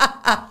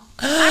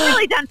 I'm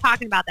really done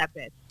talking about that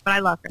bitch, but I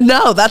love her.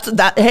 No,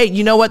 that. Hey,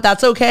 you know what?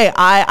 That's okay.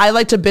 I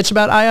like to bitch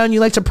about Ayan. You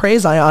like to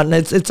praise Ayan.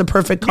 It's a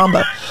perfect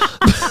combo.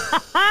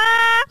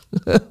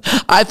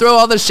 I throw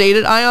all the shade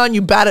at Ayan.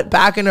 You bat it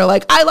back and are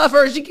like, I love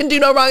her. She can do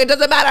no wrong. It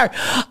doesn't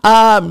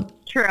matter.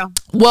 True.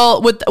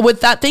 Well,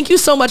 with that, thank you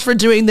so much for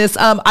doing this.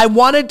 I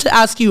wanted to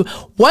ask you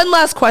one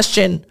last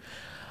question.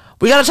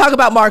 We got to talk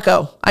about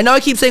Marco. I know I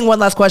keep saying one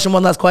last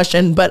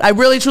question, but I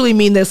really truly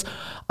mean this.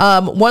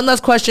 One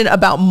last question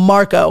about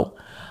Marco.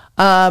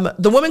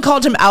 The woman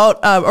called him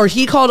out, or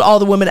he called all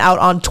the women out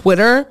on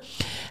Twitter,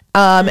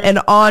 and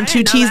on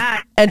Two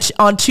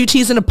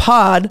T's in a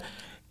Pod.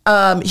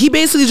 He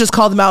basically just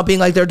called them out being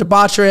like they're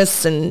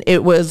debaucherous, and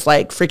it was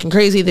like freaking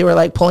crazy. They were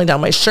like pulling down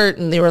my shirt,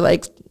 and they were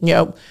like,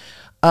 there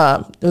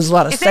was a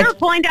lot of If they were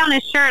pulling down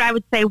his shirt, I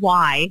would say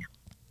why.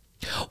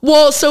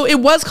 Well, so it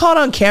was caught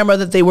on camera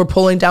that they were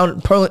pulling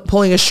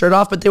his shirt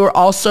off, but they were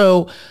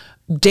also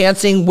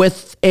dancing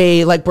with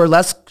a like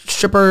burlesque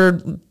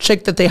stripper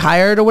chick that they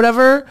hired or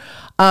whatever.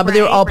 But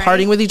they were all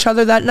partying with each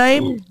other that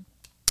night,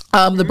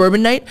 the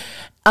bourbon night.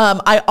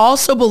 I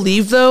also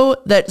believe though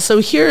that, so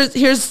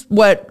here's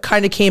what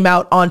kind of came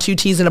out on Two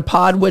T's in a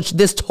Pod, which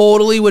this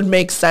totally would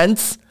make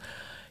sense.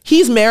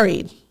 He's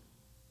married.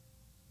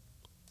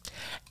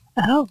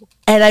 Oh.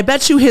 And I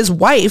bet you his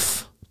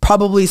wife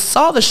probably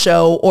saw the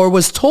show or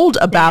was told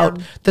about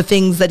the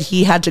things that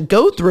he had to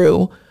go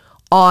through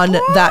on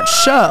that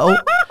show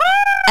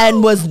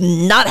and was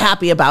not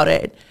happy about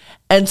it.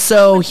 And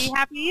so he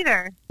happy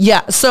either.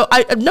 Yeah. So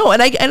I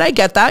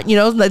get that,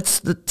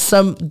 that's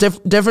some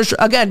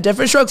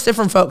different strokes,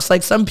 different folks.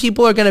 Like some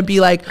people are going to be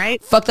like,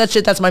 fuck that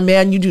shit. That's my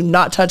man. You do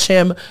not touch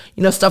him,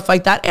 stuff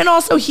like that. And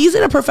also he's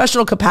in a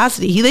professional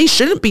capacity. They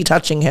shouldn't be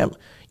touching him.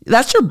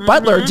 That's your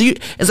butler.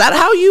 Is that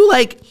how you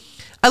like,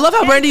 I love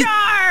how Brandy.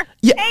 HR.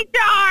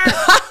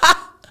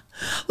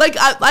 Like,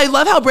 I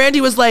love how Brandy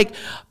was like,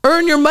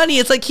 earn your money.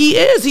 It's like,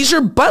 he's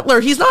your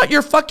butler. He's not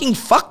your fucking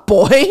fuck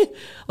boy.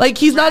 Like,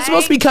 he's not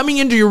supposed to be coming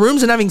into your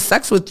rooms and having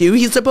sex with you.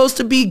 He's supposed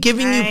to be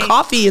giving you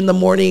coffee in the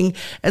morning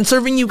and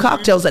serving you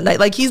cocktails at night.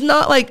 Like, he's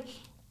not like,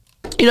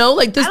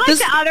 like this. I like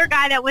the other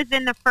guy that was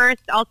in the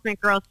first Ultimate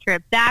Girls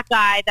Trip. That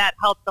guy that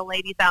helped the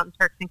ladies out in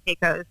Turks and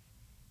Caicos.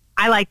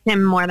 I liked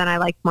him more than I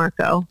liked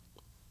Marco.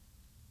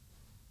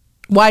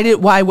 Why did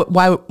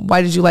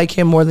you like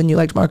him more than you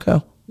liked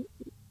Marco?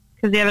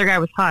 Because the other guy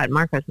was hot.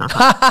 Marco's not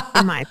hot,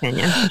 in my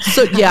opinion.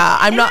 So yeah,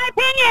 my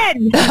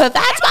opinion.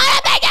 That's my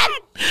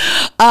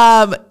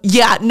opinion.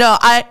 Yeah, no,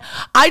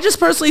 I just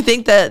personally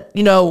think that,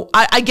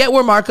 I get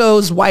where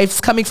Marco's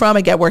wife's coming from.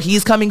 I get where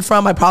he's coming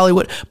from. I probably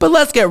would, but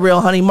let's get real,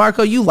 honey.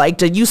 Marco, you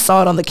liked it. You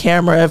saw it on the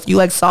camera. If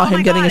you saw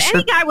him getting a shirt.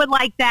 Any guy would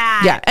like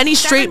that. Yeah, any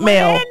straight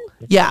male.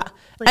 Yeah.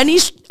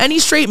 Any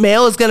straight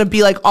male is going to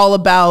be like all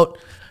about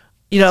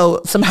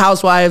some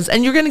housewives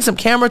and you're getting some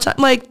camera time.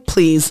 Like,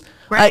 please.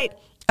 Right.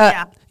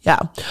 Yeah.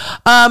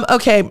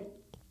 Okay.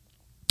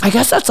 I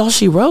guess that's all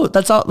she wrote.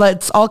 That's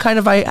all kind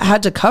of I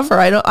had to cover.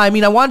 I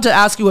wanted to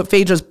ask you what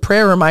Phaedra's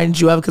prayer reminded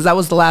you of because that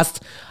was the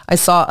last I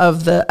saw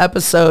of the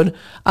episode.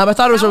 I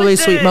thought it was a really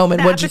sweet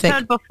moment. What did you think?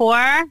 Episode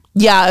before?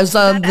 Yeah, it was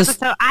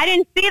episode. I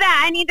didn't see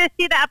that. I need to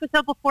see the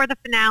episode before the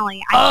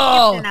finale.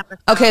 I skipped an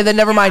episode. Okay, then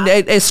never mind.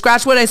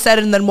 Scratch what I said,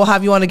 and then we'll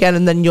have you on again,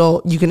 and then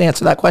you can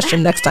answer that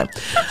question next time.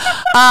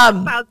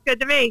 Sounds good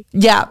to me.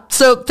 Yeah.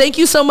 So thank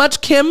you so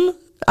much, Kim.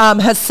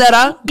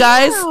 Hasara,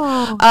 guys,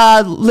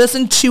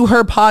 listen to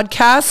her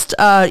podcast,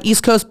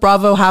 East Coast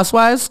Bravo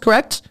Housewives,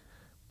 correct?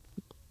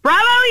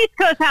 Bravo East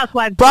Coast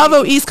Housewives.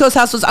 Bravo East Coast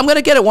Housewives. I'm going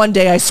to get it one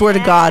day, I swear to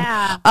God.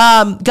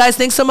 Guys,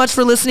 thanks so much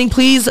for listening.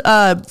 Please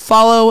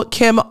follow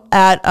Kim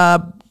at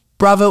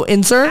Bravo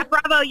Yinzer. At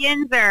Bravo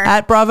Yinzer.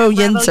 At Bravo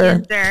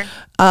Yinzer.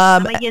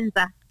 I'm a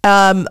Yinza.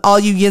 All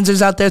you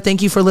Yinzers out there,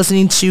 thank you for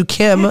listening to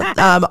Kim.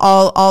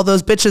 All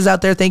those bitches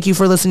out there, thank you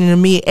for listening to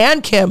me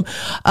and Kim.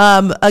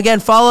 Again,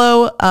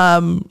 follow,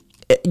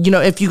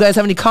 if you guys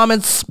have any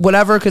comments,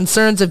 whatever,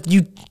 concerns, if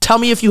you tell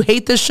me if you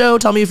hate this show,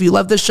 tell me if you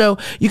love this show,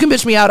 you can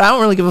bitch me out. I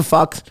don't really give a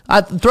fuck.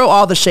 I throw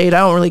all the shade. I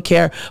don't really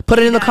care. Put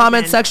it in the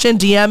comment section,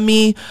 DM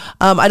me.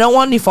 I don't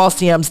want any false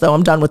DMs though.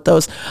 I'm done with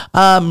those.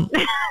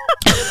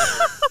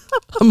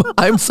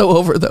 I'm so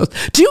over those.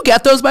 Do you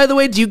get those, by the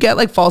way? Do you get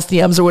like false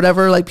DMs or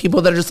whatever? Like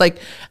people that are just like,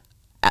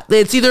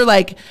 it's either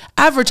like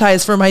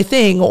advertise for my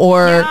thing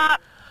or...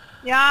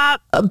 Yeah.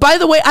 By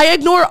the way, I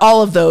ignore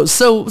all of those.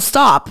 So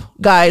stop,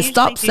 guys.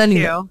 Stop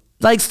sending them.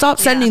 Like, stop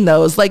sending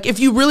those. Like, if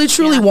you really,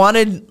 truly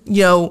wanted,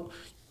 you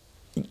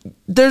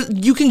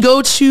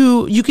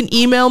can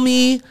email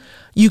me.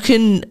 You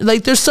can,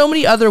 like, there's so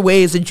many other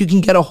ways that you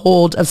can get a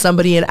hold of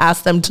somebody and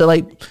ask them to,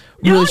 like,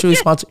 really, truly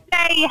sponsor.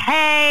 Say,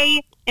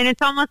 hey, and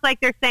it's almost like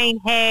they're saying,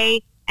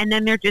 hey, and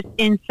then they're just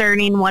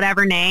inserting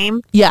whatever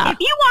name. Yeah. If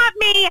you want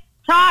me,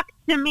 talk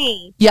to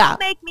me. Yeah. Don't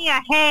make me a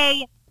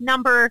hey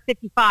number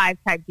 55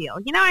 type deal.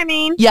 You know what I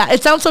mean? Yeah,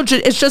 it sounds so,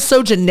 it's just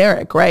so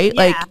generic, right?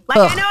 Yeah.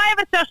 Like I know I have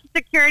a social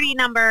security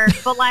number,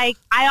 but like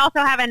I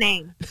also have a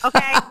name,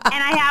 okay? And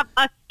I have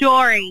a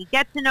story.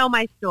 Get to know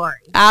my story.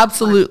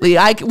 Absolutely.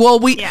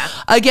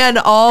 Again,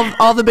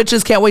 all the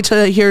bitches can't wait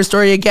to hear a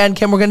story again.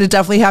 Kim, we're going to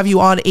definitely have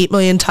you on 8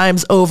 million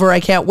times over. I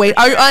can't wait.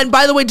 And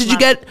by the way,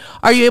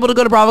 are you able to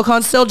go to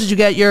BravoCon still? Did you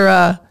get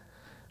your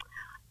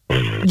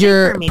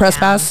press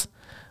pass?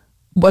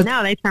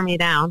 No, they turned me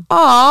down.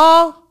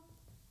 Aw.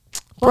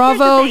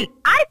 Bravo. I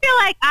feel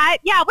like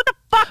what the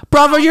fuck?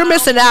 Bravo, you're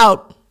missing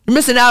out. You're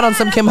missing out on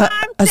some Kim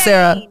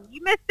Hasara.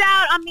 You missed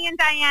out on me and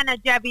Diana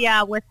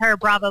Jebbia with her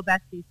Bravo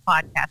Besties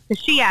podcast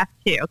because she asked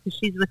too, because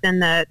she's within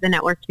the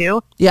network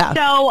too. Yeah.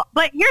 So,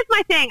 but here's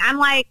my thing. I'm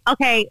like,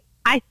 okay,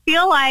 I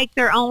feel like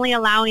they're only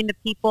allowing the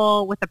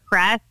people with the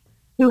press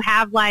who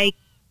have like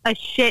a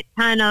shit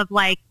ton of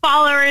like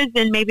followers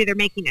and maybe they're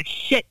making a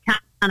shit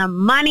ton of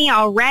money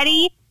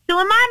already. So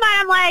in my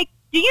mind, I'm like,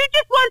 do you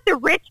just want the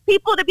rich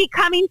people to be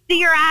coming to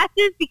your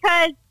asses?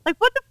 Because, like,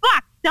 what the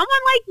fuck? Someone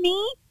like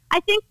me,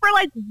 I think for,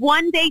 like,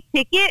 one day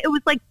ticket, it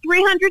was, like,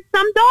 $300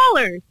 some.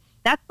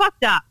 That's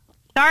fucked up.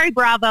 Sorry,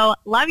 Bravo.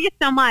 Love you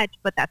so much,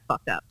 but that's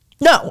fucked up.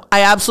 No,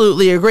 I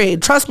absolutely agree.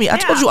 Trust me. I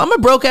told you, I'm a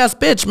broke-ass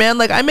bitch, man.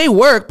 Like, I may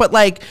work, but,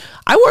 like,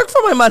 I work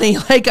for my money.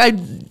 Like, I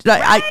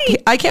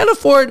can't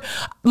afford...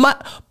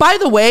 By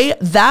the way,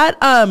 that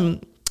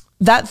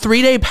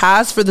 3-day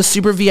pass for the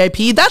Super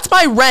VIP, that's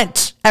my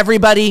rent,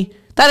 everybody.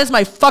 That is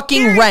my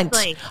fucking rent.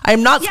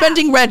 I'm not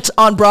spending rent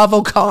on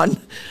BravoCon.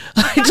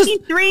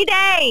 Fucking 3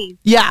 days.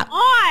 Yeah. Come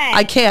on.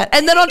 I can't.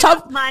 And then on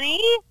top of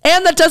money.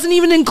 And that doesn't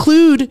even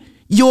include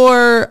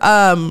your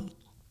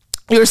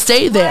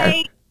stay there.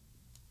 Right.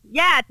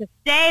 Yeah, to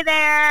stay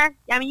there.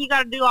 I mean, you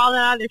got to do all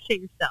that other shit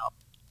yourself.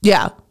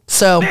 Yeah.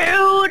 So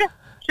food.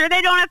 Sure,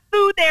 they don't have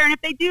food there, and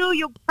if they do,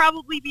 you'll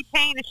probably be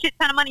paying a shit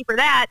ton of money for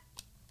that.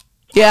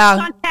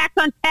 Yeah. Tax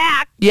on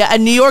tax. Yeah,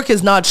 and New York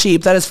is not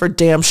cheap. That is for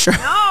damn sure.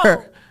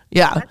 No.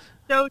 Yeah. That's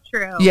so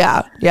true.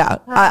 Yeah.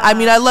 I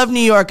mean, I love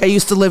New York. I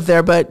used to live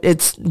there, but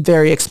it's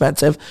very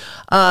expensive.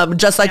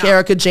 Just like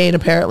Erica Jane,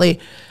 apparently.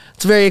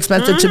 It's very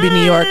expensive to be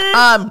New York.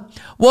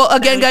 Well,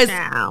 again, guys,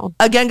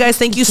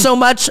 thank you so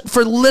much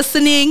for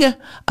listening.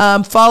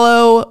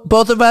 Follow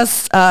both of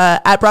us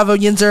at Bravo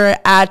Yinzer,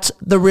 at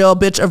The Real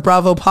Bitch of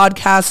Bravo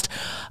podcast.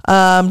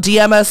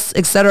 DM us,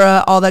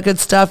 etc., all that good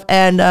stuff.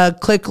 And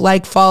click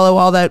like, follow,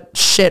 all that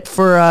shit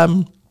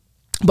for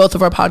both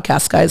of our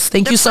podcasts, guys.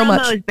 Thank you so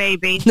much.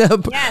 Baby.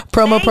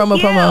 Promo.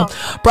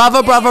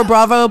 Bravo,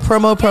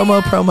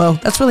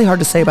 promo. That's really hard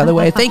to say, by the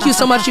way. Thank you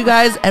so much, you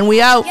guys. And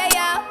we out.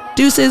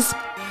 Deuces.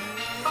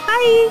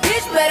 Bye.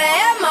 Bitch better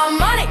have my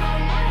money.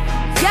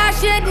 Y'all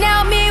should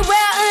know me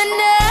well.